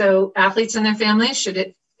 So athletes and their families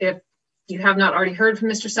should, if you have not already heard from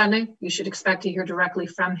Mr. Sednick, you should expect to hear directly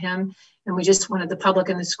from him. And we just wanted the public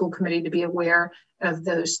and the school committee to be aware of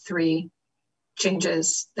those 3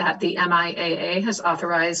 changes that the MIAA has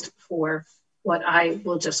authorized for what I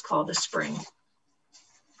will just call the spring.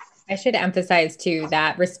 I should emphasize too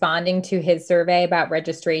that responding to his survey about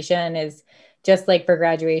registration is just like for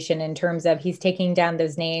graduation in terms of he's taking down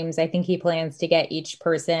those names. I think he plans to get each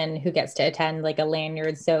person who gets to attend like a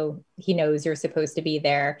lanyard so he knows you're supposed to be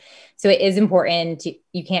there. So it is important.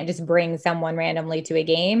 You can't just bring someone randomly to a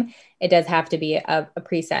game. It does have to be a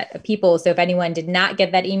preset of people. So if anyone did not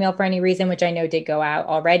get that email for any reason, which I know did go out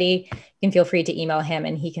already, you can feel free to email him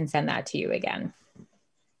and he can send that to you again.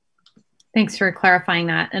 Thanks for clarifying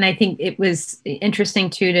that. And I think it was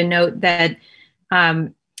interesting too to note that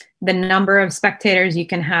the number of spectators you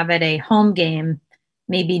can have at a home game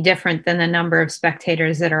may be different than the number of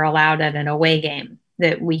spectators that are allowed at an away game,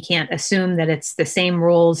 that we can't assume that it's the same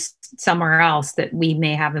rules somewhere else that we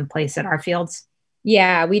may have in place at our fields.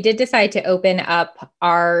 Yeah, we did decide to open up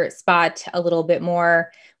our spot a little bit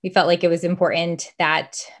more. We felt like it was important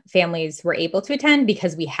that families were able to attend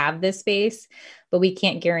because we have this space, but we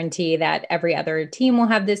can't guarantee that every other team will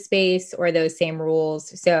have this space or those same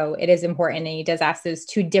rules. So it is important. And he does ask those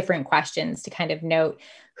 2 different questions to kind of note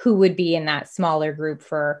who would be in that smaller group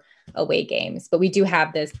for away games. But we do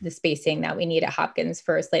have the spacing that we need at Hopkins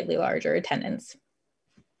for a slightly larger attendance.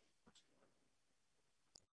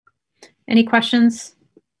 Any questions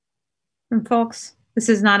from folks? This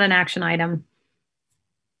is not an action item.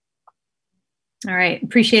 All right,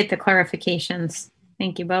 appreciate the clarifications.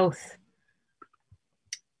 Thank you both.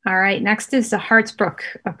 All right, next is the Hartsbrook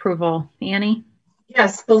approval. Annie?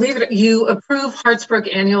 Yes, believe it, you approve Hartsbrook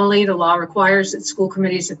annually. The law requires that school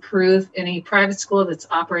committees approve any private school that's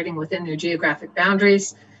operating within their geographic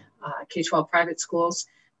boundaries, K-12 private schools,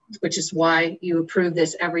 which is why you approve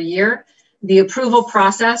this every year. The approval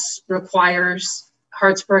process requires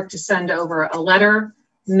Hartsbrook to send over a letter,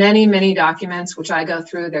 many documents, which I go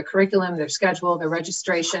through, their curriculum, their schedule, their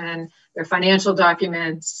registration, their financial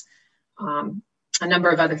documents, a number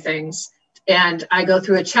of other things. And I go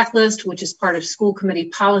through a checklist, which is part of school committee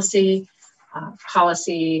policy,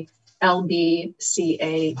 policy LBCAE1.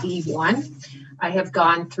 I have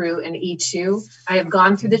gone through an E2. I have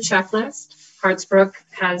gone through the checklist. Hartsbrook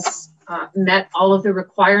has met all of the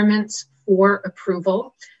requirements for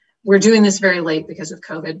approval. We're doing this very late because of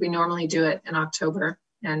COVID. We normally do it in October,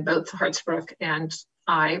 and both Hartsbrook and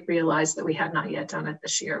I realized that we had not yet done it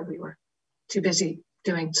this year. We were too busy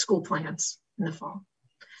doing school plans in the fall.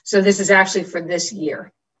 So this is actually for this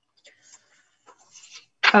year.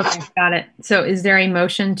 Okay, got it. So is there a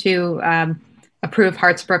motion to approve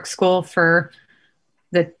Hartsbrook School for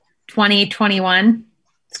the 2021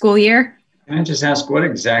 school year? Can I just ask, what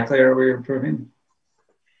exactly are we approving?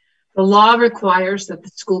 The law requires that the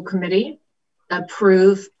school committee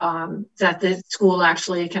approve that the school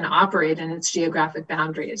actually can operate in its geographic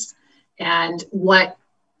boundaries. And what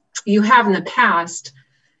you have in the past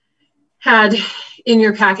had in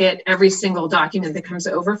your packet every single document that comes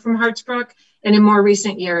over from Hartsbrook. And in more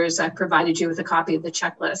recent years, I've provided you with a copy of the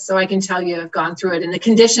checklist. So I can tell you I've gone through it and the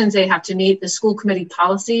conditions they have to meet. The school committee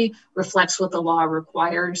policy reflects what the law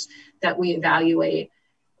requires, that we evaluate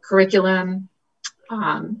curriculum,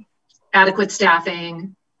 adequate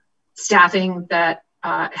staffing that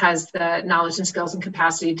has the knowledge and skills and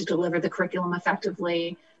capacity to deliver the curriculum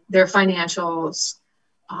effectively, their financials,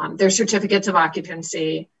 their certificates of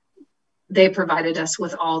occupancy. They provided us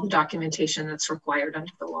with all the documentation that's required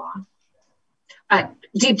under the law.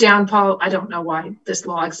 Deep down, Paul, I don't know why this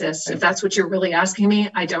law exists. If that's what you're really asking me,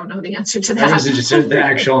 I don't know the answer to that. What is it, just the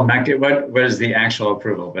actual, what is the actual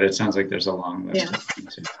approval? But it sounds like there's a long list. Yeah.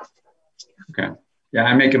 Okay. Yeah,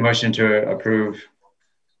 I make a motion to approve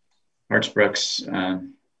Hartsbrook's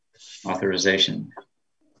authorization.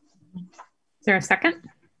 Is there a second?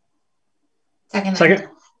 Second.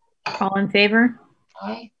 All in favor?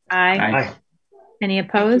 Aye. Aye. Aye. Any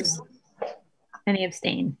opposed? Any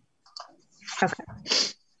abstain? Okay.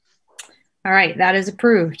 All right, that is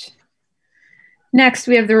approved. Next,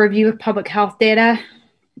 we have the review of public health data.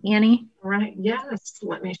 Annie? All right, yes,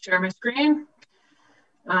 let me share my screen.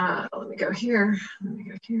 Let me go here. Let me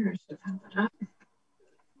go here. I should have that up.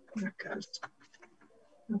 There it goes.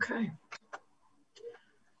 Okay.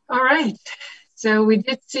 All right. So we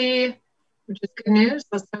did see, which is good news.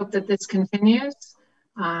 Let's hope that this continues.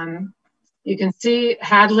 You can see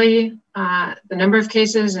Hadley, the number of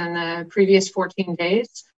cases in the previous 14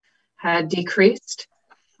 days had decreased.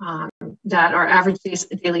 That our average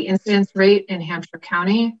daily incidence rate in Hampshire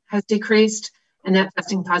County has decreased, and that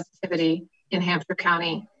testing positivity in Hampshire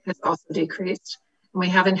County has also decreased. And we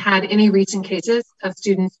haven't had any recent cases of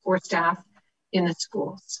students or staff in the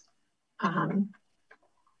schools.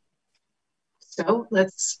 So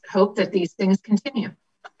let's hope that these things continue.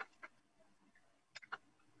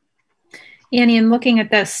 Annie, in looking at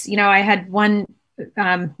this, you know, I had one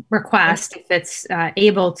request, if it's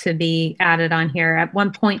able to be added on here. At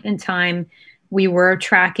one point in time, we were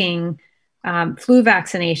tracking flu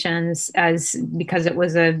vaccinations because it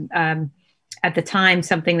was at the time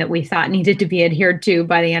something that we thought needed to be adhered to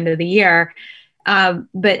by the end of the year.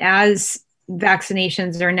 But as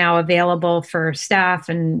vaccinations are now available for staff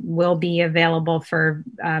and will be available for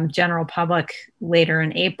general public later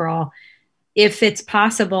in April, if it's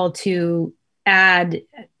possible to add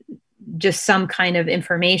just some kind of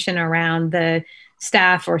information around the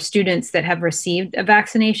staff or students that have received a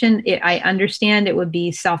vaccination, I understand it would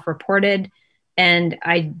be self-reported, and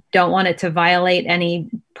I don't want it to violate any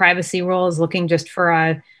privacy rules, looking just for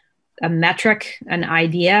a metric, an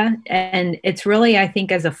idea. And it's really, I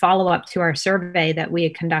think, as a follow-up to our survey that we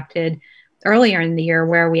had conducted earlier in the year,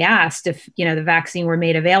 where we asked if, you know, the vaccine were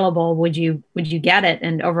made available, would you get it?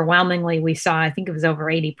 And overwhelmingly, we saw, I think it was over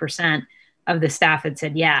 80% of the staff had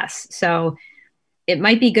said yes. So it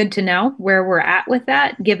might be good to know where we're at with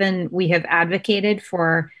that, given we have advocated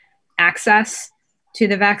for access to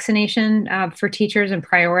the vaccination for teachers and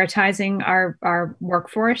prioritizing our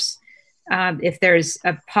workforce. If there's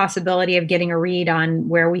a possibility of getting a read on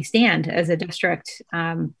where we stand as a district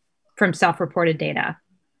from self-reported data.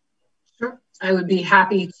 Sure, I would be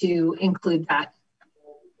happy to include that.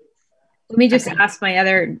 Let me just ask my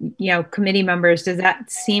other, committee members, does that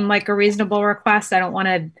seem like a reasonable request? I don't want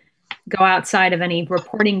to go outside of any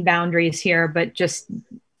reporting boundaries here, but just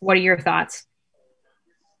what are your thoughts?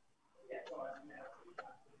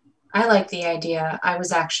 I like the idea. I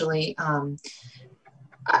was actually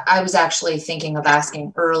thinking of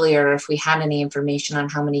asking earlier if we had any information on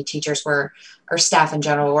how many teachers or staff in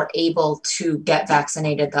general were able to get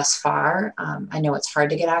vaccinated thus far. I know it's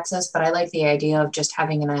hard to get access, but I like the idea of just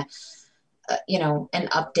having an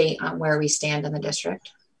update on where we stand in the district.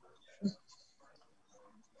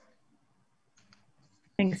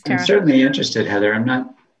 Thanks, Tara. I'm certainly interested, Heather. I'm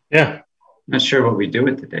not sure what we do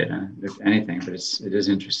with the data, if anything, but it is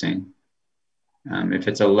interesting. If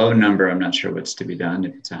it's a low number, I'm not sure what's to be done.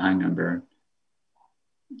 If it's a high number,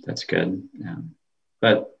 that's good.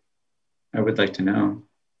 But I would like to know.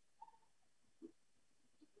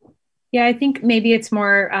 Yeah, I think maybe it's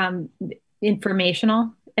more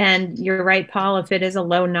informational. And you're right, Paul, if it is a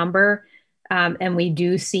low number and we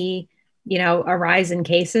do see, a rise in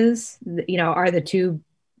cases, are the two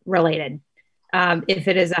related? If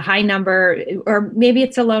it is a high number, or maybe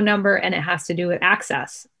it's a low number and it has to do with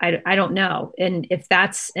access, I don't know. And if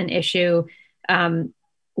that's an issue,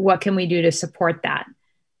 what can we do to support that?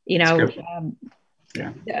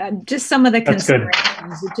 Just some of the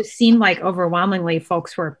considerations, it just seemed like overwhelmingly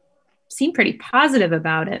folks seemed pretty positive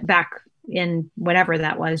about it back in whatever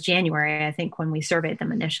that was, January, I think, when we surveyed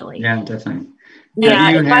them initially. Yeah, definitely.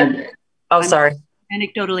 Sorry.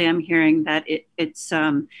 Anecdotally, I'm hearing that it's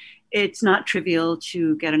not trivial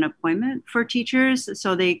to get an appointment for teachers,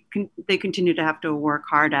 so they continue to have to work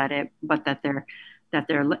hard at it, but that they're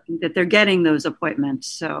getting those appointments.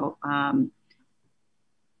 So I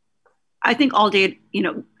think all data,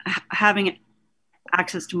 having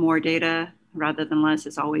access to more data rather than less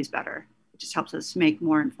is always better. It just helps us make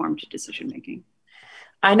more informed decision making.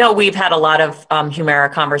 I know we've had a lot of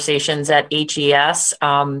Humira conversations at HES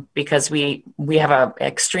because we have an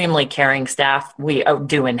extremely caring staff. We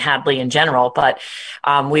do in Hadley in general, but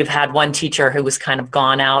we've had one teacher who was kind of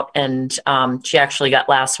gone out, and she actually got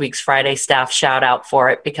last week's Friday staff shout out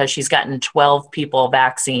for it because she's gotten 12 people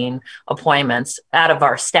vaccine appointments out of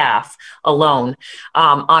our staff alone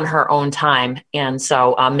on her own time. And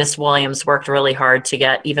so Miss Williams worked really hard to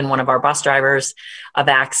get even one of our bus drivers a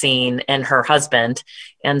vaccine, and her husband.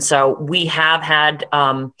 And so we have had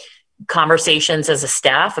conversations as a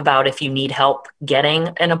staff about if you need help getting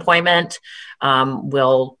an appointment,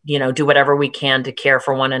 we'll, do whatever we can to care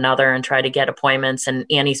for one another and try to get appointments. And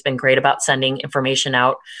Annie's been great about sending information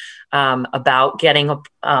out about getting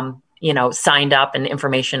signed up and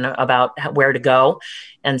information about where to go.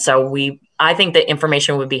 And so I think that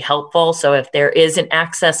information would be helpful. So if there is an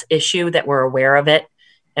access issue, that we're aware of it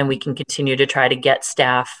and we can continue to try to get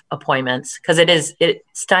staff appointments, because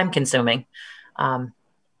it's time consuming.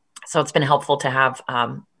 So it's been helpful to have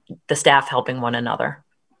the staff helping one another.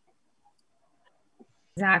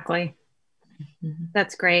 Exactly.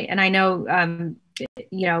 That's great. And I know,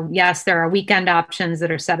 yes, there are weekend options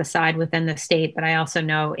that are set aside within the state, but I also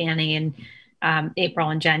know Annie and April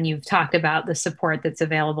and Jen, you've talked about the support that's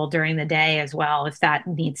available during the day as well, if that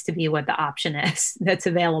needs to be what the option is that's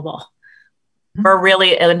available. We're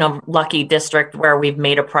really in a lucky district where we've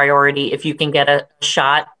made a priority. If you can get a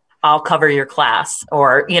shot, I'll cover your class,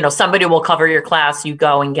 or, somebody will cover your class, you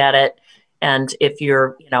go and get it. And if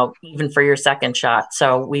you're, even for your second shot.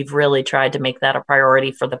 So we've really tried to make that a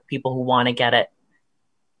priority for the people who want to get it.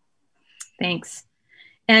 Thanks.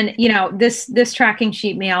 And, this tracking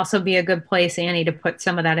sheet may also be a good place, Annie, to put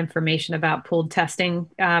some of that information about pooled testing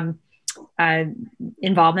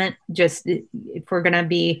involvement. Just if we're going to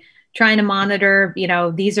be trying to monitor,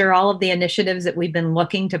 these are all of the initiatives that we've been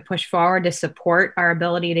looking to push forward to support our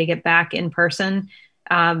ability to get back in person.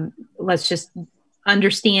 Let's just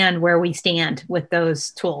understand where we stand with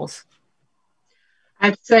those tools.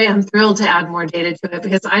 I'd say I'm thrilled to add more data to it,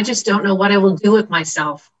 because I just don't know what I will do with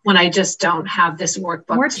myself when I just don't have this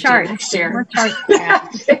workbook. More charts. More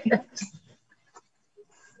charts.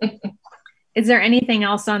 Is there anything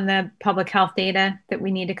else on the public health data that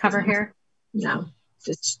we need to cover here? No,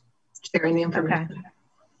 just sharing the information. Okay.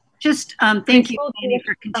 Just thank you, Annie,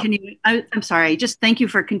 for continuing. I'm sorry. Just thank you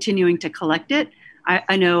for continuing to collect it.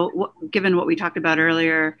 I know, given what we talked about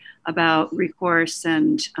earlier about recourse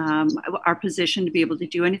and our position to be able to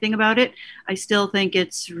do anything about it, I still think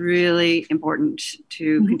it's really important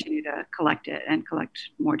to continue to collect it and collect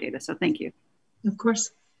more data. So thank you. Of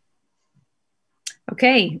course.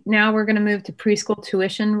 Okay, now we're going to move to preschool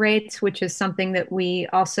tuition rates, which is something that we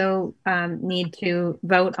also need to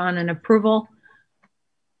vote on an approval.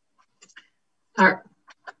 Our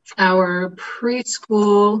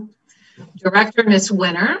preschool director, Ms.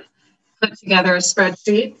 Winner, put together a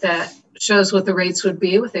spreadsheet that shows what the rates would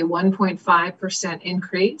be with a 1.5%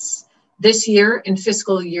 increase. This year, in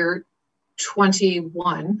fiscal year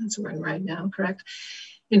 21, that's what we're in right now, correct?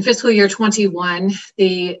 In fiscal year 21,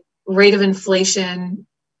 the rate of inflation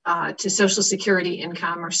to Social Security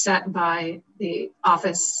income are set by the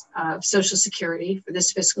Office of Social Security for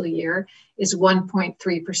this fiscal year is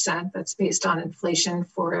 1.3%. That's based on inflation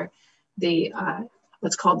for the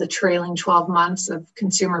what's called the trailing 12 months of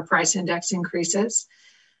consumer price index increases.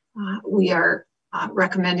 We are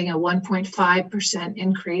recommending a 1.5%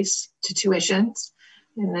 increase to tuitions.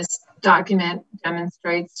 And this document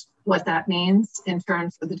demonstrates what that means in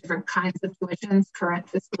terms of the different kinds of tuitions current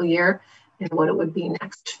fiscal year and what it would be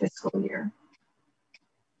next fiscal year.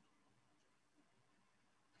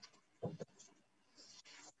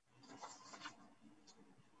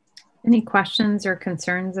 Any questions or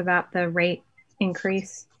concerns about the rate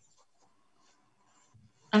increase?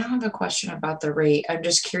 I don't have a question about the rate. I'm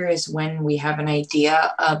just curious when we have an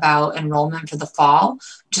idea about enrollment for the fall,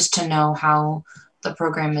 just to know how the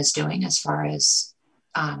program is doing as far as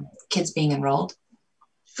kids being enrolled.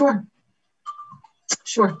 Sure.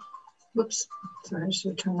 Sure. Whoops. Sorry, I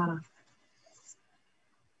should turn that off.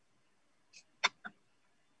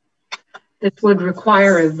 This would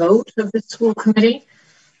require a vote of the school committee.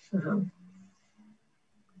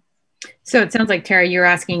 So it sounds like, Tara, you're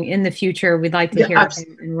asking in the future, we'd like to hear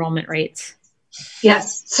enrollment rates.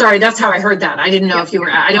 Yes, sorry, that's how I heard that. I didn't know if you were,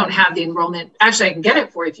 I don't have the enrollment. Actually, I can get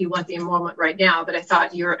it for you if you want the enrollment right now, but I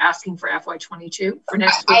thought you were asking for FY22 for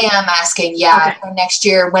next week. I am asking, yeah, for next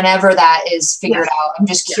year, whenever that is figured out. I'm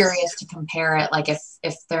just curious to compare it, like if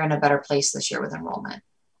they're in a better place this year with enrollment.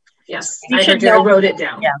 Yes, I wrote it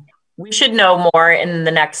down. Yeah. We should know more in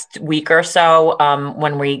the next week or so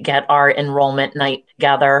when we get our enrollment night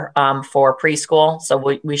together for preschool.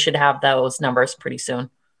 So we should have those numbers pretty soon.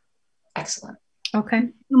 Excellent. Okay.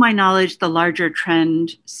 To my knowledge, the larger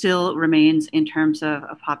trend still remains in terms of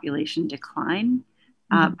a population decline.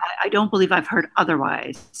 I don't believe I've heard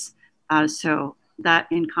otherwise. So that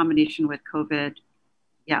in combination with COVID,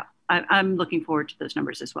 yeah, I'm looking forward to those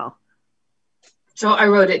numbers as well. So I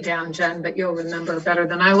wrote it down, Jen, but you'll remember better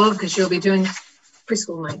than I will because you'll be doing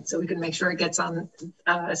preschool night. So we can make sure it gets on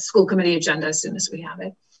a school committee agenda as soon as we have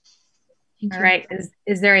it. All right.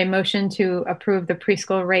 Is there a motion to approve the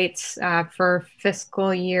preschool rates for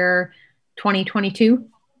fiscal year 2022?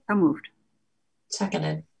 So moved.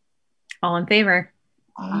 Seconded. All in favor?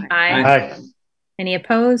 Aye. Aye. Any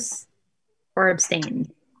opposed or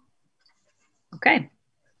abstain? Okay.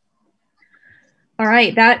 All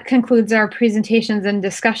right, that concludes our presentations and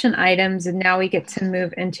discussion items. And now we get to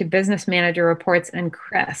move into business manager reports and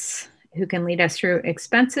Chris, who can lead us through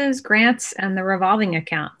expenses, grants, and the revolving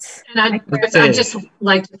accounts. And I'd just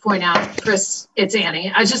like to point out, Chris, it's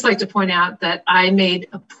Annie. I'd just like to point out that I made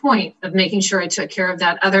a point of making sure I took care of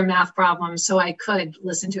that other math problem so I could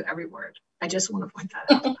listen to every word. I just want to point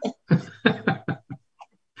that out.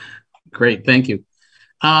 Great, thank you.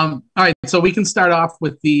 All right, so we can start off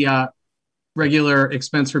with the regular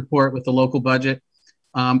expense report with the local budget.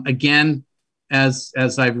 Again, as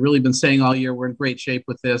I've really been saying all year, we're in great shape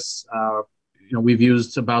with this. We've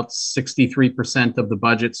used about 63% of the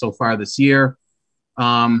budget so far this year.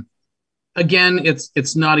 Again,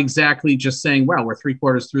 it's not exactly just saying, well, we're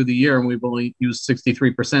 3/4 through the year and we've only used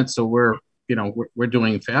 63%, so we're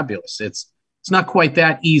doing fabulous. It's not quite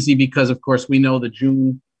that easy because, of course, we know the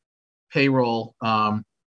June payroll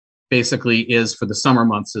basically is for the summer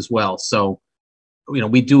months as well. So,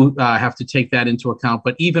 we do have to take that into account.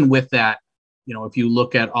 But even with that, if you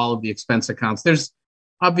look at all of the expense accounts, there's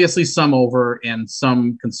obviously some over and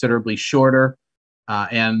some considerably shorter.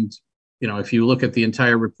 If you look at the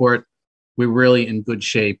entire report, we're really in good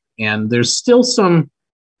shape. And there's still some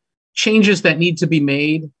changes that need to be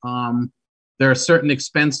made. There are certain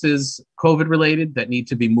expenses, COVID related, that need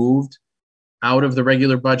to be moved out of the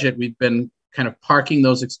regular budget. We've been kind of parking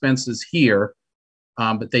those expenses here,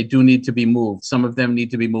 but they do need to be moved. Some of them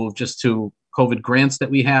need to be moved just to COVID grants that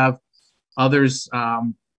we have. Others,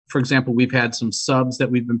 for example, we've had some subs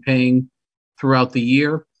that we've been paying throughout the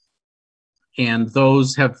year, and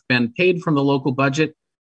those have been paid from the local budget,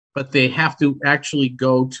 but they have to actually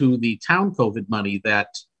go to the town COVID money that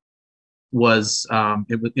was,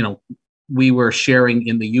 we were sharing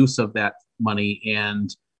in the use of that money,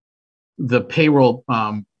 and the payroll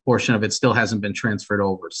portion of it still hasn't been transferred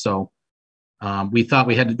over. So we thought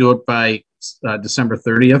we had to do it by December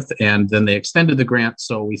 30th, and then they extended the grant.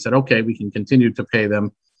 So we said, okay, we can continue to pay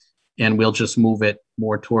them, and we'll just move it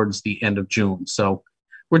more towards the end of June. So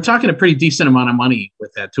we're talking a pretty decent amount of money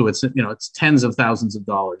with that too. It's, it's tens of thousands of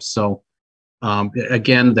dollars. So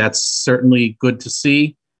again, that's certainly good to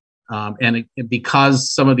see. Because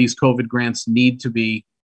some of these COVID grants need to be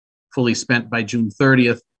fully spent by June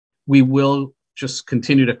 30th, we will just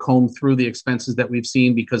continue to comb through the expenses that we've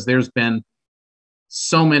seen, because there's been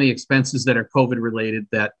so many expenses that are COVID related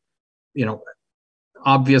that,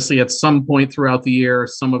 obviously at some point throughout the year,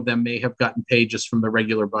 some of them may have gotten paid just from the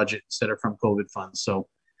regular budget instead of from COVID funds. So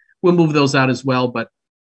we'll move those out as well. But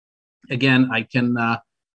again, I can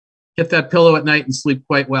hit that pillow at night and sleep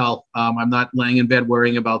quite well. I'm not laying in bed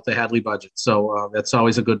worrying about the Hadley budget. So that's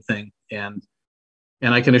always a good thing. And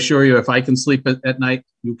I can assure you, if I can sleep at night,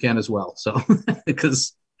 you can as well. So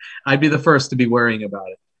because I'd be the first to be worrying about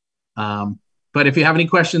it. But if you have any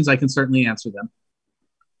questions, I can certainly answer them.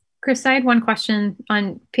 Chris, I had one question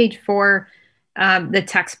on page 4. The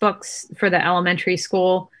textbooks for the elementary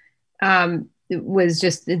school was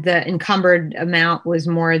just the encumbered amount was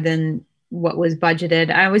more than what was budgeted.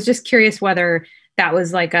 I was just curious whether that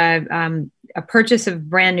was like a purchase of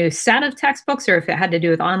brand new set of textbooks, or if it had to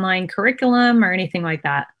do with online curriculum or anything like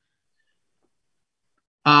that.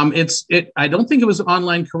 I don't think it was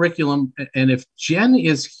online curriculum. And if Jen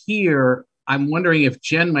is here, I'm wondering if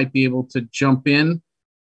Jen might be able to jump in.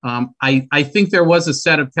 I think there was a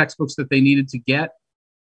set of textbooks that they needed to get,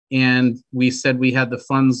 and we said we had the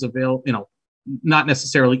funds available, not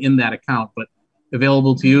necessarily in that account, but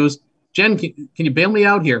available to use. Jen, can you bail me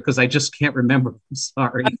out here? Because I just can't remember. I'm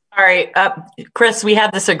sorry. All right. Chris, we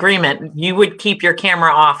had this agreement. You would keep your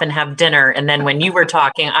camera off and have dinner. And then when you were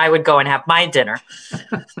talking, I would go and have my dinner.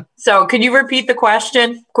 So could you repeat the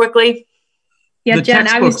question quickly? Yeah, Jen,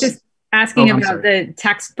 I was just asking about the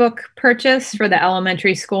textbook purchase for the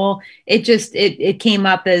elementary school. It came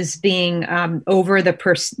up as being over the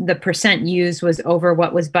percent used was over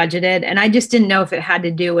what was budgeted, and I just didn't know if it had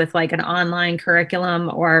to do with like an online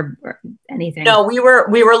curriculum or anything. No, we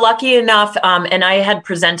were lucky enough, and I had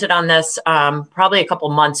presented on this probably a couple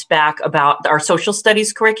months back about our social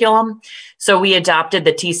studies curriculum. So we adopted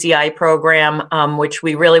the TCI program, which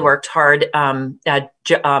we really worked hard at.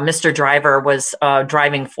 Mr. Driver was a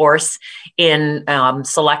driving force in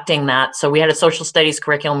selecting that. So we had a social studies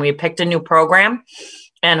curriculum. We picked a new program,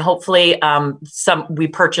 and hopefully we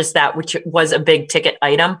purchased that, which was a big ticket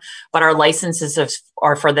item, but our licenses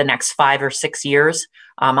are for the next 5 or 6 years.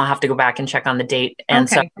 I'll have to go back and check on the date.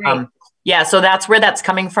 And okay, so, yeah, so that's where that's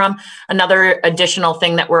coming from. Another additional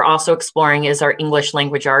thing that we're also exploring is our English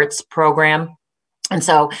language arts program. And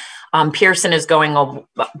so Pearson is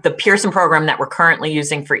the Pearson program that we're currently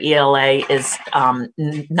using for ELA is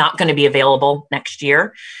not going to be available next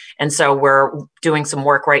year. And so we're doing some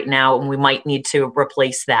work right now, and we might need to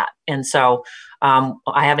replace that. And so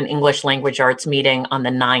I have an English language arts meeting on the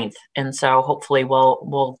 9th. And so hopefully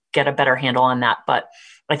we'll get a better handle on that. But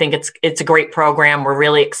I think it's a great program. We're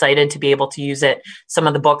really excited to be able to use it. Some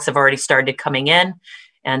of the books have already started coming in.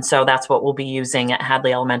 And so that's what we'll be using at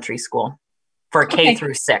Hadley Elementary School for K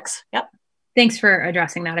through 6. Yep. Thanks for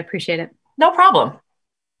addressing that. I appreciate it. No problem.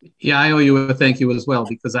 Yeah, I owe you a thank you as well,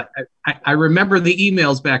 because I remember the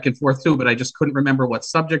emails back and forth too, but I just couldn't remember what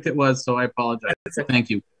subject it was. So I apologize. So thank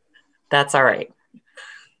you. That's all right.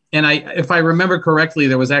 And if I remember correctly,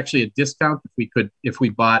 there was actually a discount if we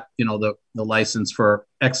bought, the license for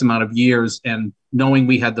X amount of years, and knowing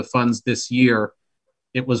we had the funds this year,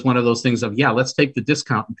 it was one of those things of, yeah, let's take the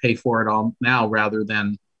discount and pay for it all now rather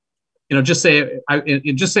than, just say it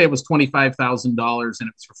was $25,000 and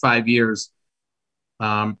it was for 5 years.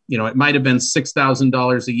 It might have been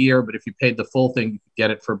 $6,000 a year, but if you paid the full thing, you could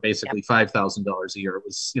get it for basically $5,000 a year. It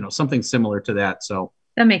was, something similar to that. So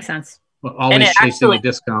that makes sense. Always chasing a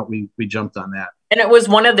discount, we jumped on that. And it was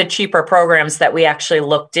one of the cheaper programs that we actually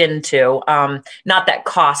looked into. Not that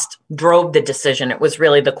cost drove the decision. It was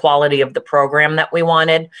really the quality of the program that we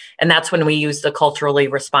wanted. And that's when we used the culturally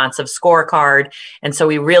responsive scorecard. And so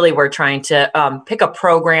we really were trying to pick a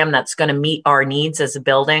program that's going to meet our needs as a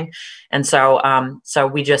building. And so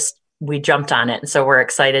we jumped on it. And so we're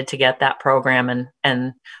excited to get that program,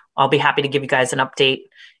 and I'll be happy to give you guys an update.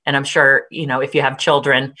 And I'm sure, if you have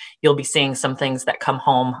children, you'll be seeing some things that come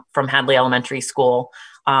home from Hadley Elementary School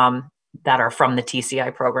that are from the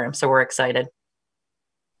TCI program. So we're excited.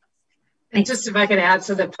 And just if I could add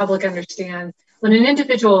so the public understands, when an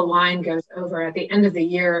individual line goes over at the end of the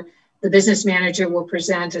year, the business manager will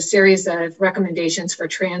present a series of recommendations for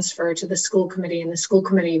transfer to the school committee, and the school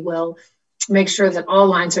committee will make sure that all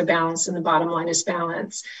lines are balanced and the bottom line is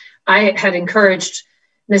balanced. I had encouraged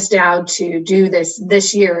Ms. Dowd to do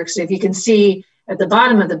this year, because if you can see at the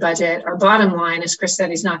bottom of the budget, our bottom line, as Chris said,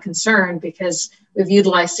 he's not concerned because we've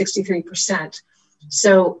utilized 63%.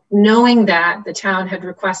 So knowing that the town had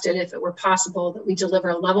requested, if it were possible, that we deliver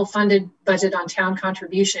a level funded budget on town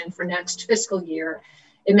contribution for next fiscal year,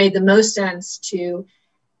 it made the most sense to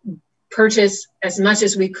purchase as much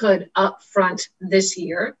as we could up front this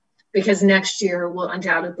year, because next year will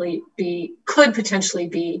undoubtedly could potentially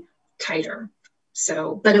be tighter.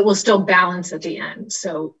 So, but it will still balance at the end.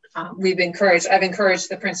 So I've encouraged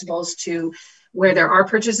the principals to, where there are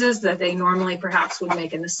purchases that they normally perhaps would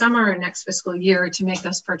make in the summer or next fiscal year, to make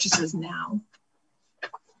those purchases now.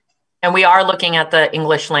 And we are looking at the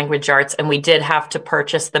English language arts, and we did have to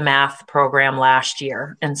purchase the math program last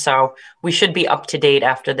year. And so we should be up to date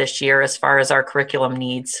after this year as far as our curriculum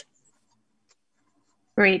needs.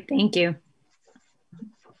 Great, thank you.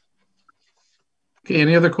 Okay,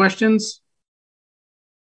 any other questions?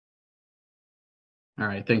 All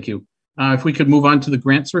right, thank you. If we could move on to the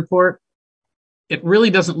grants report. It really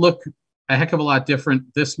doesn't look a heck of a lot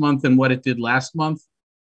different this month than what it did last month.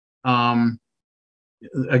 Again,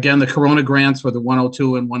 the Corona grants were the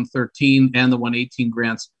 102 and 113, and the 118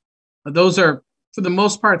 grants. Those are, for the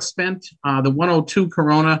most part, spent. The 102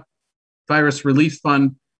 Corona Virus Relief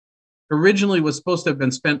Fund originally was supposed to have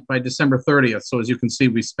been spent by December 30th. So as you can see,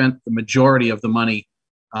 we spent the majority of the money,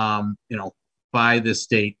 by this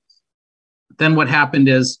date. Then what happened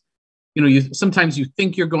is, sometimes you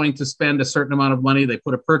think you're going to spend a certain amount of money, they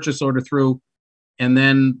put a purchase order through, and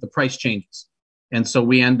then the price changes. And so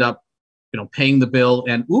we end up, paying the bill,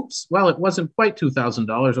 and oops, well, it wasn't quite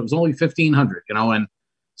 $2,000. It was only $1,500, and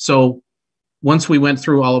so once we went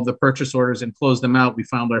through all of the purchase orders and closed them out, we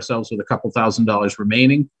found ourselves with a couple $1,000s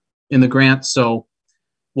remaining in the grant. So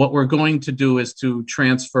what we're going to do is to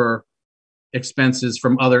transfer expenses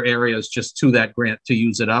from other areas just to that grant to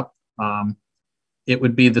use it up. It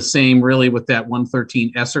would be the same really with that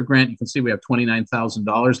 113 ESSER grant. You can see we have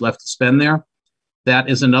 $29,000 left to spend there. That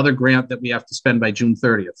is another grant that we have to spend by June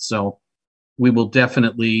 30th. So we will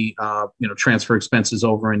definitely, transfer expenses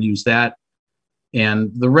over and use that.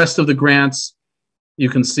 And the rest of the grants, you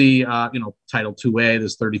can see, Title 2A,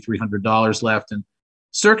 there's $3,300 left. And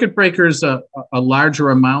circuit breakers, a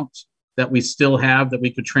larger amount that we still have that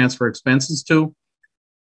we could transfer expenses to.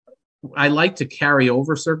 I like to carry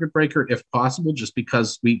over circuit breaker if possible, just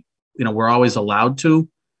because we're always allowed to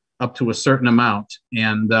up to a certain amount.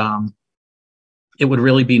 And it would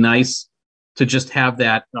really be nice to just have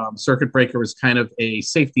that circuit breaker as kind of a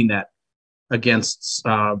safety net against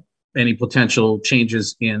any potential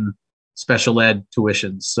changes in special ed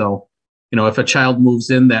tuitions. So if a child moves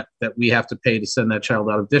in that we have to pay to send that child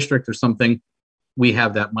out of district or something, we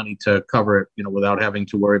have that money to cover it, without having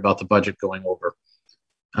to worry about the budget going over.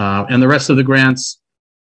 And the rest of the grants,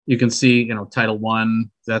 you can see, Title I,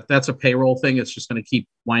 that's a payroll thing. It's just going to keep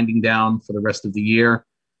winding down for the rest of the year.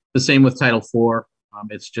 The same with Title IV.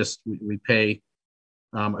 It's just we pay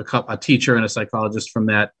a teacher and a psychologist from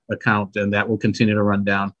that account, and that will continue to run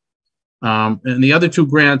down. And the other two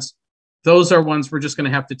grants, those are ones we're just going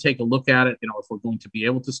to have to take a look at it, if we're going to be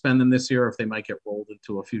able to spend them this year, or if they might get rolled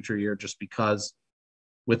into a future year, just because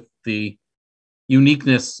with the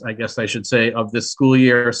uniqueness, I guess I should say, of this school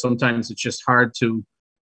year, sometimes it's just hard to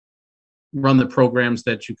run the programs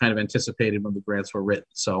that you kind of anticipated when the grants were written.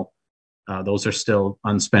 So those are still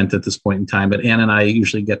unspent at this point in time. But Ann and I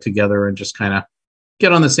usually get together and just kind of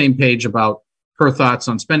get on the same page about her thoughts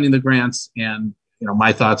on spending the grants and,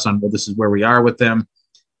 my thoughts on, well, this is where we are with them.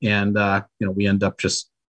 And, we end up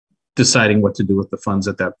just deciding what to do with the funds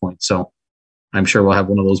at that point. So I'm sure we'll have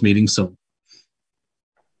one of those meetings soon.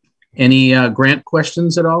 Any grant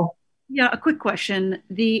questions at all? Yeah, a quick question.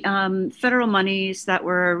 The federal monies that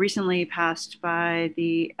were recently passed by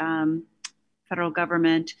the federal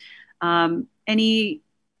government, any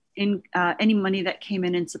money that came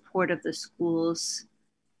in support of the schools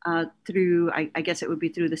through, I guess it would be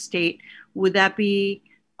through the state, would that be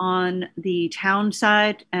on the town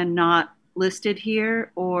side and not listed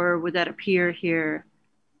here, or would that appear here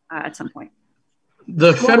at some point?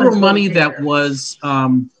 The federal money that was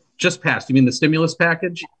just passed, you mean the stimulus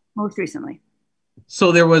package? Most recently.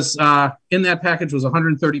 So there was, in that package was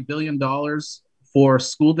 $130 billion for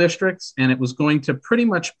school districts, and it was going to pretty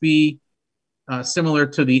much be similar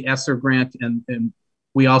to the ESSER grant, and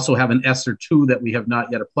we also have an ESSER 2 that we have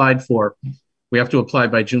not yet applied for. We have to apply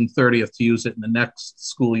by June 30th to use it in the next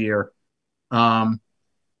school year. And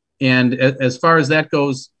as far as that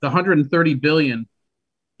goes, the $130 billion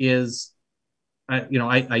is,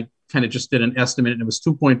 I kind of just did an estimate, and it was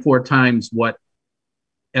 2.4 times what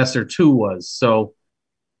ESSER 2 was. So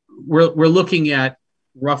we're looking at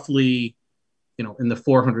roughly, in the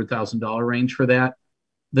 $400,000 range for that.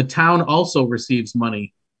 The town also receives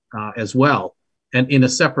money as well, and in a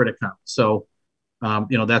separate account. So,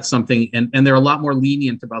 that's something, and they're a lot more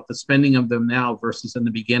lenient about the spending of them now versus in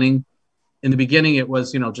the beginning. In the beginning, it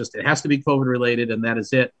was, just it has to be COVID related and that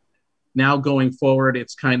is it. Now going forward,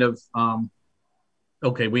 it's kind of,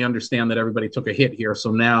 okay, we understand that everybody took a hit here.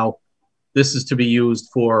 So now this is to be used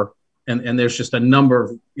for, and there's just a number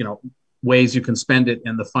of, ways you can spend it.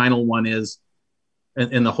 And the final one is,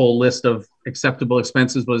 and the whole list of acceptable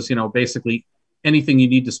expenses was, basically anything you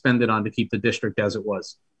need to spend it on to keep the district as it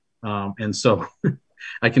was. And so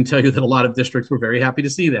I can tell you that a lot of districts were very happy to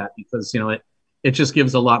see that, because, it just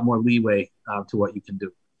gives a lot more leeway to what you can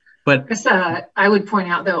do. But I would point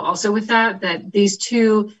out, though, also with that these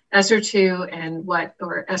two, ESSER 2 and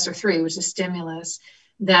ESSER 3, which is stimulus,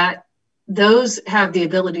 that those have the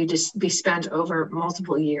ability to be spent over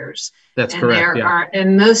multiple years. That's correct.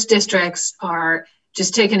 And most districts are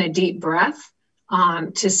just taking a deep breath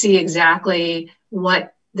to see exactly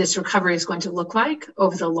what this recovery is going to look like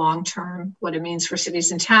over the long term, what it means for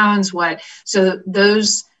cities and towns, so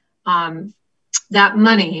those, that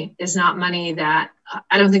money is not money that,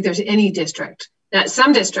 I don't think there's any district that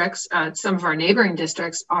some districts, some of our neighboring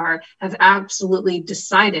districts have absolutely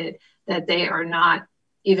decided that they are not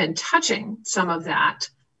even touching some of that,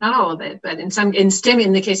 not all of it, but in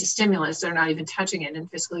the case of stimulus, they're not even touching it in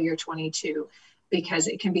fiscal year 22 because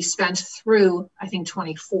it can be spent through, I think,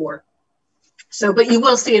 24. So, but you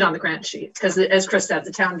will see it on the grant sheet because, as Chris said,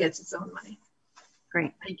 the town gets its own money.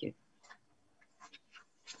 Great, thank you.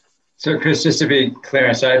 So Chris, just to be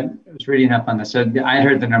clear, so I was reading up on this. So I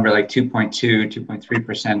heard the number like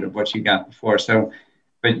 2.3% of what you got before. So,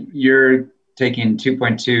 but you're taking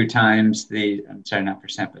 2.2 times not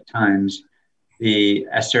percent, but times the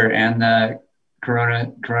ESSER and the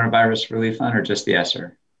coronavirus relief fund, or just the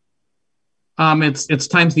ESSER? It's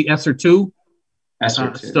times the ESSER 2.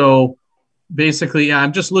 ESSER 2. So basically,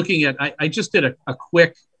 I'm just looking at, I just did a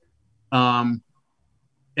quick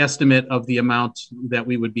estimate of the amount that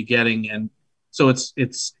we would be getting. And so it's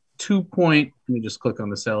let me just click on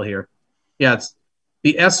the cell here. Yeah, it's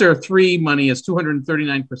the ESSER 3 money is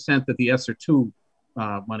 239% that the ESSER 2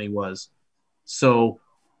 money was. So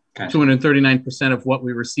 239% of what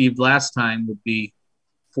we received last time would be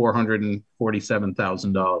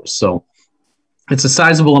 $447,000. So it's a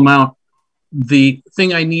sizable amount. The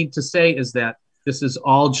thing I need to say is that this is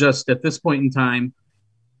all just, at this point in time,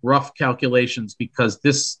 rough calculations, because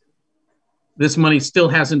this money still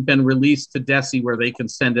hasn't been released to DESE where they can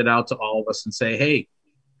send it out to all of us and say, hey,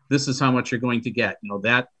 this is how much you're going to get.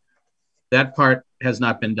 That part has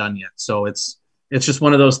not been done yet. So it's just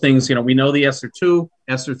one of those things, we know the ESSER 2,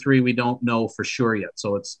 ESSER 3, we don't know for sure yet.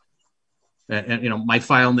 So it's, and my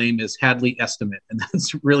file name is Hadley Estimate, and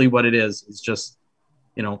that's really what it is. It's just,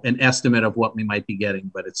 an estimate of what we might be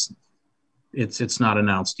getting, but it's not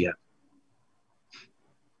announced yet.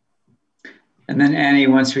 And then Annie,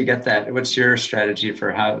 once we get that, what's your strategy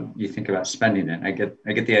for how you think about spending it? I get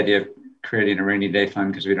the idea of creating a rainy day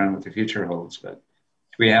fund because we don't know what the future holds, but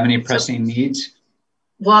do we have any pressing needs?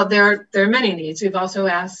 Well, there are many needs. We've also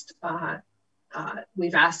asked, talked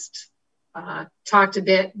a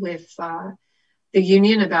bit with the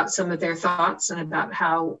union about some of their thoughts and about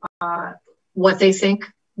how, what they think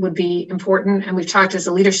would be important. And we've talked as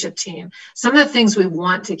a leadership team. Some of the things we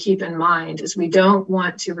want to keep in mind is we don't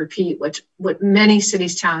want to repeat what many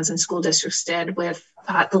cities, towns, and school districts did with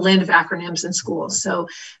the land of acronyms in schools. So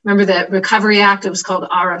remember the Recovery Act, it was called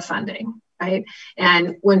ARA funding, right?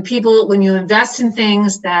 And when you invest in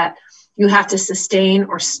things that you have to sustain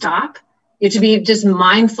or stop, you have to be just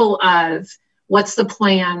mindful of what's the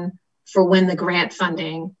plan for when the grant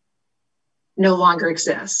funding no longer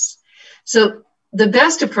exists. So the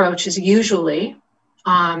best approach is usually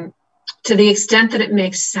to the extent that it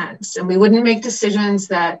makes sense. And we wouldn't make decisions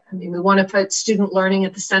we want to put student learning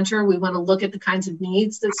at the center. We want to look at the kinds of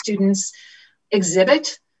needs that students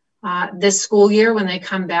exhibit this school year when they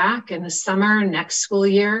come back, in the summer, next school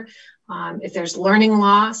year. If there's learning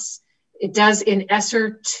loss, it does in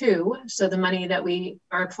ESSER 2, so the money that we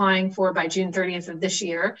are applying for by June 30th of this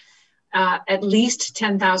year, at least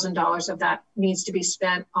 $10,000 of that needs to be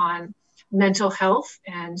spent on mental health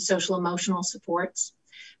and social emotional supports.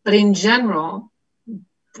 But in general,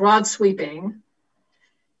 broad sweeping,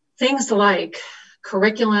 things like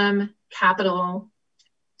curriculum, capital,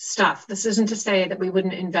 stuff. This isn't to say that we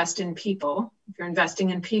wouldn't invest in people. If you're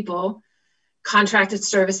investing in people, contracted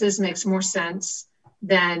services makes more sense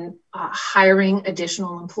than hiring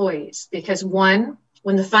additional employees. Because one,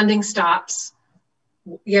 when the funding stops,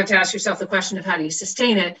 you have to ask yourself the question of how do you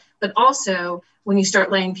sustain it, but also when you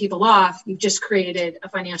start laying people off, you've just created a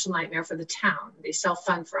financial nightmare for the town. They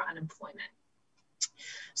self-fund for unemployment.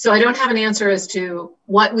 So I don't have an answer as to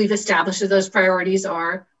what we've established as those priorities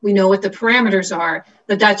are. We know what the parameters are,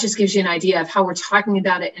 but that just gives you an idea of how we're talking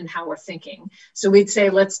about it and how we're thinking. So we'd say,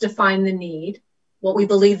 let's define the need, what we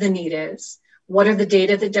believe the need is, what are the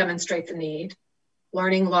data that demonstrate the need,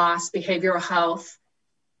 learning loss, behavioral health,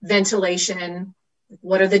 ventilation,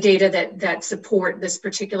 what are the data that support this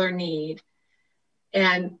particular need?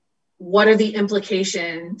 And what are the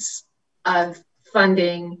implications of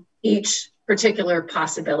funding each particular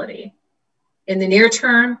possibility in the near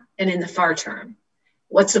term and in the far term?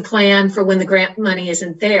 What's the plan for when the grant money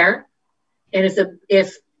isn't there? And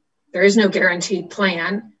if there is no guaranteed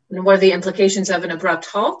plan, then what are the implications of an abrupt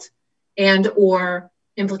halt and or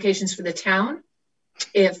implications for the town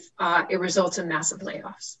if it results in massive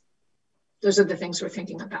layoffs? Those are the things we're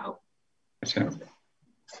thinking about. So,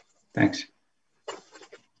 thanks.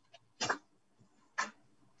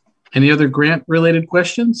 Any other grant related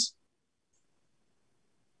questions?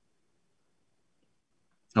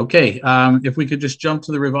 Okay, if we could just jump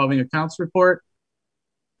to the revolving accounts report.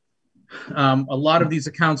 A lot of these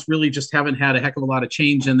accounts really just haven't had a heck of a lot of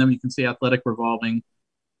change in them. You can see athletic revolving.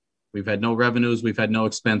 We've had no revenues, we've had no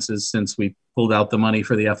expenses since we pulled out the money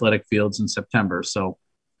for the athletic fields in September. So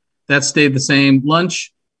that stayed the same.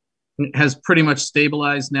 Lunch has pretty much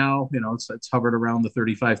stabilized now. It's hovered around the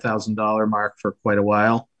 $35,000 mark for quite a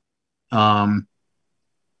while.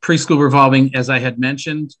 Preschool revolving, as I had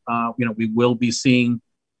mentioned, we will be seeing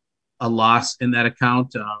a loss in that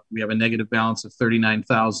account. We have a negative balance of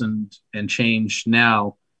 39,000 and change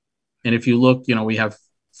now. And if you look, we have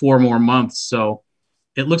 4 more months. So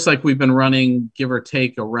it looks like we've been running, give or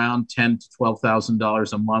take, around $10,000 to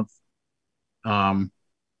 $12,000 a month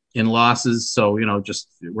in losses. So,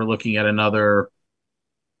 we're looking at another,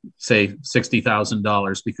 say,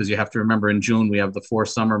 $60,000, because you have to remember in June, we have the 4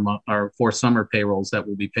 summer payrolls that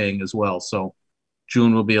we'll be paying as well. So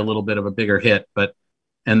June will be a little bit of a bigger hit,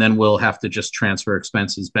 and then we'll have to just transfer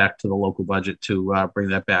expenses back to the local budget to bring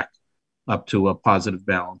that back up to a positive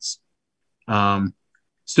balance.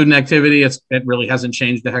 Student activity, it really hasn't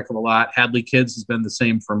changed a heck of a lot. Hadley Kids has been the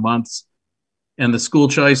same for months. And the school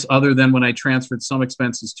choice, other than when I transferred some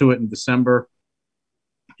expenses to it in December,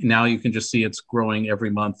 now you can just see it's growing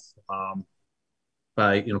every month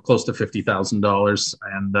by close to $50,000.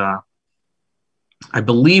 And I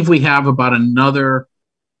believe we have about another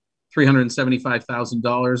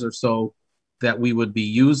 $375,000 or so that we would be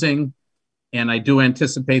using. And I do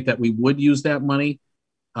anticipate that we would use that money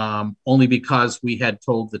only because we had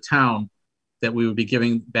told the town that we would be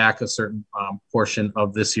giving back a certain portion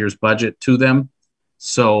of this year's budget to them.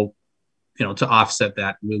 So, to offset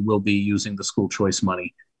that, we will be using the school choice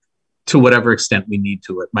money to whatever extent we need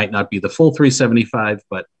to. It might not be the full 375,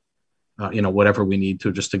 but whatever we need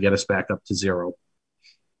to, just to get us back up to zero.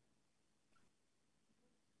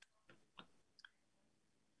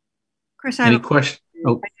 Chris, Any question?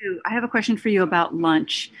 Oh. I do. I have a question for you about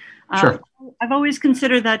lunch. Sure. I've always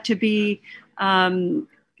considered that to be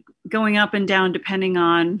going up and down depending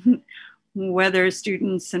on whether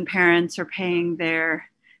students and parents are paying their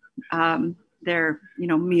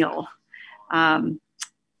meal,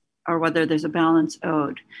 or whether there's a balance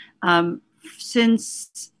owed.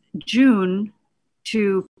 Since June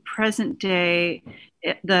to present day,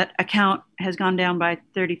 that account has gone down by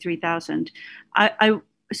 33,000.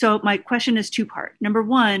 So my question is two-part. Number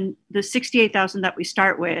one, the 68,000 that we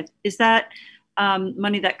start with, is that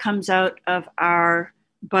money that comes out of our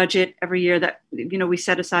budget every year that, we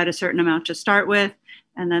set aside a certain amount to start with,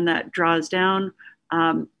 and then that draws down?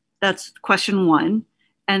 That's question one.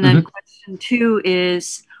 And then question two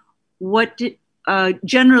is,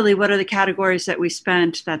 generally, what are the categories that we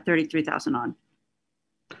spent that 33,000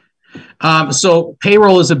 on? So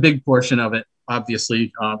payroll is a big portion of it,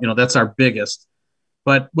 obviously. That's our biggest.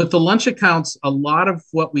 But with the lunch accounts, a lot of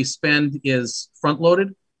what we spend is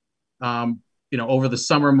front-loaded. Over the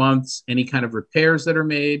summer months, any kind of repairs that are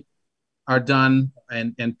made are done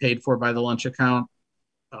and paid for by the lunch account.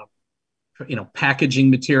 Packaging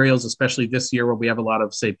materials, especially this year where we have a lot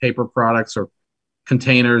of, say, paper products or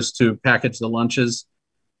containers to package the lunches,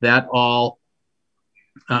 that all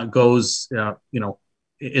goes,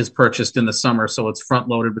 is purchased in the summer. So it's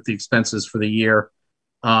front-loaded with the expenses for the year.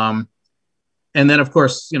 And then, of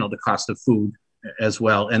course, the cost of food as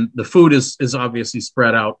well. And the food is obviously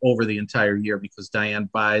spread out over the entire year because Diane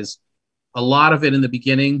buys a lot of it in the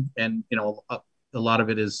beginning, and, a lot of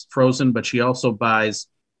it is frozen, but she also buys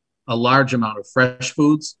a large amount of fresh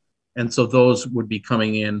foods. And so those would be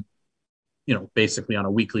coming in, basically on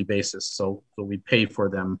a weekly basis. So we pay for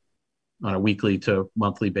them on a weekly to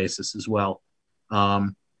monthly basis as well.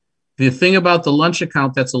 The thing about the lunch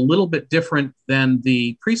account that's a little bit different than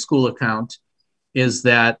the preschool account is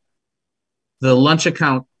that the lunch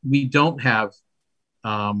account, we don't have,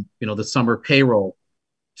 the summer payroll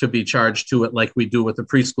to be charged to it like we do with the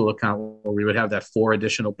preschool account, where we would have that 4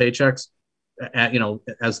 additional paychecks.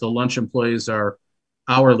 As the lunch employees are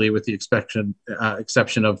hourly, with the exception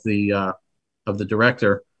of the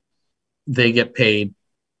director, they get paid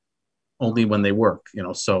only when they work.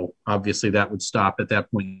 So obviously that would stop at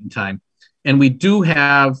that point in time. And we do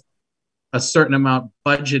have a certain amount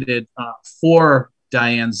budgeted for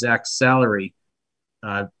Diane Zach's salary,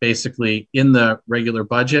 basically in the regular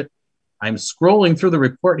budget. I'm scrolling through the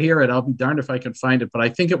report here, and I'll be darned if I can find it, but I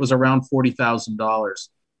think it was around $40,000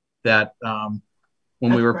 that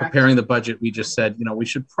when we were preparing the budget, we just said, we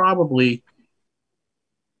should probably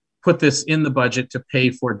put this in the budget to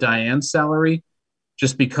pay for Diane's salary,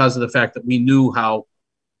 just because of the fact that we knew how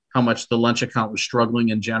much the lunch account was struggling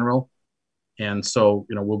in general. And so,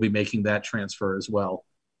 we'll be making that transfer as well,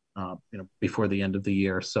 before the end of the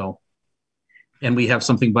year. So, and we have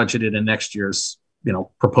something budgeted in next year's,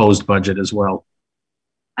 proposed budget as well.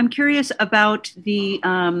 I'm curious about the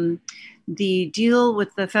deal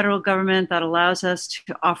with the federal government that allows us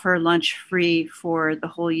to offer lunch free for the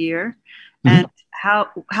whole year, and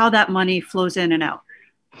how that money flows in and out.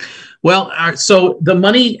 Well, so the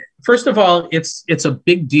money, first of all, it's a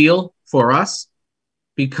big deal for us,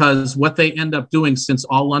 because what they end up doing, since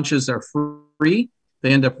all lunches are free,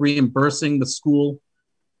 they end up reimbursing the school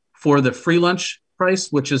for the free lunch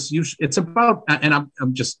price, which is usually, it's about, and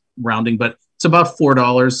I'm just rounding, but it's about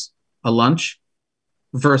 $4 a lunch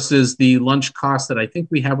versus the lunch cost that I think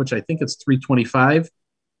we have, which I think it's $3.25.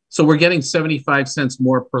 So we're getting 75 cents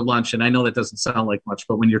more per lunch. And I know that doesn't sound like much,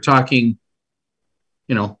 but when you're talking,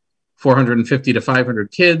 450 to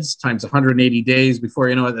 500 kids times 180 days, before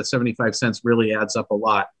you know it, that 75 cents really adds up a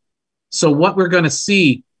lot. So what we're going to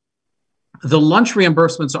see, the lunch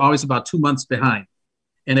reimbursements are always about 2 months behind.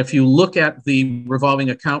 And if you look at the revolving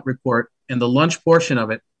account report and the lunch portion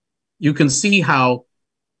of it, you can see how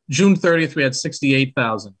June 30th, we had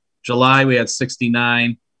 68,000. July, we had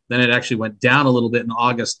 69. Then it actually went down a little bit in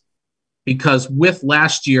August, because with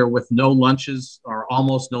last year, with no lunches or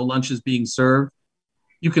almost no lunches being served,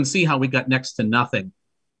 you can see how we got next to nothing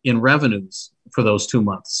in revenues for those 2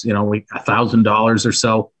 months, we $1,000 or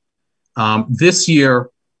so. This year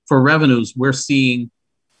for revenues, we're seeing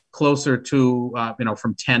closer to,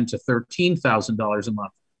 from $10,000 to $13,000 a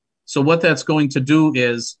month. So what that's going to do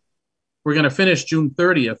is we're going to finish June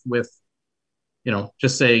 30th with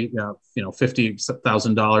just say,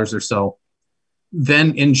 $50,000 or so.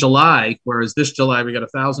 Then in July, whereas this July we got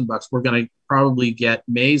 $1,000, we're going to probably get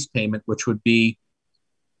May's payment, which would be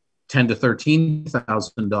 $10,000 to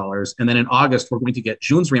 $13,000. And then in August, we're going to get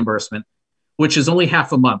June's reimbursement, which is only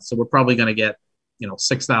half a month. So we're probably going to get,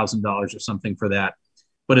 $6,000 or something for that.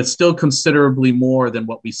 But it's still considerably more than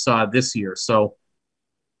what we saw this year. So,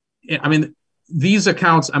 I mean, these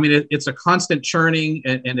accounts, I mean, it's a constant churning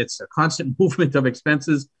and it's a constant movement of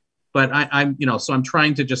expenses. But so I'm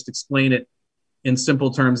trying to just explain it in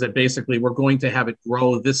simple terms that basically we're going to have it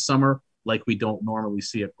grow this summer like we don't normally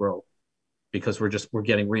see it grow because we're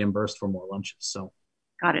getting reimbursed for more lunches. So.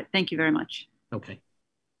 Got it. Thank you very much. Okay.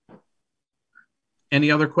 Any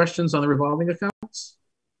other questions on the revolving accounts?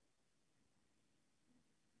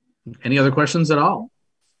 Any other questions at all?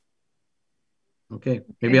 Okay,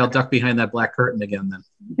 maybe I'll duck behind that black curtain again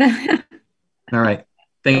then. All right.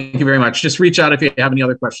 Thank you very much. Just reach out if you have any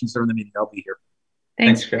other questions during the meeting. I'll be here.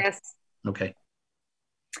 Thanks, Chris. Okay.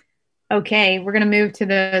 Okay, we're going to move to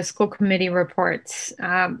the school committee reports,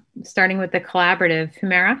 starting with the collaborative.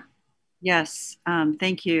 Humera? Yes,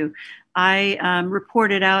 thank you. I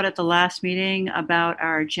reported out at the last meeting about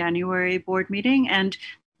our January board meeting, and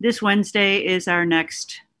this Wednesday is our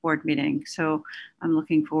next board meeting. So I'm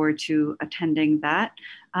looking forward to attending that.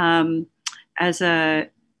 As an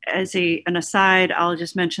aside, I'll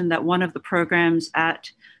just mention that one of the programs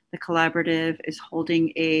at the collaborative is holding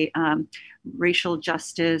a racial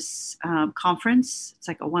justice conference. It's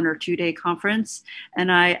like a 1 or 2 day conference.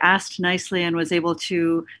 And I asked nicely and was able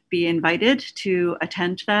to be invited to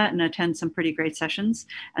attend that and attend some pretty great sessions.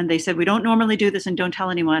 And they said, we don't normally do this and don't tell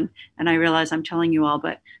anyone. And I realize I'm telling you all,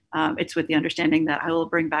 but it's with the understanding that I will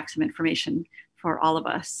bring back some information for all of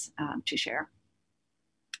us to share.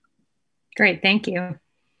 Great, thank you.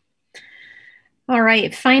 All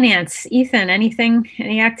right, finance. Ethan,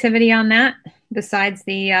 any activity on that besides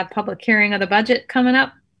the public hearing of the budget coming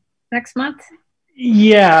up next month?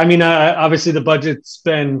 Yeah, I mean, obviously the budget's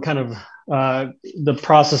been kind of, the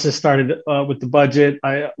process has started with the budget.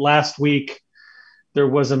 Last week, there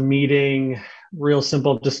was a meeting, real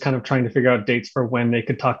simple, just kind of trying to figure out dates for when they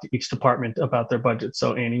could talk to each department about their budget.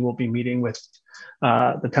 So Annie will be meeting with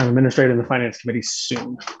the town administrator and the finance committee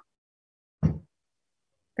soon.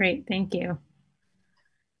 Great, thank you.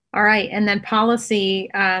 All right, and then policy,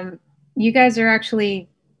 you guys are actually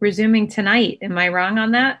resuming tonight. Am I wrong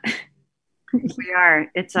on that? We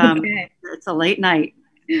are. It's okay. It's a late night.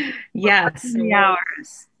 Yes. 3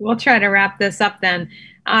 hours. We'll try to wrap this up then.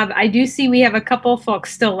 I do see we have a couple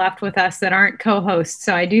folks still left with us that aren't co-hosts.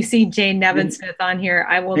 So I do see Jane Nevin-Smith on here.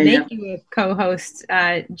 I will make you a co-host,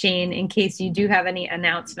 Jane, in case you do have any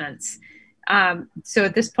announcements. So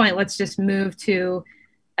at this point, let's just move to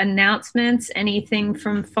announcements. Anything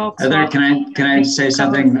from folks? Heather, can I say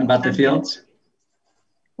something about the fields?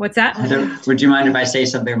 What's that? Heather, would you mind if I say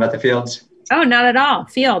something about the fields? Oh, not at all.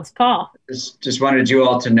 Fields, Paul. Just wanted you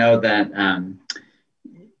all to know that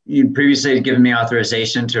you previously had given me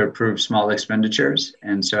authorization to approve small expenditures.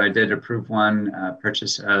 And so I did approve one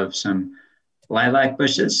purchase of some lilac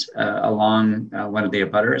bushes along one of the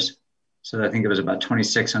abutters. So I think it was about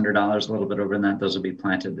 $2,600, a little bit over that. Those will be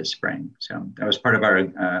planted this spring. So that was part of our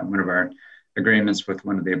one of our agreements with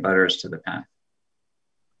one of the abutters to the path.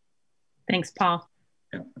 Thanks, Paul.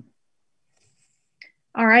 Yep.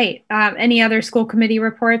 All right. Any other school committee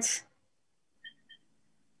reports?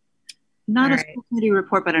 Not a school committee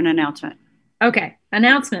report, but an announcement. Okay,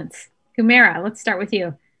 announcements. Humera, let's start with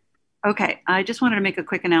you. Okay, I just wanted to make a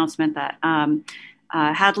quick announcement that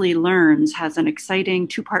Hadley Learns has an exciting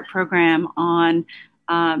 2-part program on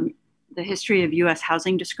the history of U.S.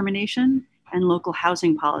 housing discrimination and local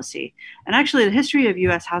housing policy. And actually, the history of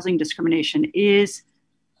U.S. housing discrimination is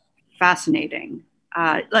fascinating.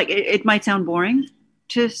 It might sound boring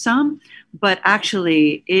to some, but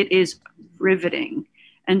actually it is riveting.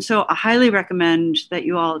 And so I highly recommend that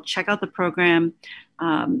you all check out the program.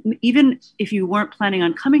 Even if you weren't planning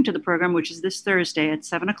on coming to the program, which is this Thursday at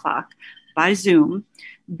 7 o'clock by Zoom,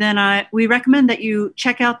 then we recommend that you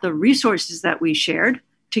check out the resources that we shared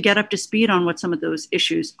to get up to speed on what some of those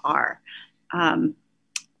issues are.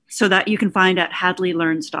 So that you can find at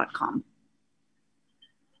hadleylearns.com.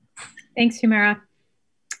 Thanks, Humera.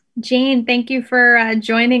 Jane, thank you for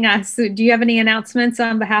joining us. Do you have any announcements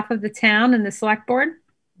on behalf of the town and the select board?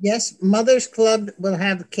 Yes, Mothers Club will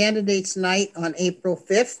have candidates night on April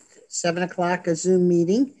 5th, 7 o'clock, a Zoom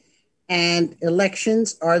meeting. And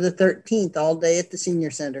elections are the 13th, all day at the senior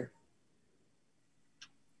center.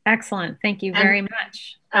 Excellent. Thank you very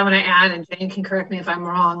much. I want to add, and Jane can correct me if I'm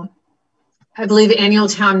wrong, I believe the annual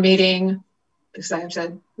town meeting because I have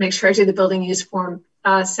to make sure I do the building use form.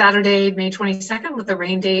 Saturday, May 22nd, with the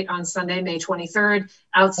rain date on Sunday, May 23rd,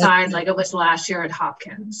 outside like it was last year at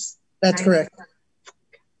Hopkins. That's correct.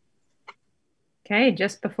 Okay,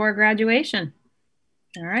 just before graduation.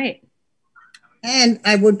 All right. And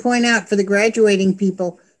I would point out for the graduating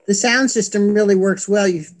people, the sound system really works well.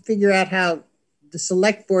 You figure out how the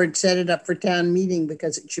select board set it up for town meeting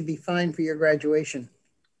because it should be fine for your graduation.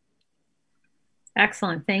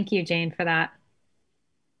 Excellent. Thank you, Jane, for that.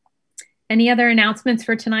 Any other announcements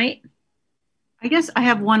for tonight? I guess I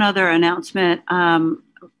have one other announcement.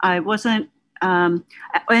 I wasn't, and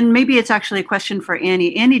maybe it's actually a question for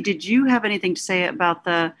Annie. Annie, did you have anything to say about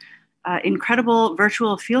the incredible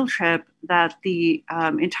virtual field trip that the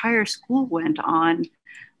entire school went on?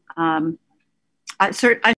 I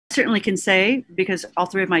certainly can say, because all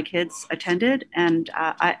three of my kids attended, and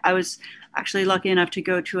I was actually lucky enough to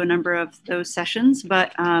go to a number of those sessions,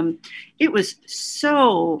 but it was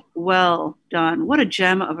so well done. What a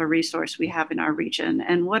gem of a resource we have in our region,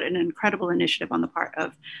 and what an incredible initiative on the part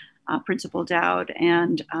of Principal Dowd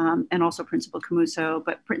and also Principal Camuso.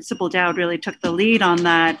 But Principal Dowd really took the lead on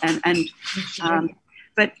that.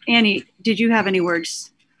 But Annie, did you have any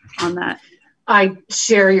words on that? I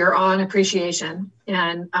share your awe and appreciation.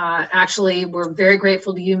 And actually, we're very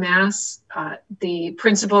grateful to UMass. The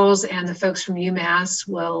principals and the folks from UMass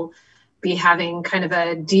will be having kind of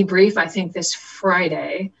a debrief, I think, this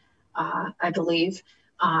Friday, I believe.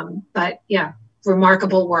 But yeah,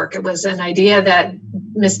 remarkable work. It was an idea that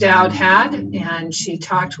Ms. Dowd had, and she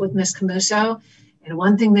talked with Ms. Camuso. And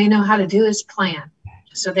one thing they know how to do is plan.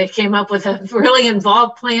 So they came up with a really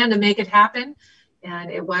involved plan to make it happen.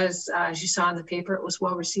 And it was, as you saw in the paper, it was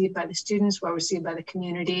well received by the students, well received by the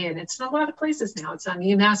community, and it's in a lot of places now. It's on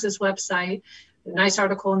UMass's website, a nice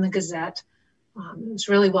article in the Gazette. It was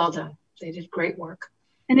really well done. They did great work.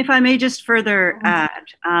 And if I may just further add,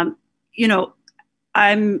 you know,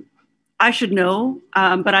 I should know,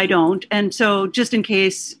 but I don't. And so just in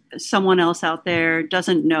case someone else out there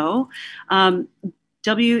doesn't know,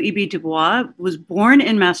 W.E.B. Du Bois was born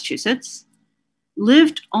in Massachusetts,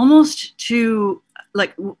 lived almost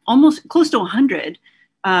close to 100,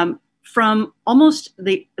 from almost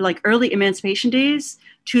the early emancipation days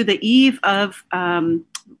to the eve of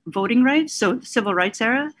voting rights, so the civil rights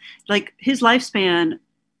era. Like, his lifespan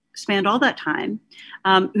spanned all that time.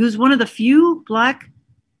 He was one of the few Black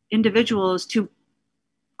individuals to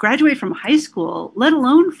graduate from high school, let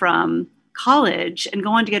alone from college, and go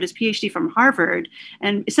on to get his PhD from Harvard,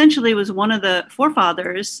 and essentially was one of the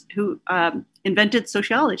forefathers who invented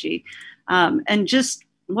sociology. And just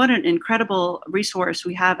what an incredible resource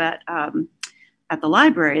we have at the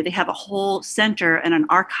library. They have a whole center and an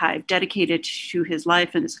archive dedicated to his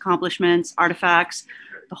life and his accomplishments, artifacts,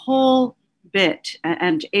 the whole bit,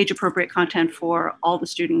 and age-appropriate content for all the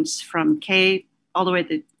students from K all the way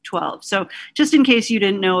to 12. So just in case you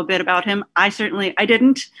didn't know a bit about him, I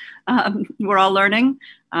didn't. We're all learning,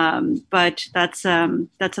 but that's a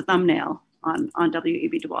thumbnail on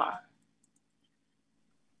W.E.B. Du Bois.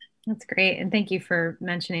 That's great. And thank you for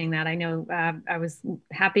mentioning that. I know I was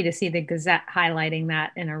happy to see the Gazette highlighting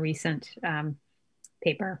that in a recent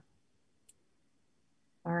paper.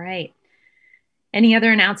 All right. Any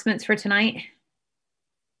other announcements for tonight?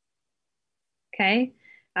 Okay.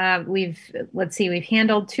 We've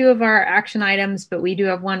handled 2 of our action items, but we do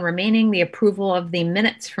have one remaining, the approval of the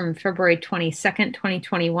minutes from February 22nd,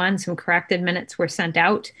 2021. Some corrected minutes were sent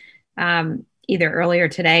out either earlier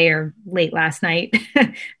today or late last night.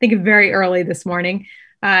 I think very early this morning.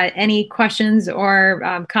 Any questions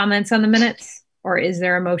or comments on the minutes, or is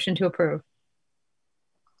there a motion to approve?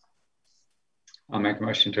 I'll make a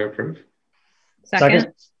motion to approve.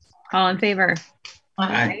 Second. All in favor?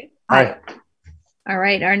 Aye. Aye. All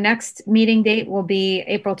right, our next meeting date will be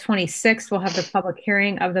April 26th. We'll have the public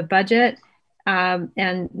hearing of the budget.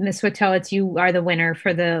 And Ms. Whitell, you are the winner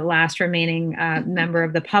for the last remaining member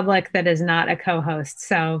of the public that is not a co-host.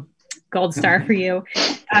 So gold star for you.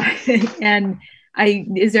 And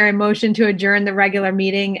is there a motion to adjourn the regular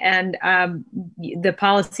meeting, and the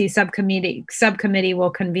policy subcommittee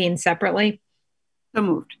will convene separately? So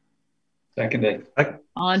moved. Seconded.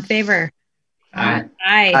 All in favor? Aye.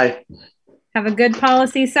 Aye. Have a good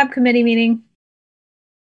policy subcommittee meeting.